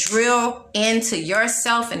and drill into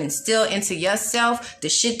yourself and instill into yourself the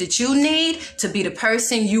shit that you need to be the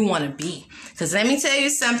person you want to be. Because let me tell you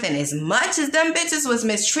something, as much as them bitches was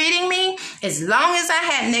mistreating me, as long as I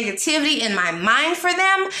had negativity in my mind for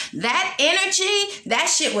them, that energy, that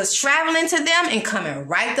shit was traveling to them and coming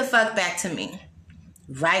right the fuck back to me.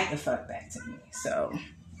 Right the fuck back to me. So,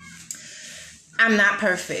 I'm not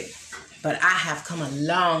perfect, but I have come a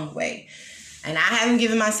long way. And I haven't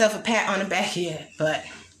given myself a pat on the back yet, but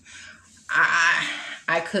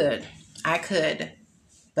I could,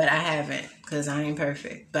 but I haven't, because I ain't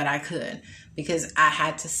perfect, but I could, because I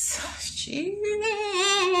had to,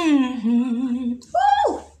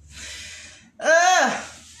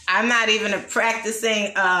 I'm not even a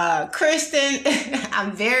practicing Christian.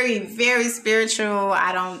 I'm very, very spiritual.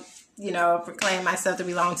 I don't, proclaim myself to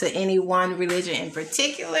belong to any one religion in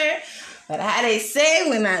particular. But how they say,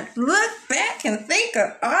 when I look back and think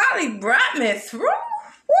of all he brought me through,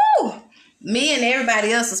 woo, me and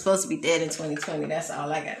everybody else is supposed to be dead in 2020. That's all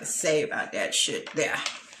I got to say about that shit there.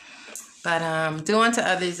 But do unto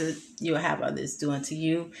others as you will have others do unto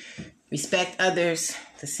you. Respect others,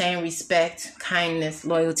 the same respect, kindness,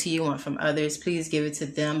 loyalty you want from others. Please give it to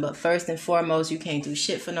them. But first and foremost, you can't do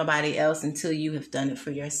shit for nobody else until you have done it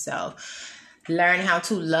for yourself. Learn how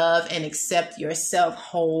to love and accept yourself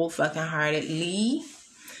whole fucking heartedly,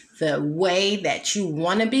 the way that you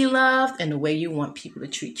want to be loved and the way you want people to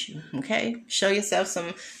treat you. Okay? Show yourself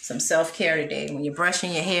some self-care today. When you're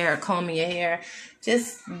brushing your hair or combing your hair,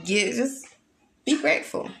 just be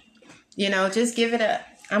grateful. Just give it up.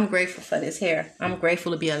 I'm grateful for this hair. I'm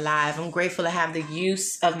grateful to be alive. I'm grateful to have the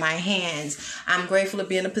use of my hands. I'm grateful to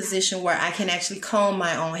be in a position where I can actually comb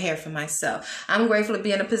my own hair for myself. I'm grateful to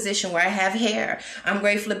be in a position where I have hair. I'm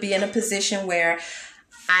grateful to be in a position where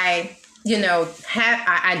I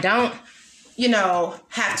don't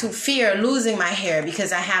have to fear losing my hair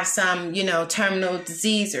because I have some, terminal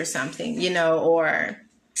disease or something, or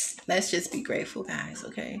let's just be grateful, guys,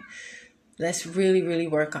 okay? Let's really, really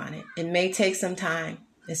work on it. It may take some time.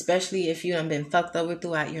 Especially if you have been fucked over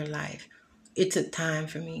throughout your life. It took time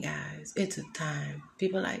for me, guys. It took time.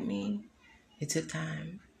 People like me, it took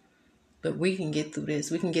time. But we can get through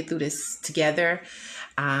this. We can get through this together.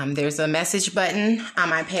 There's a message button on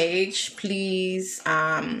my page. Please,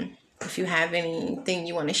 if you have anything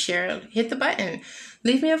you want to share, hit the button.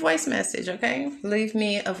 Leave me a voice message, okay? Leave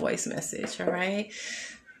me a voice message, all right?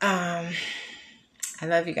 I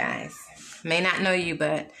love you guys. May not know you,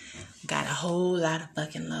 but got a whole lot of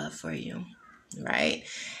fucking love for you, right?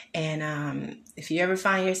 And if you ever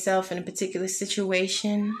find yourself in a particular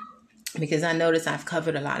situation, because I notice I've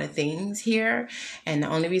covered a lot of things here, and the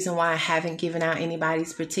only reason why I haven't given out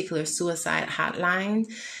anybody's particular suicide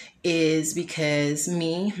hotline is because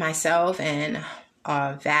myself, and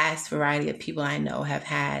a vast variety of people I know have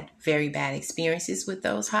had very bad experiences with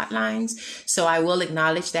those hotlines. So I will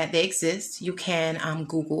acknowledge that they exist. You can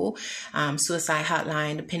Google suicide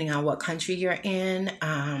hotline depending on what country you're in.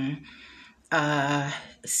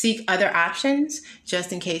 seek other options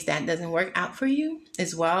just in case that doesn't work out for you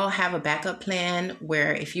as well. Have a backup plan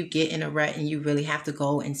where if you get in a rut and you really have to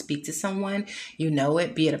go and speak to someone, you know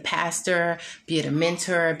it, be it a pastor, be it a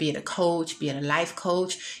mentor, be it a coach, be it a life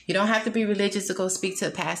coach. You don't have to be religious to go speak to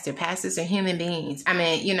a pastor. Pastors are human beings. I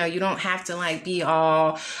mean, you know, you don't have to like be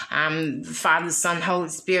all Father, Son, Holy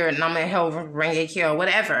Spirit, and I'm gonna help bring it here or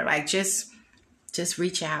whatever. Like just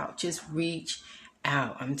reach out. Just reach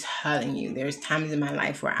out. I'm telling you, there's times in my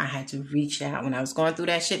life where I had to reach out. When I was going through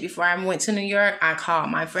that shit before I went to New York, I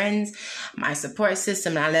called my friends, my support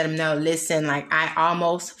system, and I let them know, listen, like I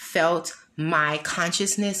almost felt my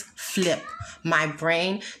consciousness flip. My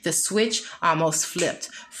brain, the switch almost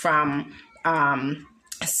flipped from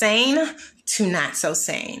sane to not so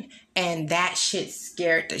sane. And that shit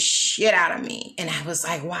scared the shit out of me. And I was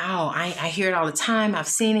like, wow, I hear it all the time. I've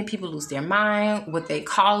seen it. People lose their mind, what they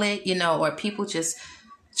call it, you know, or people just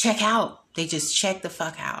check out. They just check the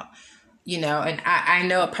fuck out, you know. And I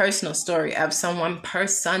know a personal story of someone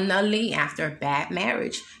personally after a bad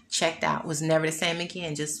marriage checked out, was never the same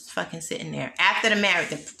again, just fucking sitting there. After the marriage,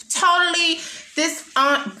 totally, this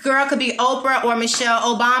girl could be Oprah or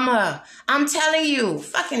Michelle Obama. I'm telling you,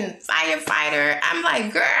 fucking firefighter. I'm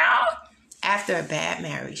like, girl, after a bad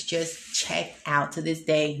marriage, just check out. To this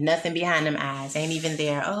day, nothing behind them eyes, ain't even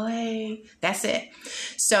there. Oh, hey, that's it.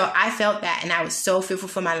 So I felt that, and I was so fearful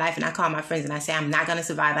for my life, and I called my friends, and I said, I'm not going to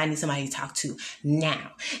survive. I need somebody to talk to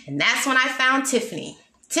now. And that's when I found Tiffany.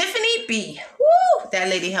 Tiffany B. Woo! That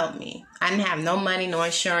lady helped me. I didn't have no money, no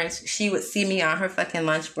insurance. She would see me on her fucking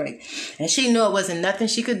lunch break. And she knew it wasn't nothing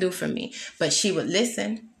she could do for me. But she would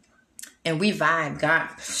listen. And we vibe. God,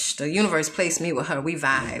 the universe placed me with her. We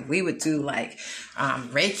vibe. We would do like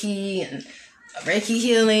Reiki and Reiki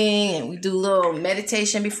healing. And we do little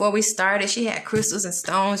meditation before we started. She had crystals and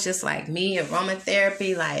stones just like me.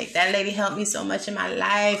 Aromatherapy. Like that lady helped me so much in my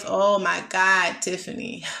life. Oh my God,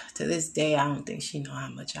 Tiffany. To this day, I don't think she know how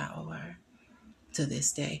much I owe her. To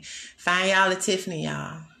this day. Find y'all a Tiffany,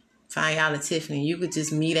 y'all. Find y'all a Tiffany. You could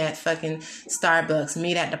just meet at fucking Starbucks,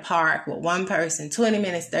 meet at the park with one person, 20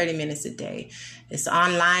 minutes, 30 minutes a day. It's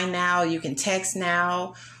online now. You can text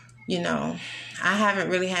now. You know, I haven't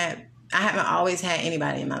always had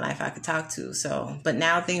anybody in my life I could talk to. So, but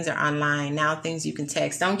now things are online. Now things you can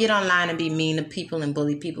text. Don't get online and be mean to people and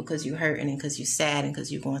bully people because you're hurting and because you're sad and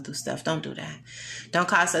because you're going through stuff. Don't do that. Don't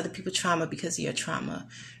cause other people trauma because of your trauma.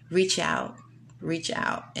 Reach out. Reach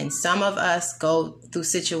out. And some of us go through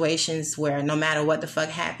situations where no matter what the fuck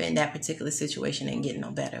happened, that particular situation ain't getting no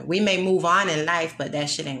better. We may move on in life, but that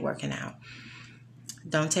shit ain't working out.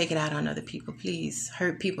 Don't take it out on other people, please.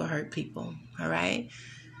 Hurt people. All right?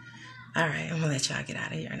 All right, I'm going to let y'all get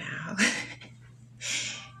out of here now.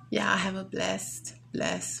 Y'all have a blessed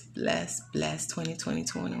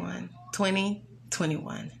 2021.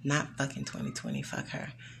 Not fucking 2020. Fuck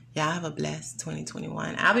her. Y'all have a blessed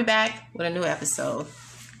 2021. I'll be back with a new episode.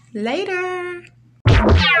 Later.